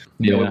 Right.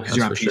 Because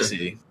you're on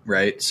PC,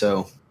 right?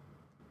 So,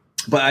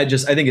 but I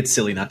think it's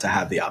silly not to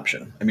have the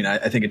option. I mean,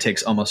 I think it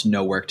takes almost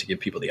no work to give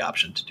people the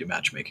option to do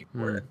matchmaking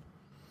for it.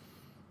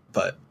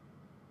 But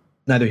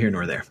neither here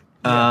nor there.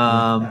 But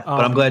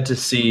I'm glad to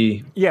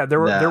see. Yeah, there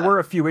were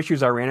a few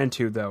issues I ran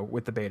into, though,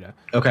 with the beta.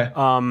 Okay.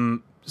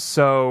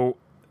 So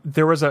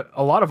there was a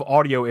lot of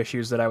audio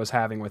issues that I was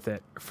having with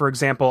it. For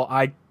example,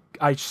 I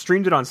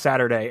streamed it on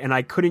Saturday and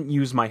I couldn't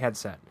use my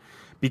headset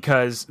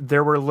because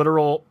there were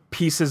literal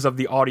pieces of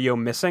the audio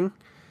missing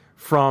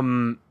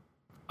from,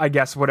 I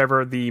guess,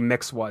 whatever the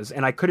mix was.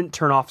 And I couldn't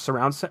turn off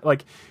surround sound.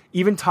 Like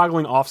even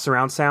toggling off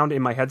surround sound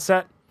in my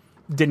headset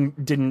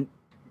didn't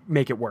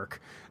make it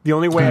work. The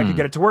only way I could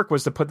get it to work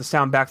was to put the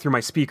sound back through my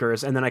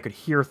speakers and then I could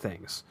hear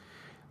things.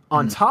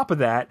 On top of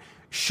that,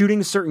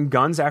 shooting certain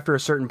guns after a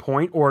certain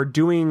point or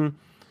doing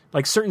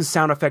like certain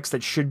sound effects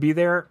that should be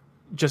there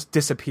just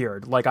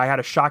disappeared. Like I had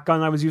a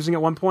shotgun I was using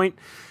at one point.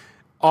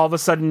 All of a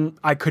sudden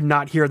I could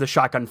not hear the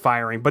shotgun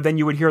firing, but then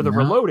you would hear the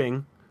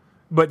reloading,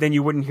 but then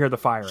you wouldn't hear the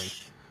firing.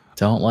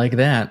 Don't like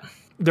that.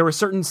 There were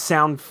certain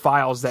sound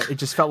files that it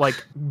just felt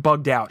like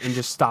bugged out and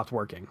just stopped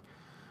working.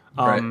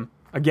 Right.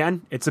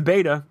 Again, it's a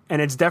beta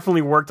and it's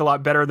definitely worked a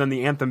lot better than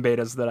the Anthem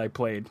betas that I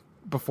played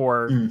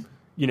before.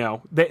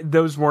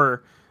 Those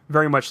were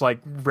very much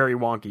like very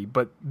wonky,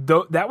 but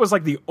that was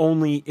like the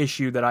only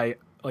issue that I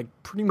like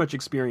pretty much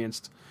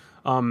experienced.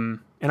 And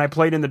I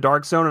played in the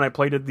Dark Zone and I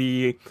played at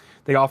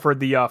they offered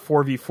the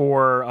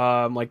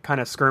 4v4 like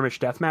kind of skirmish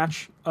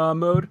deathmatch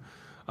mode,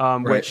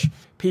 which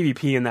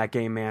PvP in that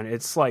game, man,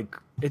 it's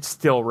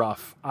still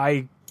rough.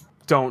 I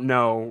don't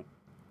know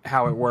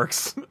how it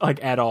works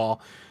like at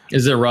all.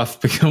 Is it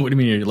rough? What do you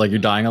mean? You're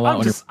dying a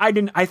lot?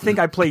 I think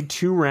I played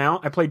 2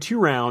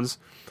 rounds.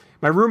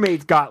 My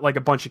roommate got like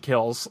a bunch of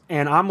kills,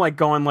 and I'm like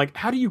going like,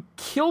 how do you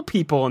kill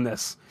people in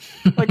this?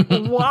 Like,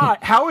 why?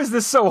 How is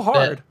this so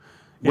hard?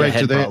 Wait,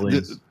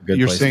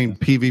 you're saying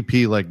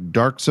PvP like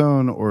Dark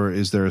Zone, or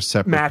is there a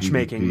separate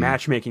matchmaking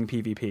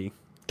PvP?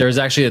 There's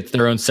actually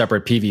their own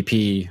separate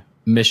PvP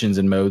missions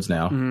and modes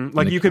now. Mm-hmm.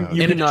 Like you can.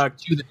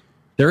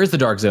 There is the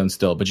Dark Zone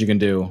still, but you can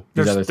do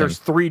these other things. There's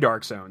 3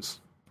 Dark Zones.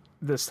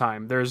 this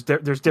time. There's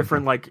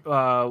different like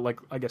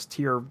I guess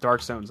tier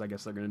Dark Zones. I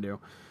guess they're gonna do.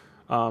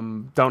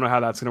 Don't know how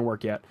that's gonna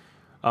work yet.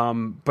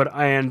 But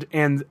and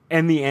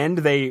in the end,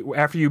 they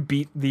after you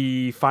beat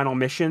the final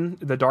mission,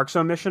 the Dark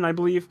Zone mission, I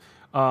believe,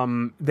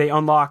 they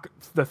unlock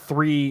the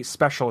 3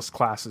 specialist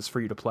classes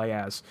for you to play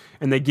as,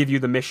 and they give you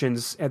the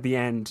missions at the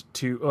end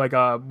to like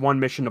one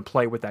mission to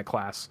play with that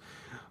class.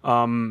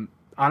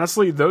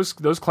 Honestly, those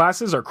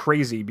classes are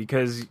crazy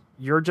because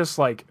you're just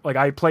like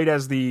I played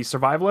as the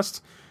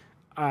survivalist.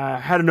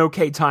 Had an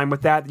okay time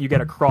with that. You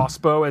get a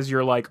crossbow as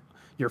your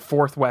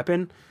 4th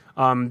weapon.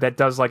 That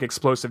does like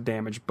explosive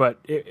damage, but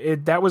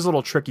that was a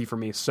little tricky for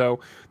me. So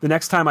the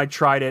next time I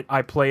tried it,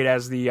 I played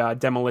as the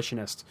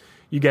demolitionist.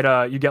 You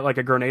get like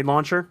a grenade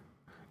launcher,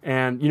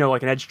 and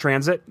like an Edge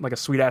Transit, like a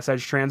sweet ass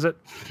Edge Transit,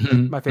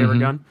 my favorite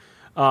gun.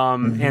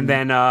 And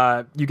then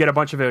you get a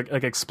bunch of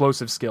like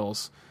explosive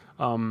skills.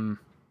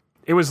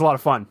 It was a lot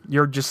of fun.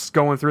 You're just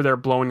going through there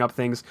blowing up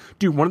things,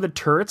 dude. One of the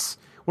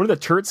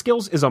turret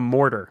skills is a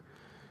mortar.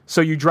 So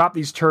you drop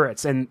these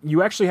turrets, and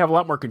you actually have a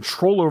lot more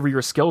control over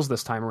your skills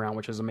this time around,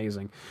 which is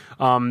amazing.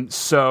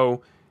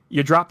 So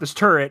you drop this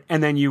turret,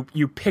 and then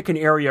you pick an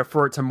area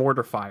for it to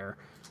mortar fire,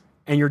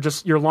 and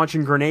you're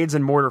launching grenades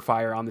and mortar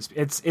fire on this.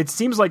 It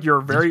seems like you're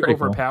very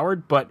overpowered,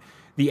 cool. But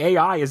the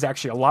AI is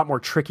actually a lot more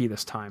tricky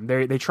this time.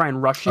 They try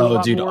and rush you.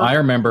 Oh, dude, more. I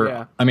remember.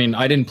 Yeah. I mean,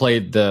 I didn't play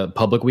the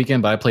public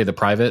weekend, but I played the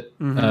private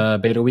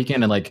beta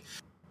weekend, and like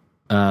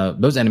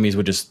those enemies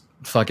would just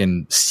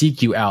fucking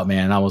seek you out,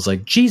 man. And I was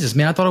like, Jesus,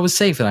 man, I thought I was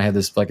safe, and I had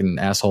this fucking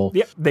asshole.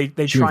 Yeah, they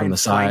try and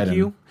flank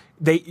you.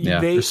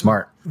 They're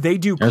smart. They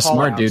do call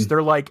smart, outs. Dude.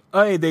 They're like,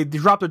 hey, they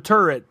dropped a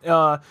turret.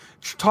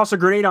 Toss a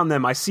grenade on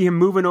them. I see him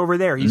moving over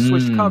there. He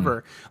switched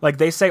cover. Like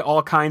they say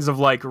all kinds of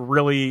like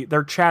really.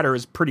 Their chatter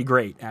is pretty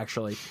great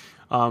actually.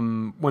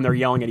 When they're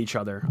yelling at each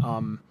other.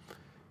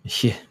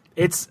 Yeah.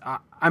 It's.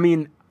 I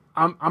mean,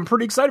 I'm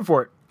pretty excited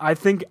for it. I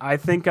think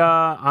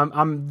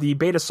I'm the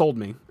beta sold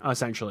me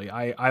essentially.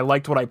 I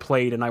liked what I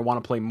played and I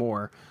want to play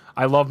more.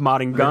 I love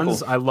modding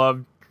guns. Cool. I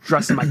love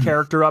dressing my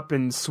character up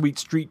in sweet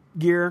street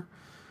gear.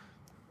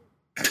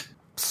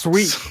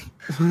 Sweet.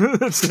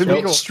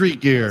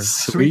 Street gear.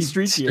 Sweet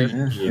street gear.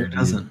 Who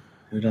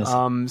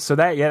doesn't? So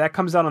that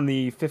comes out on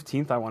the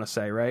 15th, I want to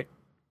say, right?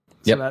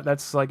 Yep. So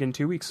that's like in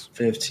 2 weeks.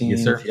 15th.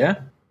 Yes, sir.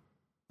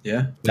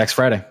 Yeah. Next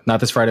Friday. Not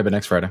this Friday, but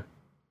next Friday.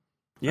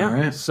 Yeah.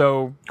 Right.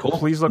 So cool.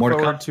 Please look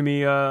forward to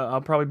me.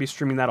 I'll probably be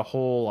streaming that a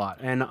whole lot.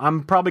 And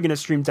I'm probably going to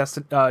stream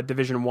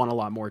Division 1 a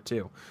lot more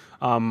too.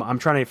 I'm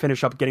trying to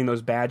finish up getting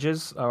those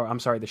badges.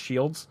 The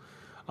shields.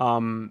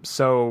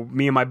 So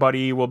me and my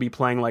buddy will be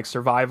playing like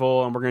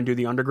survival, and we're going to do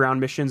the underground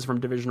missions from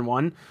Division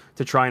 1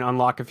 to try and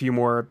unlock a few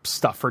more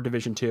stuff for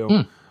Division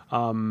 2.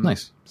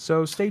 Nice.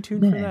 So stay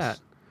tuned for that.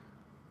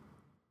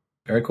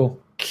 Very cool.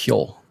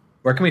 Cool.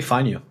 Where can we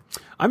find you?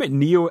 I'm at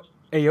Neo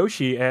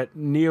Ayoshi at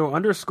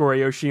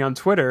Neo_Ayoshi on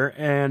Twitter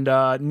and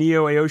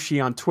Neo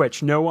Ayoshi on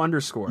Twitch. No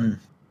underscore.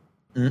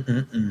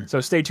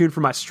 So stay tuned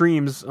for my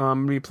streams. I'm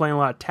going to be playing a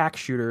lot of TAC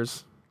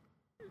shooters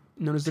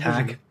known as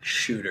Division. TAC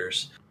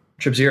shooters.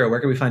 Trip Zero,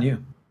 where can we find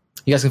you?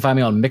 You guys can find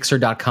me on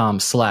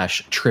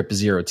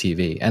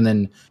mixer.com/Trip0TV, and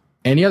then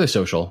any other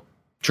social,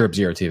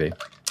 Trip0TV.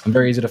 I'm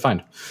very easy to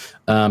find.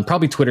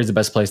 Probably Twitter's the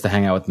best place to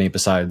hang out with me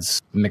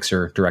besides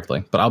Mixer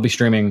directly. But I'll be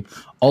streaming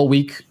all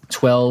week,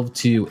 12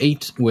 to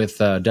 8 with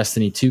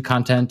Destiny 2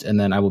 content, and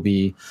then I will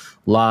be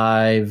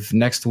live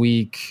next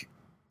week,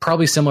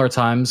 probably similar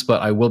times,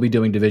 but I will be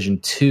doing Division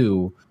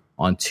 2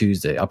 on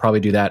Tuesday. I'll probably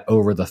do that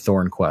over the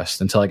Thorn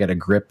Quest until I get a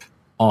grip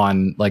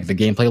on like the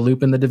gameplay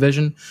loop in the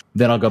Division.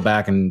 Then I'll go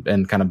back and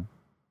kind of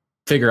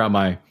figure out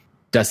my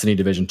Destiny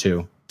Division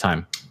 2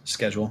 time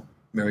schedule.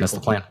 That's the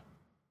plan.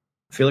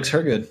 Felix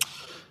Hergood.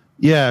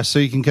 Yeah, so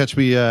you can catch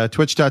me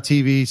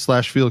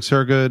twitch.tv/Felix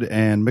Hergood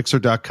and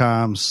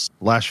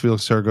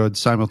mixer.com/Felix Hergood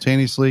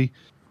simultaneously.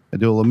 I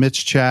do a little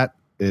Mitch chat.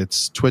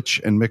 It's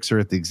Twitch and Mixer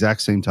at the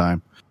exact same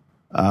time.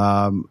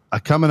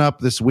 Coming up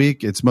this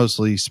week, it's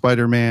mostly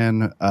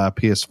Spider-Man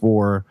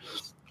PS4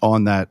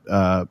 on that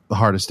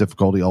hardest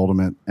difficulty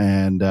ultimate.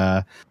 And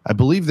I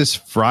believe this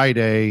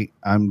Friday,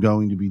 I'm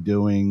going to be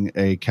doing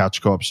a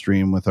couch co-op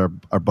stream with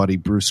our buddy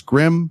Bruce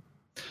Grimm,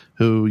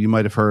 who you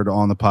might have heard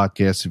on the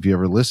podcast if you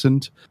ever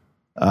listened.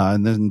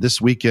 And then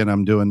this weekend,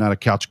 I'm doing not a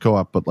couch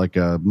co-op, but like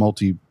a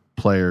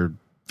multiplayer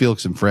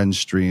Felix and Friends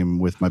stream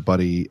with my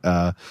buddy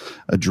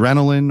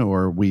Adrenaline,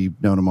 or we've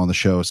known him on the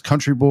show as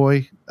Country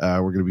Boy. We're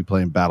going to be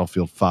playing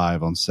Battlefield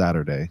 5 on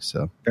Saturday.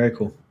 So very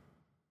cool.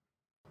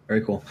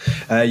 Very cool.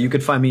 You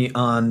could find me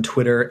on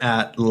Twitter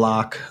at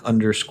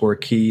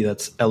lock_key.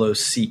 That's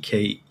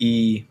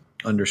LOCKE_key.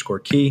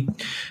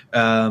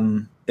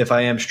 If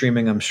I am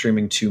streaming, I'm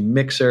streaming to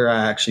Mixer.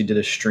 I actually did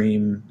a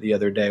stream the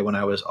other day when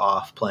I was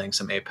off playing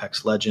some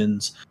Apex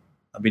Legends.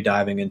 I'll be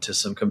diving into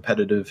some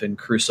competitive in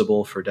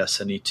Crucible for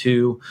Destiny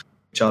 2.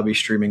 I'll be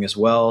streaming as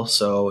well.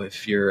 So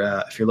if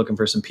you're looking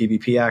for some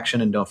PvP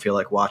action and don't feel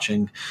like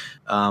watching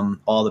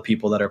all the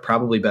people that are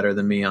probably better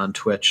than me on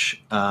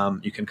Twitch,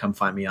 you can come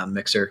find me on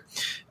Mixer.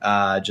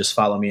 Just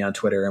follow me on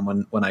Twitter,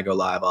 and when I go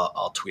live,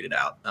 I'll tweet it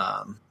out.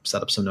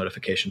 Set up some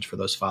notifications for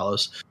those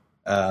follows.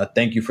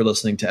 Thank you for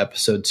listening to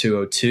episode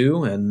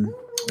 202, and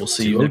we'll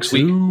see you next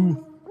week.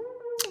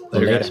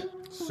 Later, guys.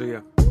 See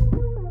ya.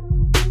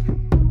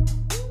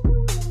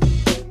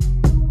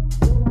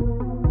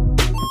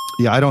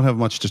 Yeah, I don't have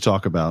much to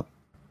talk about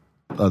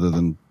other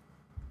than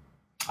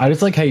I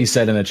just like how you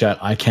said in the chat,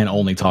 I can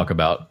only talk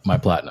about my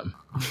platinum.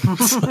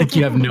 It's like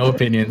you have no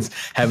opinions,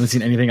 haven't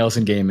seen anything else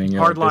in gaming.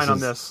 Hard line on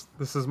this.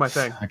 This is my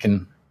thing. I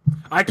can't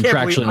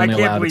believe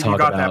you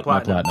got that platinum. my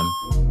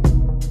platinum.